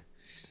like it.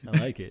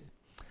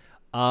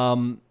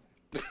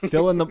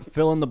 Fill in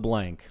the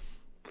blank.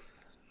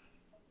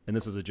 And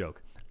this is a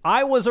joke.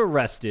 I was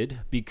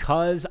arrested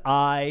because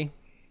I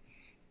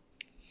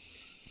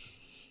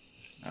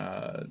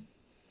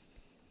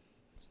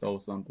stole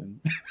something.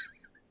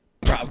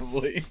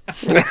 Probably.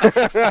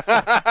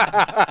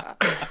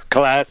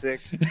 Classic.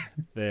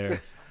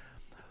 there.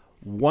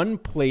 One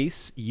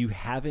place you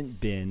haven't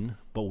been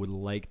but would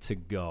like to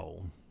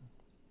go.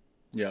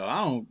 Yo, I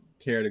don't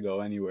care to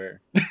go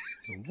anywhere.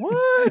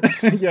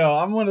 What? Yo,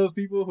 I'm one of those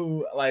people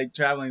who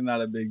traveling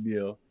not a big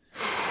deal.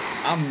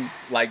 I'm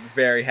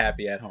very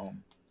happy at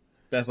home.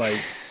 That's one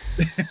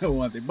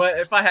thing. But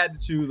if I had to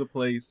choose a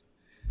place,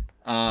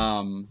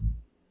 that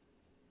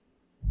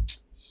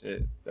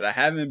I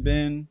haven't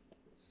been,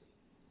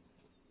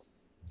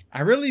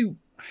 I really,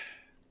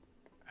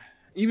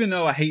 even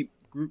though I hate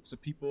groups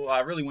of people,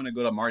 I really want to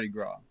go to Mardi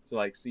Gras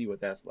to see what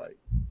that's like.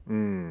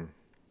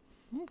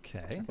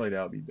 Okay. I feel like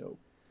that would be dope.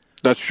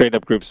 Not straight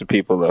up groups of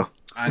people though.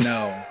 I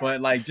know,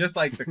 but just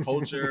the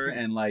culture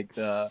and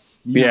the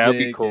music it'd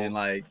be cool.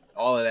 and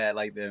all of that,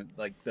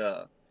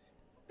 the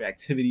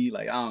activity,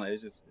 I don't know,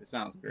 it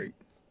sounds great.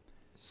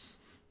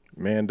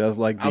 Man does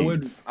like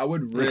beats. I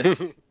would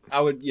risk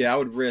I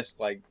would risk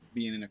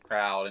being in a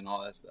crowd and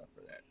all that stuff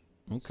for that.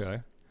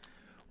 Okay.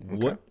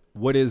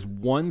 What is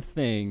one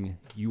thing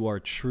you are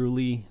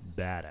truly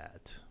bad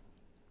at?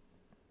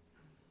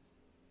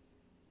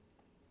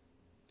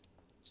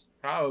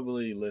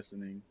 Probably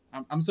listening.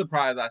 I'm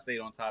surprised I stayed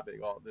on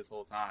topic this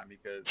whole time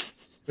because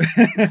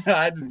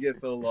I just get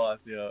so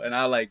lost, and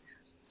I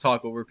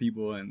talk over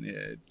people and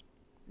it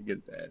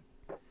gets bad.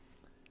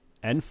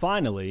 And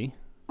finally,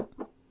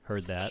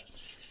 heard that.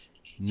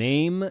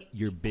 Name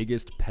your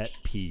biggest pet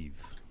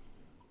peeve.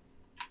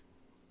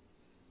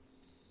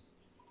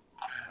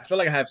 feel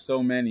like I have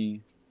so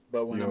many,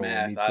 but when Yo, I'm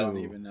asked, me I don't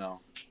too. even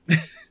know.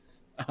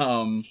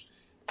 um,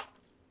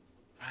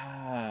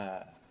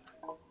 ah,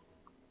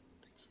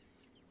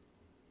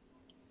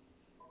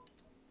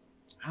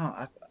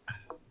 I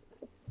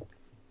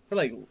feel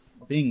like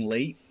being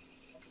late,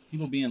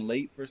 people being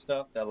late for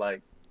stuff that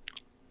like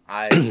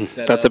I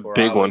set That's a up or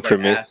big I one was, for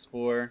like, me. asked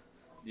for.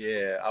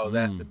 Yeah, I was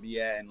asked to be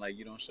at, and like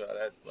you don't show.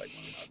 That's like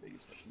one of my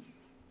biggest pet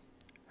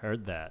peeves.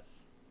 Heard that.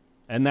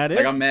 And that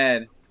Like it? I'm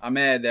mad. I'm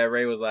mad that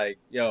Ray was like,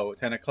 "Yo,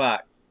 10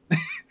 o'clock,"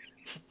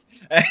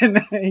 and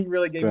he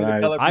really gave me Then the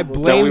I- color. I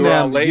people blame we were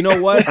all them. late. You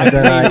know what? I And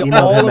then I blamed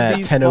emailed all him of at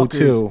these 10:02.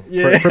 fuckers.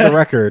 Yeah. For the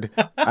record,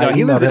 I No,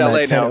 he emailed lives in him LA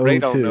at now. Ray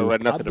don't 10:02. know I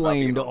nothing about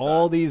being blamed on time.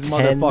 all these 10:02.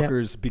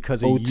 motherfuckers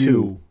because of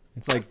you.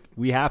 It's like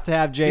we have to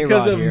have J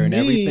Because Rod of here, and me.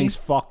 everything's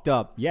fucked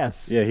up.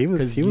 Yes, Yeah, he was-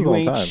 because he was you on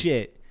ain't time.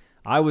 shit.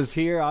 I was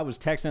here. I was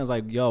texting. I was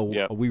like, "Yo,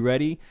 Yep. are we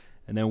ready?"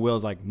 And then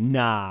Will's like,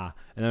 "Nah."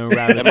 And then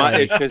Rabbit's And my,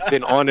 like, it's just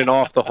been on and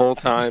off the whole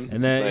time.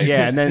 and then Like,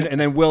 yeah, and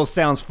then Will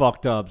sounds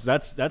fucked up. So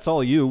that's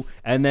all you.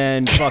 And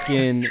then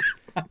fucking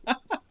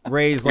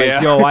Ray's like,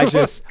 Yeah. "Yo, I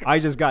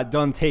just got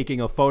done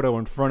taking a photo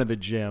in front of the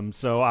gym,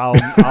 so I'll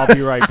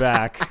be right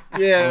back."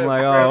 Yeah, I'm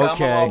like, bro, "Oh, I'm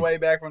okay." on my way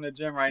back from the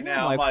gym right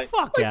now. I'm I'm like,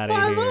 like, fuck outta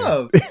five here.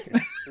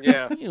 up.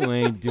 yeah. You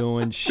ain't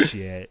doing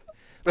shit.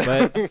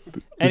 But The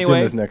gym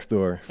anyway, is next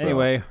door. So.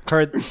 anyway,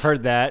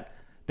 heard that.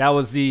 That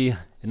was the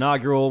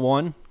inaugural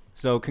one.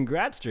 So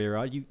congrats,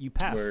 J-Rod. You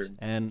passed. Word.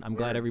 And I'm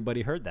glad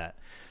everybody heard that.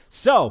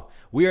 So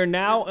we are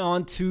now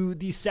on to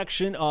the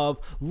section of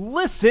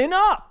Listen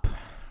Up.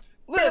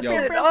 Yo,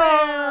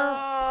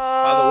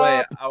 by the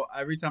way,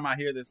 every time I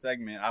hear this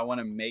segment, I want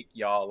to make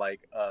y'all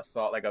like a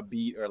song, like a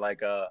beat or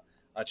like a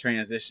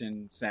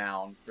transition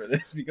sound for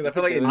this because I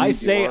feel like it I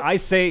needs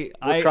I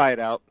We'll try it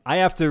out. I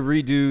have to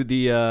redo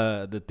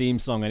the theme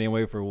song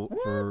anyway for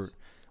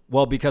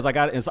well, because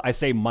I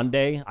say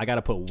Monday, I got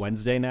to put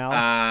Wednesday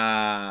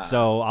now.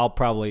 So I'll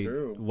probably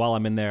True. while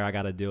I'm in there, I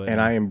got to do it. And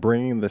I am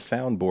bringing the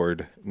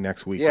soundboard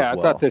next week. Yeah, as I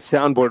well. thought the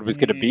soundboard was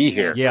going to be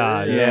here.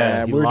 yeah,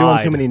 Yeah, he we were doing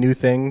lied. too many new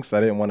things.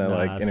 I didn't want to Nah,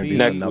 like see, introduce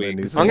Next another week.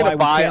 new This is I'm thing. gonna why we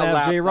buy can't a have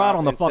laptop J-Rod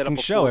on the and set up fucking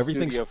a show. full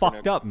Everything's studio for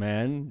fucked him. up,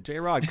 man.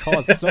 J-Rod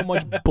caused so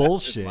much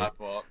bullshit. my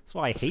fault. That's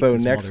why I hate So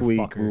this next week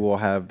motherfucker. we will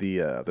have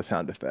the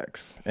sound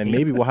effects, and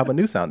maybe we'll have a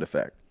new sound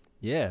effect.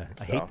 Yeah,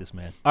 I So. hate this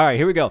man. All right,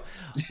 here we go.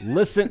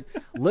 Listen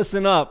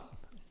up.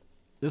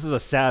 This is a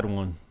sad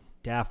one.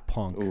 Daft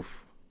Punk.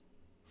 Oof.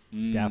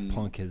 Daft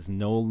Punk is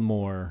no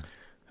more.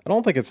 I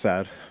don't think it's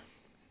sad.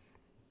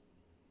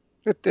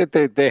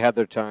 They had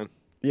their time.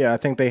 Yeah, I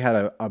think they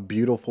had a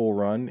beautiful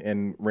run,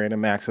 and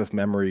Random Access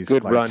Memories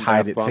Good like run,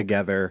 tied Daft it Punk.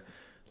 together,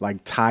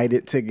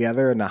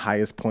 in the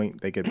highest point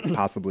they could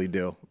possibly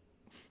do.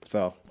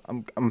 So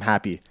I'm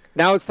happy.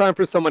 Now it's time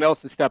for someone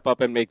else to step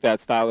up and make that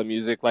style of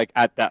music like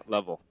at that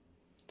level.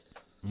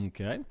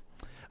 Okay. Which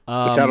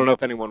I don't Um, know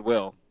if anyone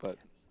will, but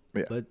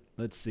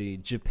let's see.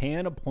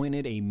 Japan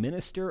appointed a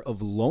minister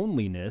of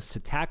loneliness to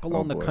tackle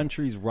on the boy.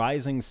 country's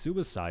rising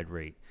suicide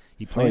rate.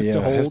 He plans to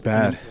that's hold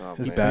bad. Oh, That's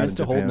man. bad plans in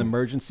to hold an Japan.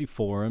 emergency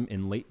forum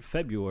in late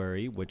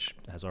February, which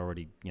has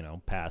already,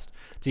 passed,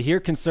 to hear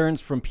concerns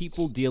from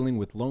people dealing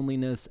with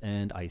loneliness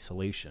and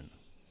isolation.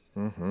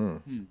 Mm-hmm.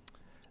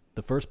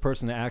 The first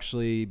person to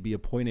actually be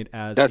appointed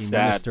as That's a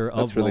sad. minister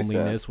That's of really sad.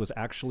 loneliness was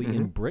actually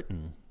in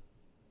Britain.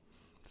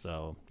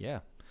 So,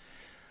 yeah.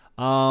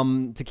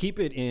 To keep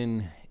it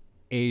in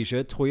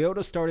Asia,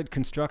 Toyota started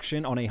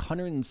construction on a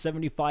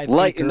 175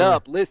 lighten acre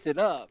up, listen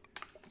up.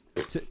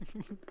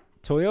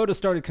 Toyota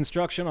started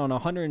construction on a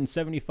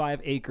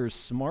 175-acre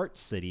smart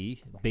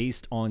city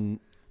based in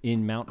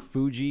Mount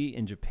Fuji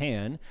in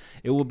Japan.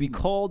 It will be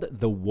called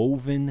the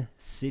Woven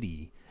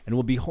City and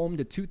will be home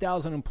to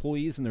 2,000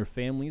 employees and their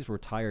families,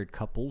 retired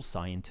couples,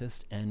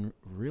 scientists, and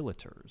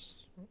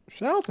realtors.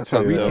 Shout out to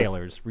sounds Toyota. dope.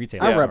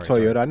 Retailers. I rep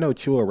sorry. Toyota. I know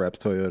Chua reps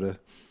Toyota.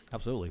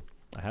 Absolutely.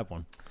 I have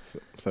one.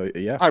 So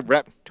yeah, I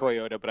rep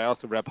Toyota, but I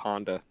also rep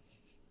Honda.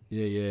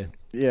 Yeah.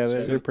 yeah,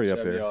 they're pretty up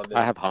Chevy there. all day.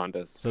 I have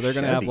Hondas. So they're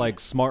going to have Chevy. like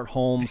smart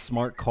homes,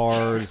 smart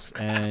cars,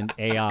 and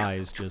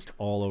AIs just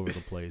all over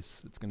the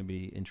place. It's going to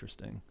be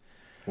interesting.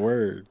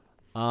 Word.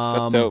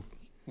 That's dope.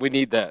 We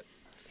need that.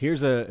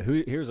 Here's a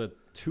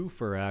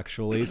twofer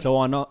actually. So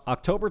on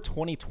October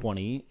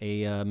 2020,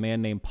 a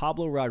man named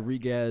Pablo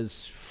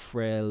Rodriguez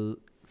Fraile,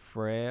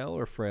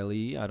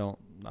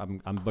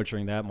 I'm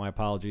butchering that. My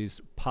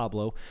apologies,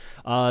 Pablo.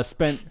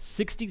 Spent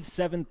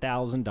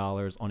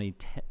 $67,000 on a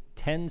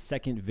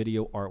 10-second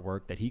video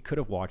artwork that he could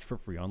have watched for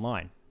free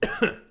online.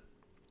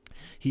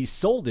 He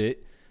sold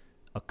it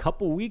a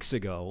couple weeks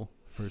ago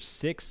for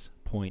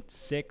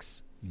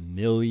 $6.6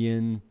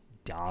 million.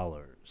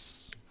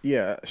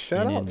 Yeah,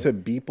 shout And out to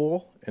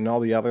Beeple and all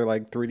the other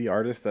like 3D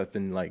artists that's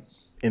been like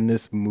in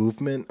this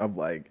movement of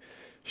like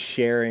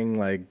sharing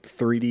like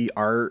 3D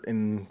art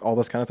and all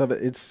this kind of stuff.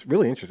 It's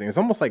really interesting. It's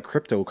almost like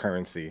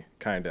cryptocurrency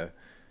kind of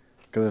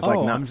because it's like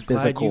Oh, not I'm glad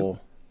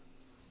physical.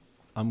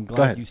 I'm Go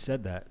glad ahead. you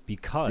said that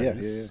because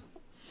Yeah.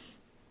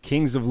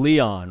 Kings of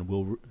Leon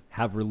will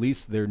have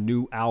released their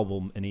new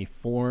album in a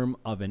form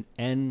of an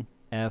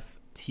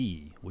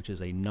NFT, which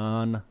is a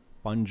non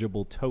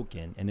fungible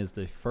token and is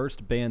the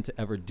first band to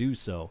ever do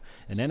so.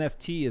 An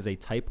NFT is a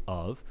type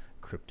of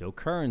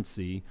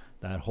cryptocurrency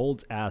that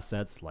holds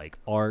assets like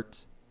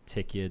art,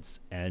 tickets,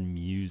 and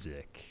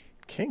music.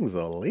 Kings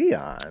of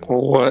Leon.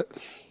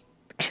 What?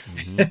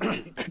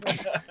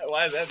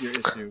 Why is that your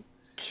issue?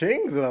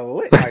 Kings of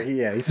Leon.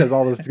 Yeah, he says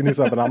all this new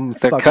stuff, and I'm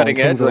stuck on cutting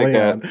Kings edge of like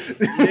Leon.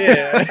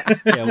 Yeah.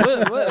 Yeah,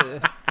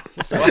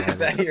 what's up, Why is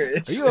that your Are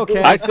issue? you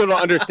okay? I still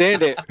don't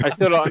understand it. I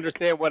still don't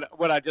understand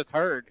what I just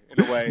heard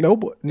in a way.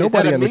 Nobody Is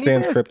that a understands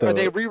mini-disc? crypto. Are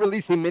they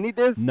re-releasing mini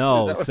discs?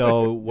 No,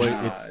 so what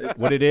it's-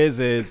 what it is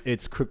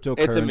it's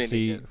cryptocurrency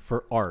mini-disc.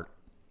 for art.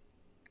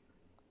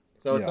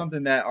 So it's Yeah.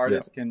 something that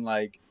artists can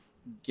like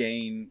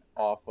gain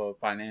off of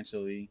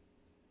financially,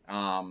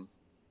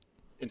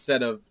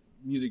 instead of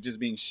music just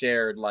being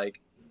shared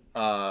like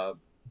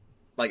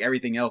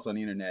everything else on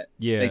the internet.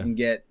 Yeah.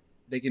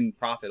 They can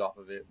profit off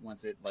of it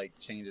once it like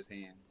changes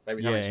hands.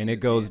 Every time Yeah, and it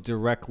changes goes hands.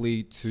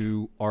 directly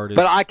to artists.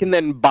 But I can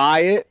then buy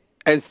it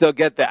and still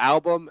get the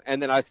album,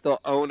 and then I still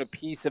own a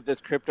piece of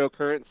this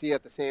cryptocurrency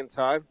at the same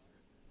time.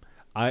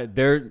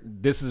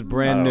 This is I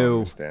brand don't new.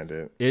 understand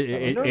it. It You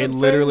it, know what it I'm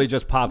literally saying?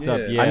 just popped up.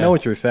 Yeah. Yeah. I know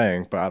what you're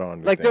saying, but I don't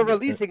understand. Like they're it.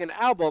 releasing an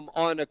album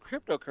on a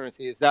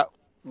cryptocurrency. Is that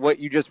what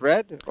you just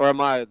read, or am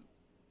I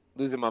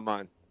losing my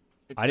mind?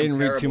 It's I didn't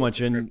read too comparable much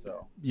to in.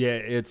 crypto. Yeah,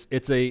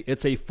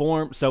 it's a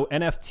form. So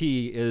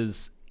NFT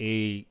is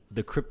the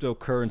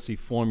cryptocurrency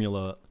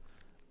formula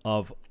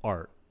of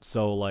art.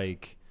 So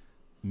like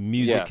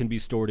music Yeah. can be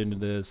stored into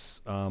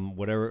this,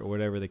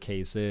 whatever the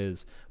case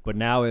is. But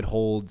now it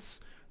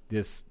holds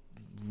this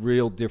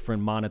real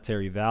different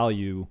monetary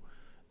value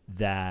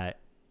that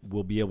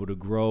will be able to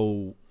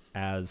grow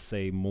as,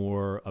 say,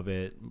 more of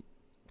it.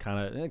 Kind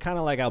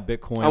of like how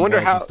Bitcoin I wonder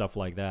was how- and stuff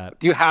like that.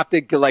 Do you have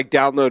to like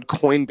download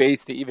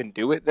Coinbase to even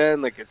do it?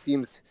 Then, like, it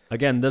seems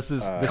Again, this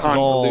is all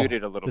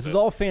convoluted a little this bit. is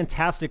all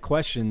fantastic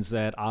questions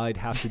that I'd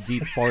have to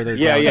deep farther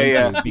yeah, down yeah,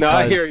 into yeah. No,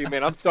 I hear because you,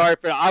 man. I'm sorry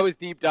for. I was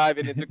deep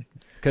diving into.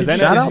 because Shout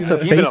Shout out gives to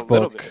you even a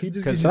little Facebook. bit. He just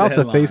Because gives you Shout the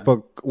out to headline.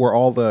 Facebook, where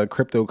all the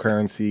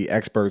cryptocurrency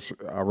experts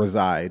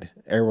reside.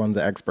 Everyone's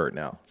an expert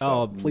now. So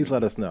Oh, please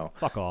let us know.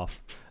 fuck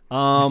off.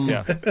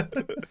 Yeah,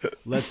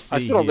 Let's see. I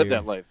still don't live here.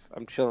 that life.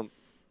 I'm chilling.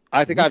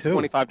 I think Me I have too.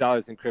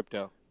 $25 in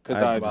crypto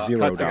because I I have cut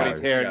 $0.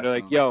 somebody's hair, and they're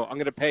like, Yeah, "Yo, I'm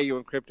gonna pay you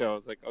in crypto." I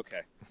was like, "Okay."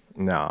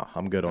 Nah,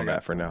 I'm good on got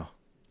that for some.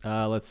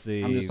 now. Let's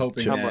see. I'm just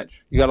hoping How that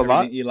much? You got a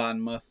lot? everything Elon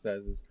Musk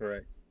says is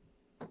correct.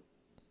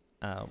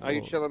 Are you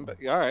Well, chilling? But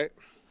all right.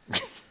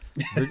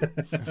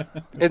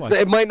 It's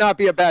It might not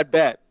be a bad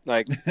bet.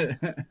 Like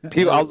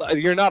people,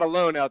 you're not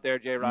alone out there,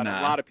 J. Rod.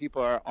 Nah. A lot of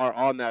people are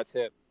on that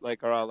tip.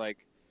 Like are all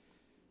like,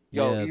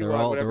 "Yo, yeah,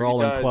 Elon, whatever they're he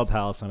all in does."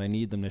 Clubhouse, and I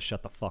need them to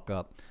shut the fuck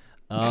up.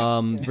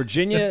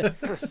 Virginia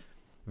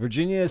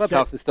is set,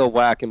 Clubhouse is still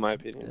whack in my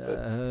opinion.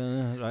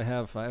 But I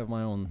have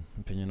my own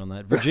opinion on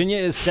that. Virginia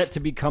is set to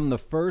become the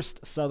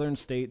first Southern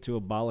state to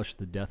abolish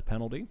the death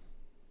penalty.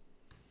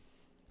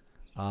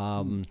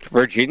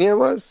 Virginia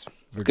was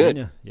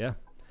Virginia, yeah.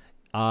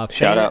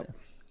 Shout out.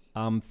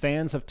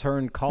 Fans have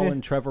turned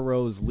Colin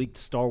Trevorrow's leaked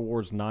Star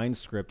Wars 9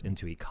 script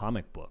into a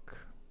comic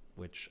book,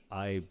 which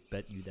I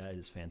bet you that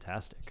is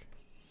fantastic.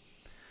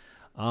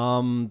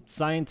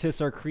 Scientists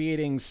are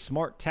creating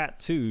smart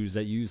tattoos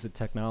that use the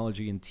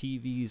technology in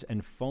TVs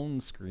and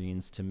phone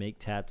screens to make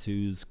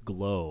tattoos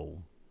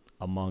glow,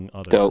 among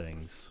other Dope.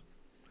 things.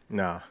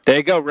 Nah, There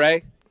you go,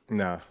 Ray.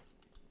 nah.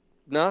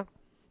 No,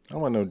 I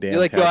don't want no damn you're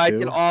like, "Yo, I tattoo.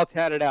 get all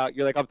tatted out."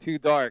 You're like, "I'm too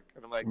dark,"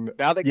 and I'm like,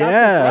 "Now they got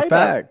Yeah, this light up.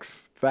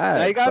 facts. Facts.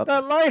 Now you got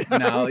that light. up.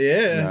 Now,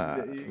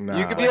 yeah, Nah,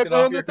 You could be Click a it glow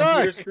off in your the dark.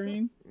 computer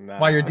screen Nah.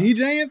 while you're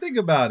DJing. Think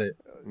about it.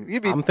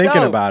 You'd be I'm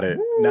thinking dope. about it.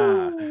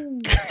 Nah.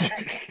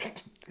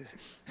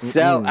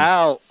 Sell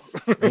out.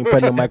 Ain't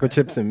putting no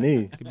microchips in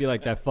me. It could be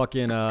like that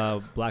fucking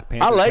Black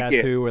Panther like it.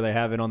 tattoo where they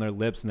have it on their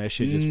lips and that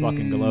shit just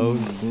fucking glows.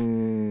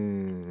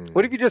 Mm.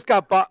 What if you just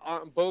got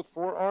on both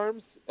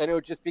forearms and it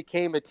would just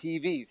became a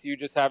TV? So you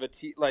just have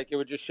like it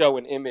would just show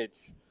an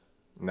image,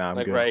 Nah, I'm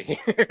like good. right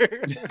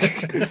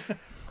here.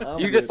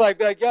 You just like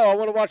be like, "Yo, I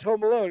want to watch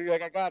Home Alone." You're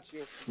like, "I got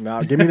you."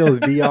 Nah, give me those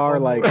VR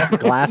like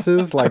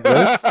glasses like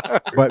this,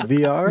 but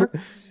VR.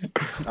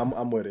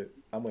 I'm with it.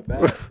 I'm with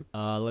that.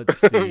 Let's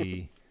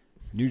see.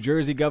 New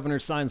Jersey governor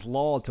signs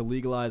law to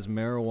legalize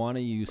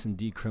marijuana use and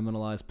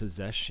decriminalize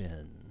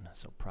possession.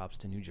 So props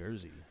to New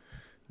Jersey.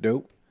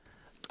 Dope.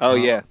 Oh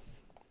yeah.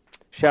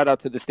 Shout out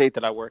to the state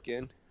that I work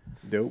in.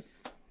 Dope.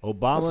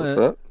 what's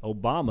up.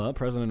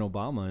 President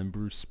Obama and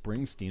Bruce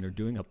Springsteen are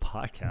doing a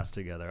podcast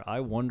together. I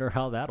wonder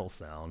how that'll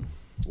sound.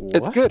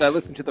 It's What? good. I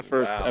listened to the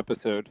first Wow.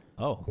 episode.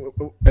 Oh,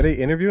 Are they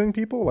interviewing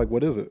people? Like,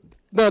 what is it?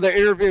 No, they're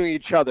interviewing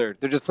each other.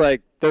 They're just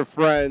like they're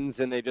friends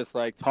and they just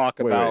like talk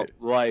Wait, about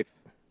life.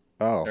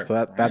 Oh, They're so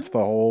that's the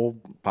friends? whole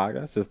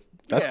podcast.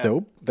 That's Yeah.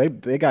 dope.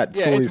 They got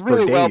Yeah, stories it's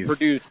really for well days.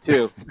 produced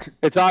too.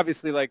 It's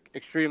obviously like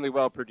extremely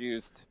well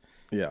produced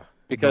Yeah,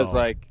 because no,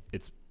 like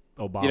it's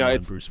Obama You know, and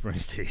it's- Bruce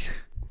Springsteen. it's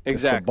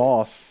exactly the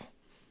boss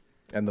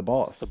and the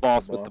boss. the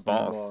boss The with the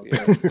boss boss. and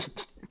the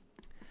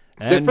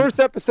Yeah. And, The first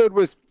episode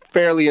was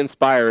fairly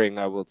inspiring,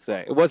 I would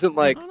say. It wasn't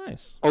like oh,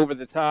 nice. over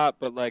the top,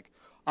 but like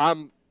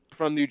I'm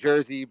from New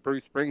Jersey.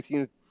 Bruce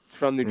Springsteen's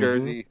from New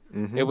Jersey.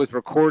 Mhm. It was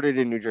recorded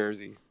in New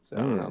Jersey. So I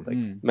don't know,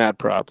 like mad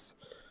props.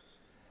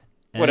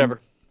 And-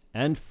 Whatever.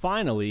 And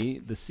finally,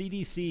 the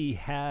CDC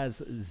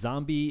has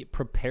zombie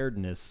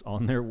preparedness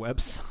on their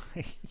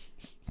website.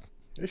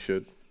 They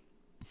should.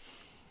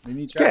 We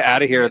need Get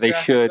out of here. They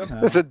traffic should.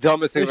 somehow. That's the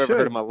dumbest thing They I've ever heard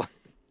should. in my life.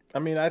 I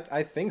mean,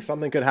 I think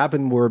something could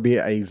happen where it be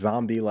a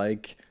zombie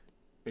like.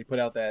 They put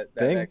out that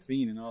Thing?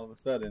 vaccine, and all of a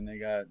sudden they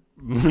got.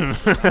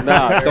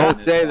 Nah, don't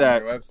say on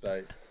that. their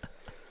website.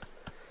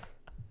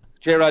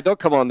 J-Rod, don't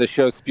come on this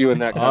show spewing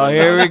that kind Oh, of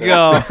here we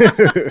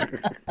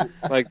nonsense. go.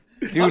 Like,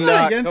 do I'm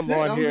not against come it.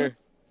 on I'm here.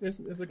 just-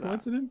 It's a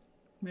coincidence,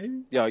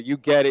 maybe. Yo, you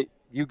get it.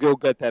 You go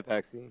get that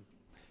vaccine.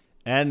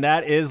 And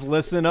that is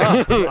listen up. I'm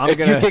If you gonna, can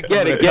get I'm it,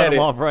 gonna get cut him it.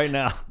 off right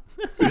now.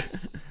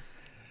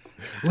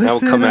 I will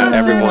come at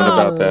everyone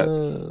about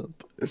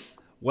that.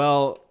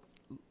 Well,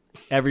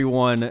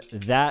 everyone,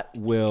 that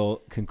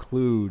will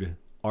conclude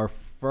our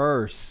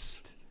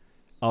first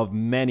of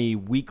many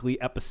weekly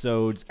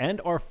episodes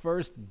and our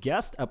first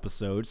guest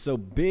episode. So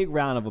big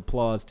round of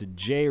applause to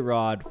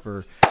J-Rod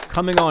for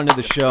coming on to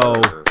the show.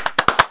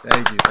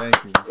 Thank you.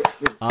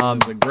 It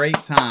was a great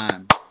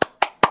time.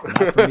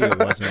 Not for me, it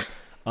wasn't.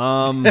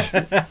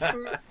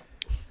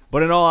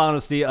 But in all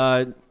honesty,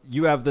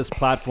 you have this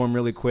platform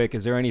really quick.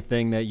 Is there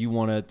anything that you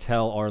want to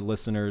tell our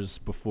listeners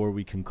before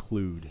we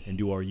conclude and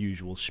do our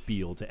usual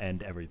spiel to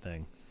end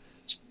everything?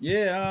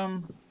 Yeah,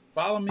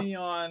 follow me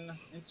on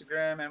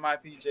Instagram,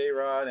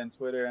 MIPJRod, and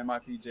Twitter,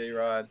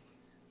 MIPJRod.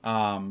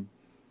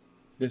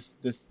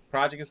 This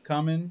project is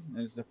coming.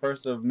 It's the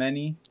first of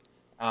many.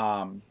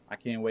 I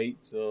can't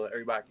wait till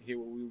everybody can hear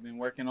what we've been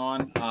working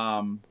on.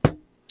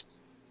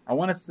 I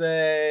want to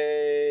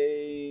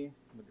say,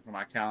 looking for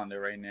my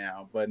calendar right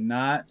now, but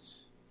not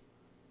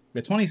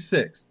the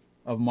 26th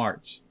of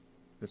March.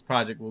 This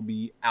project will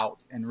be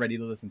out and ready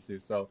to listen to.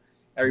 So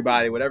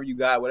everybody, whatever you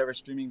got, whatever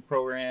streaming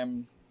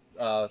program,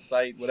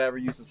 site, whatever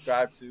you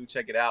subscribe to,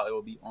 check it out. It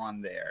will be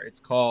on there. It's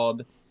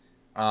called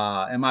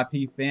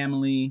MIP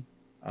Family,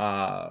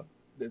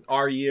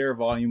 Our Year,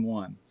 Volume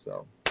 1.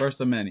 So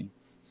first of many.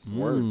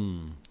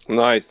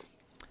 Nice.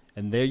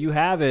 And there you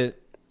have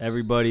it,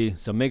 everybody.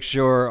 So make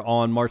sure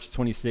on March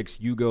 26th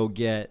you go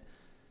get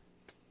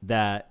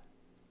that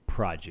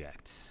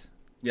project.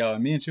 Yo,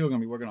 and me and Chill are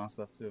going to be working on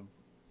stuff too.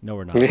 No,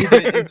 we're not.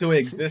 Keeping it into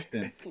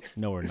existence,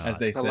 No, we're not. as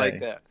they say. I like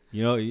that.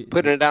 You know,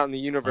 Putting it out in the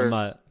I'm universe.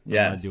 not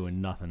Yes.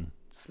 doing nothing.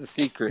 It's the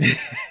secret.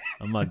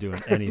 I'm not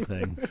doing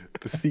anything.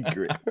 The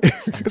secret.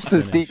 It's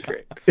the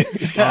secret.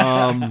 It's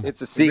a We're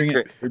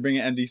secret.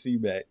 bringing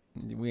MDC back.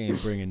 We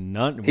ain't bringing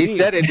none. He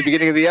said it at the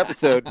beginning of the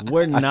episode.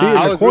 We're I not. see it in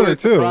I the was corner really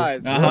too.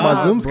 surprised. On my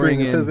Not Zoom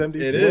screen, it bringing- says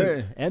MDC. It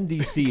is.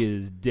 MDC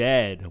is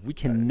dead. We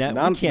can we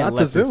Not can't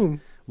the let this.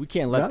 Zoom. We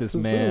can't let Not this the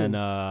man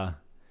Zoom.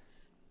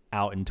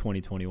 out in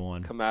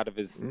 2021. Come out of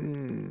his.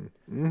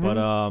 But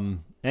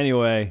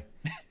anyway,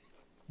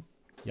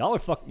 y'all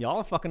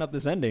are fucking up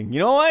this ending. You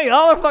know what? Y'all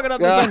are fucking up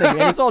this ending,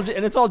 and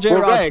it's all J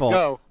Well, Rod's Ray, fault.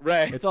 go,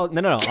 Ray. It's all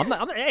no. I'm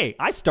not. Hey,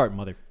 I start,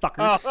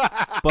 motherfucker.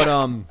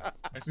 But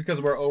It's because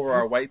we're over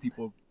our white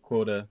people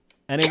quota.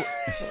 and it,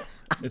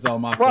 It's all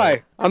my Why?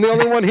 fault. I'm the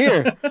only one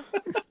here.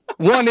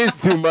 One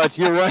is too much.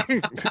 You're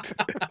right.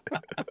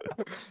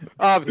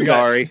 I'm We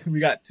sorry. we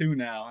got 2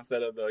 now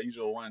instead of the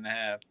usual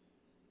 1.5.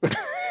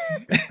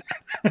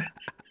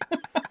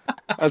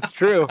 That's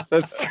true.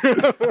 That's true.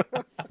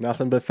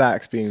 Nothing but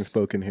facts being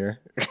spoken here.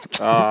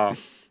 But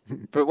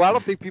well, I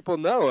don't think people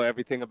know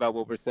everything about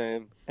what we're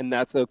saying, and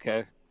that's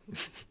okay.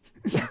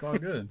 It's all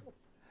good.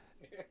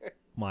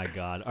 my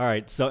God. All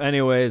right. So,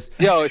 anyways,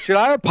 Yo, should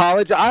I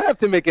apologize? I have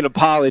to make an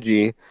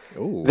apology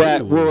Ooh.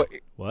 that will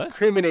what?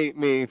 incriminate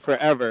me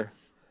forever.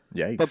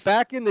 Yikes. But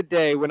back in the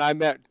day when I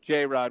met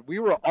J-Rod, we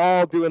were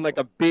all doing like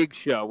a big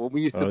show when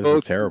we used to Oh, this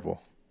both. is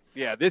terrible.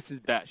 Yeah, this is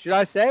bad. Should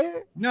I say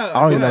it? No, I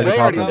don't even know what Ray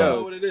you're already talking about.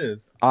 knows. what it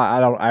is. I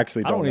don't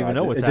actually. I don't even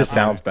know what's It happening. just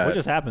sounds bad. What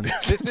just happened?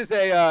 This is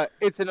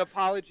it's an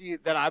apology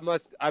that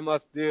I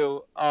must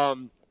do.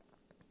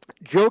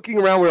 Joking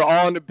around, we were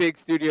all in the big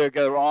studio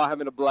together, we're all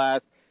having a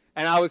blast,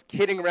 and I was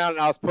kidding around and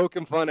I was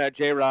poking fun at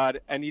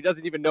J-Rod, and he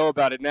doesn't even know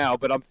about it now,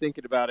 but I'm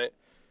thinking about it,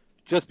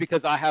 just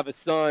because I have a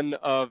son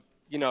of,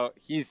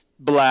 he's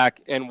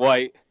black and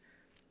white,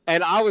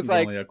 and I was He's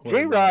like, only a quarter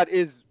J-Rod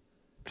is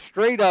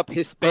straight up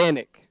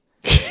Hispanic.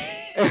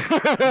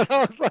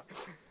 I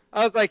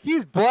was like,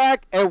 he's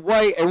black and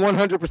white and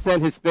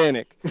 100%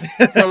 Hispanic.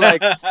 So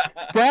like,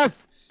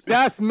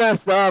 that's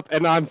messed up,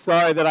 and I'm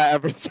sorry that I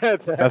ever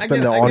said that. That's I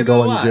been get- the I get it a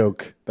ongoing lot.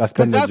 joke. That's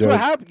Because been the that's joke. what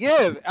happened.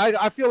 Yeah,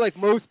 I feel like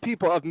most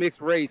people of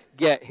mixed race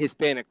get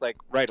Hispanic like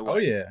right away. Oh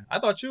yeah, I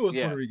thought you was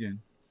Yeah. Puerto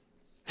Rican.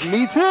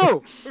 Me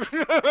too.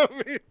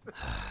 Me too.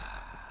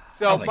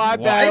 So I was like, my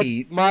bad.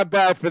 white? My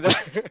bad for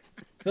that.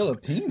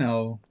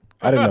 Filipino.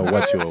 I didn't know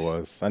what you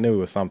was. I knew it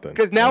was something.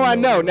 Because now I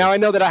didn't know. what it Now was. I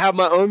know that I have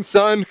my own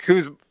son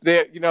who's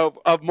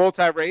of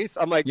multi-race.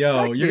 I'm like, Yo,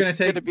 that you're gonna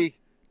kid's take- be.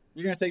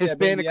 You're gonna take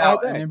Hispanic that baby out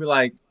all day. and then be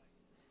like,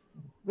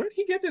 where did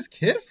he get this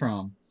kid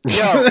from?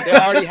 Yo, they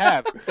already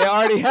have. They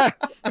already have.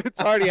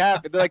 It's already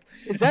happened. They're like,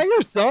 "Is that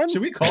your son?"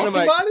 Should we call And I'm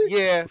like, somebody?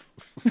 yeah.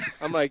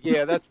 I'm like,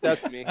 yeah,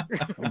 that's me.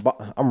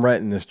 I'm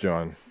renting this,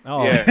 John.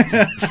 Oh, Yeah.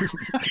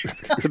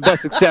 It's the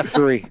best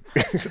accessory.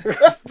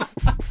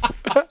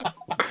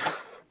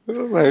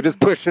 Like, just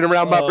pushing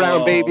around my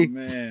brown baby.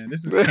 Man,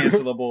 this is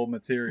cancelable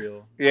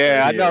material.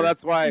 Yeah, right I know. here.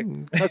 That's why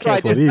I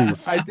Cancel did.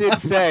 these. I did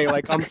say,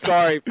 like, I'm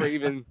sorry for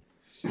even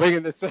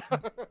bringing this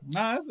up.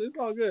 Nah, it's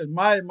all good.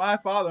 My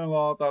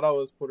father-in-law thought I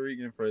was Puerto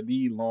Rican for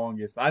the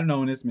longest. I've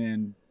known this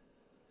man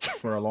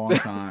for a long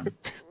time,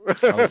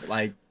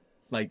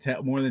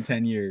 more than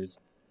 10 years,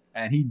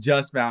 and he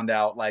just found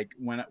out like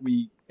when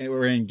we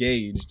were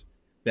engaged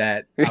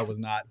that I was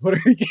not Puerto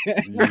Rican.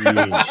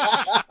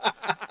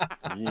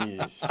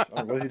 Yeesh.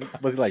 Oh,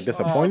 was he like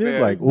disappointed?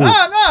 man. Like, ooh.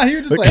 Nah. He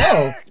was just like,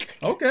 oh,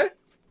 okay.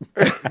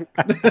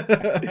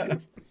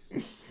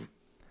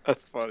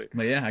 That's funny.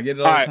 But yeah, I get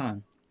it all All the right.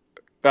 time.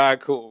 All right,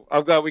 cool.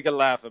 I'm glad we can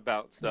laugh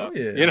about stuff. Oh,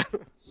 yeah. You know.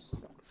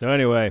 So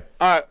anyway,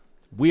 All right.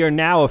 we are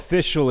now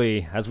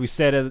officially, as we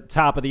said at the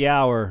top of the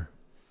hour,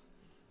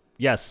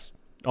 yes,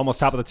 almost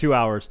top of the 2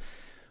 hours,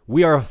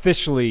 we are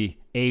officially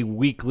a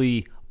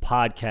weekly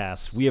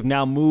podcast. We have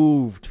now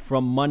moved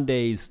from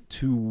Mondays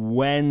to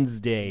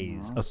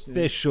Wednesdays,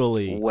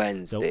 officially.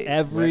 Wednesdays. So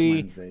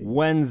every Wednesdays.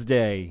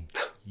 Wednesday,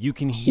 you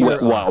can hear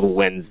us. Wild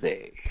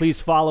Wednesday. Please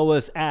follow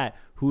us at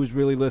Who's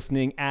Really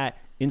Listening at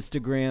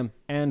Instagram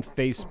and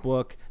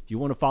Facebook. If you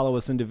want to follow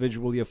us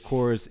individually, of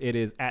course, it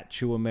is at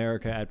Chew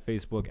America at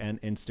Facebook and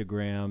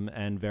Instagram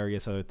and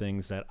various other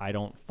things that I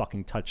don't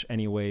fucking touch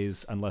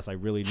anyways unless I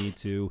really need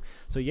to.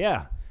 So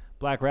yeah,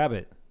 Black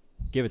Rabbit,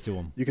 give it to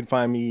him. You can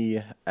find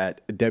me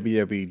at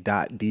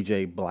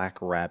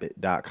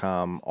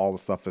www.djblackrabbit.com. All the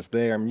stuff is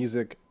there.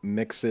 Music,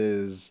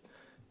 mixes,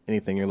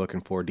 anything you're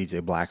looking for,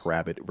 DJ Black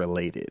Rabbit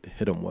related.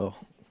 Hit him, Will.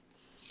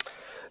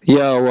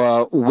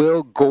 Yo,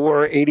 Will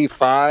Gore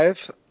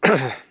 85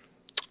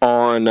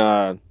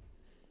 on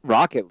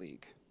Rocket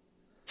League.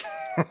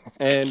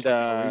 And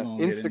won't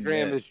get into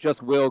Instagram that. is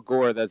just Will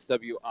Gore. That's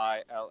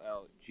WILLGOUR.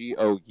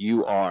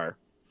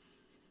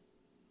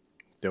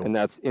 Dope. And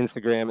that's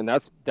Instagram, and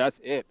that's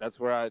it. That's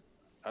where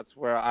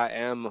I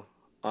am.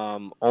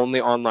 Only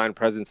online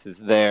presence is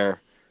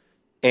there.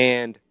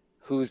 And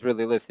Who's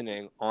Really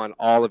Listening on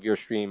all of your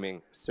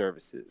streaming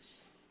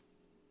services.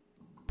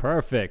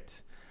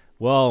 Perfect.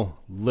 Well,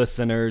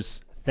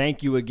 listeners,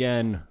 thank you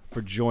again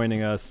for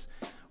joining us.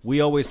 We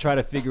always try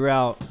to figure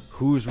out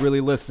who's really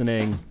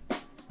listening.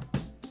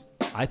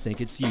 I think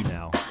it's you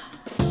now.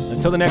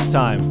 Until the next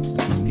time,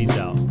 peace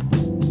out.